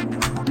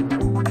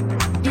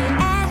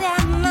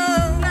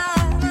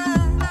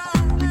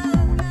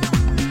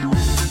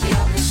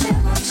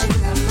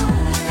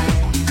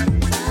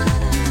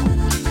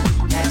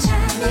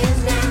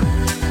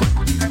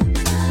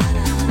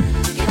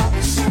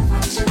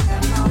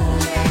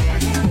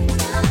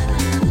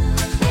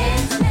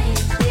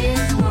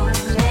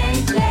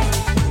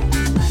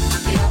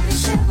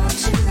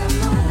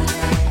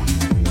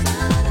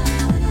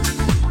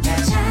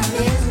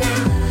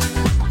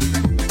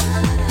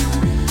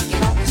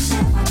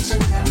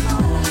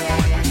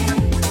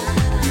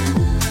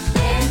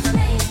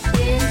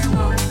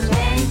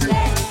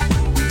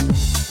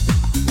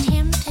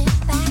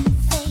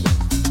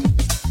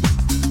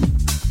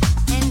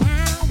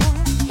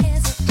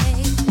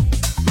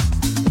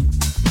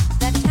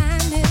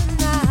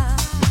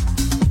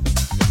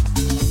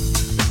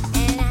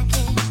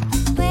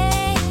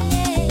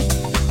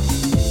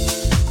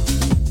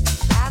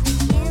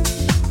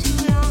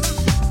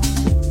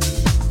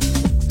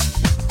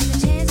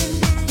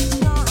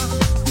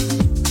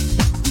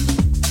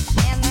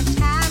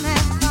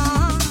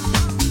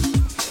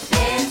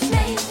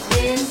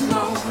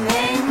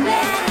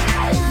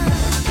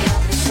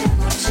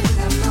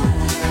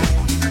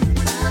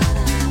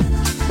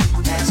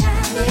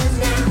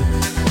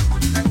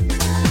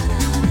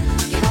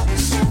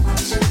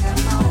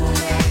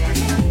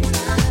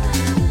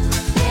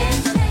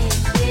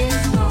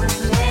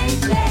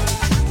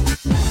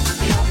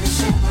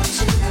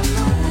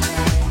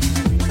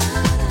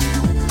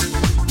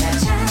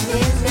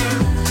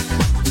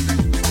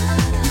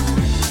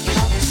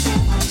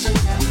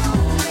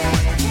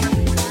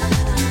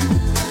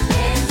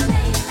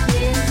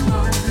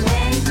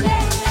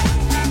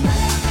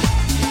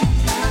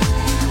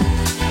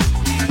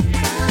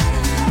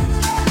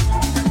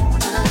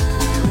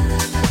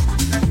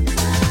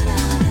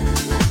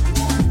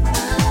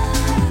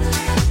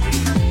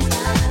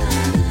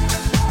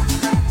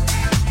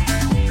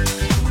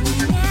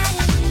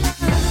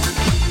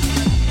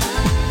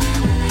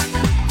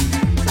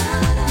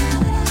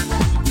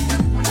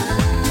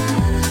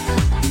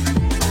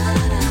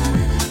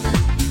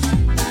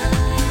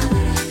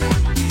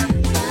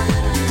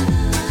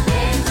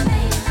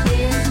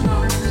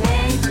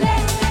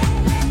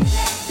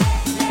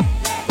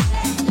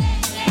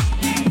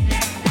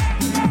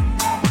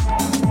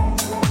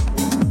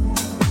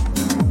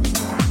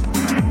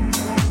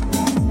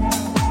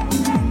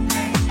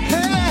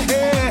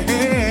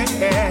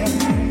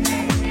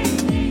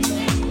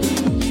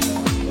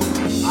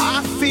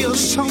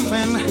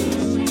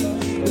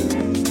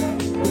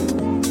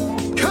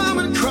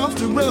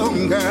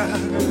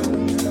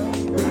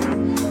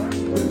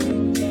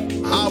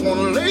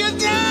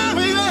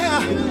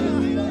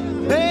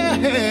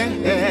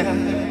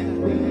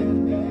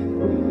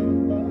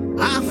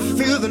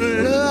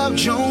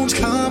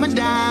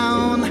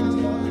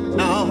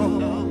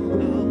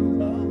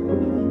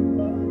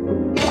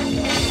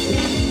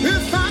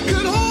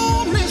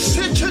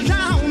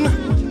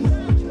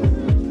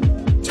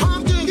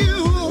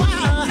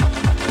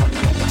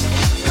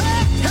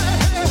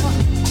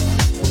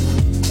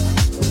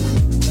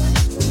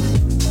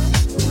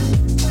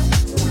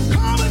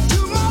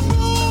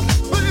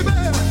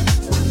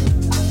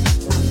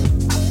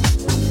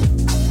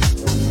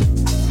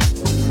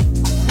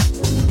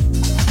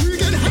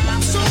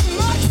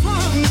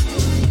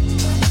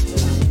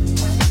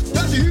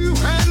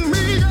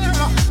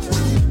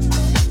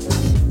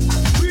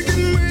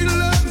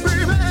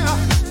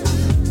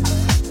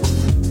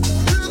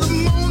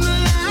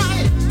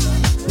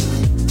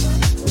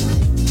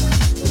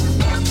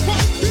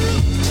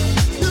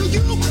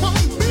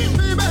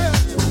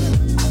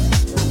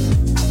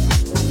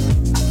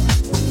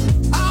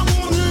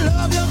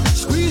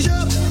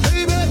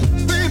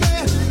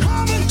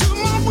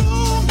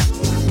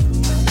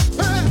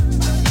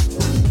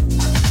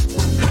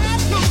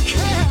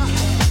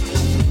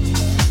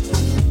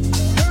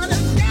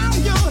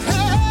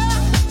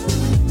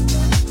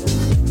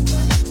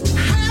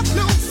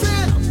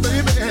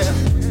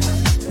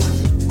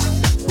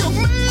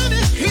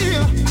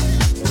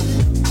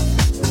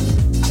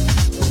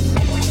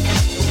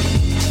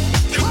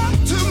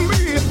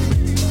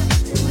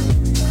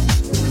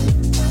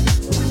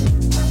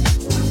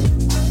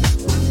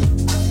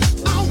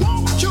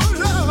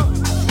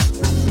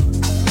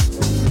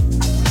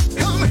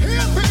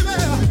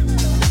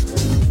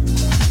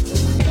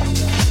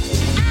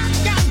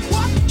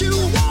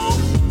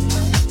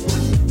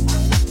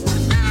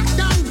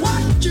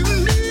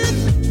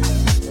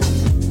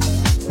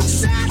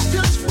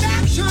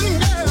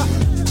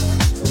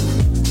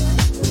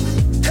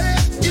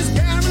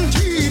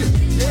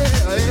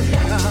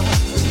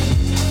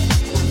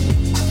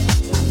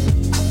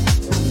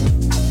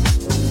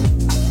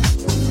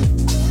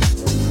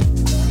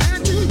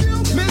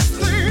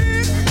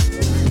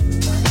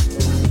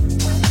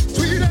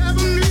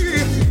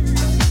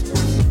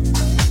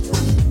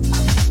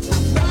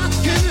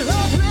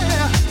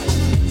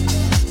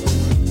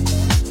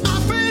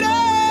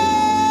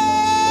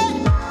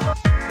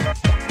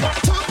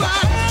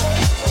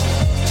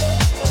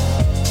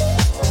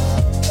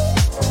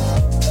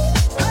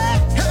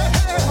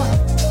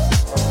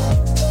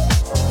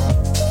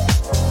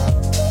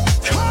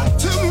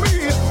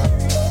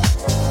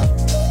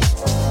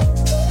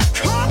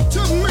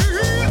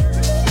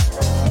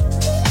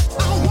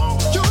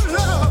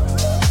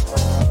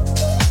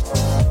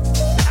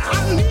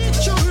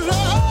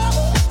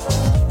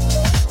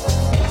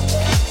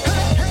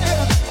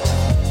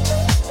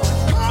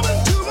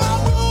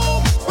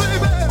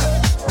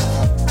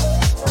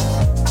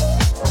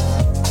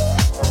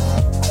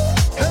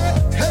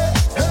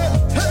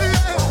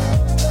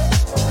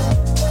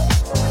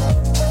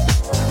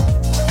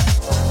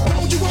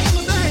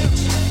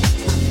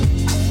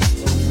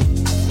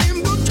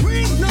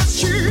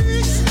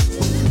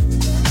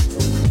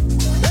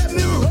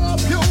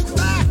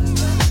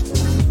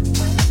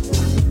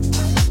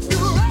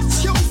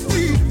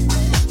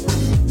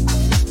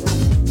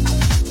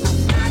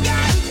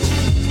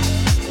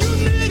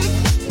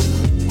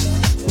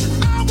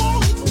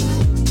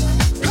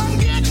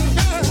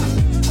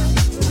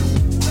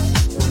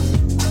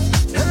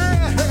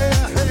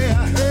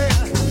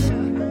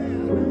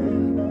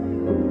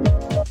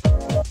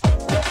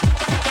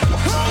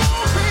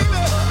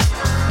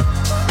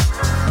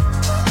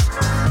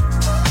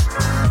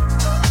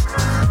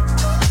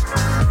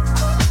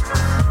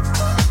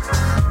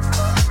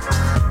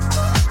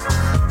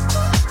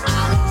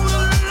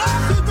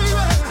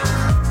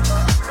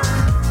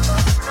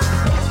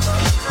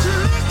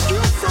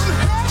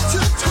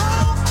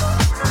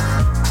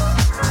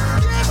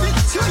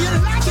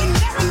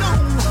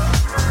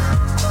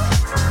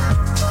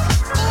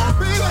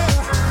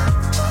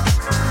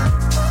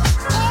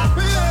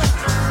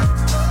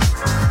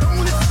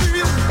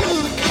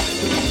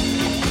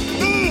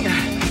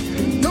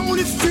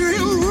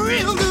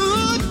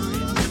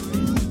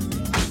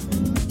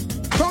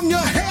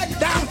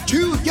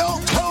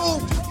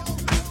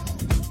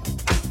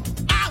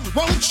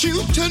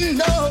want you to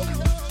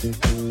know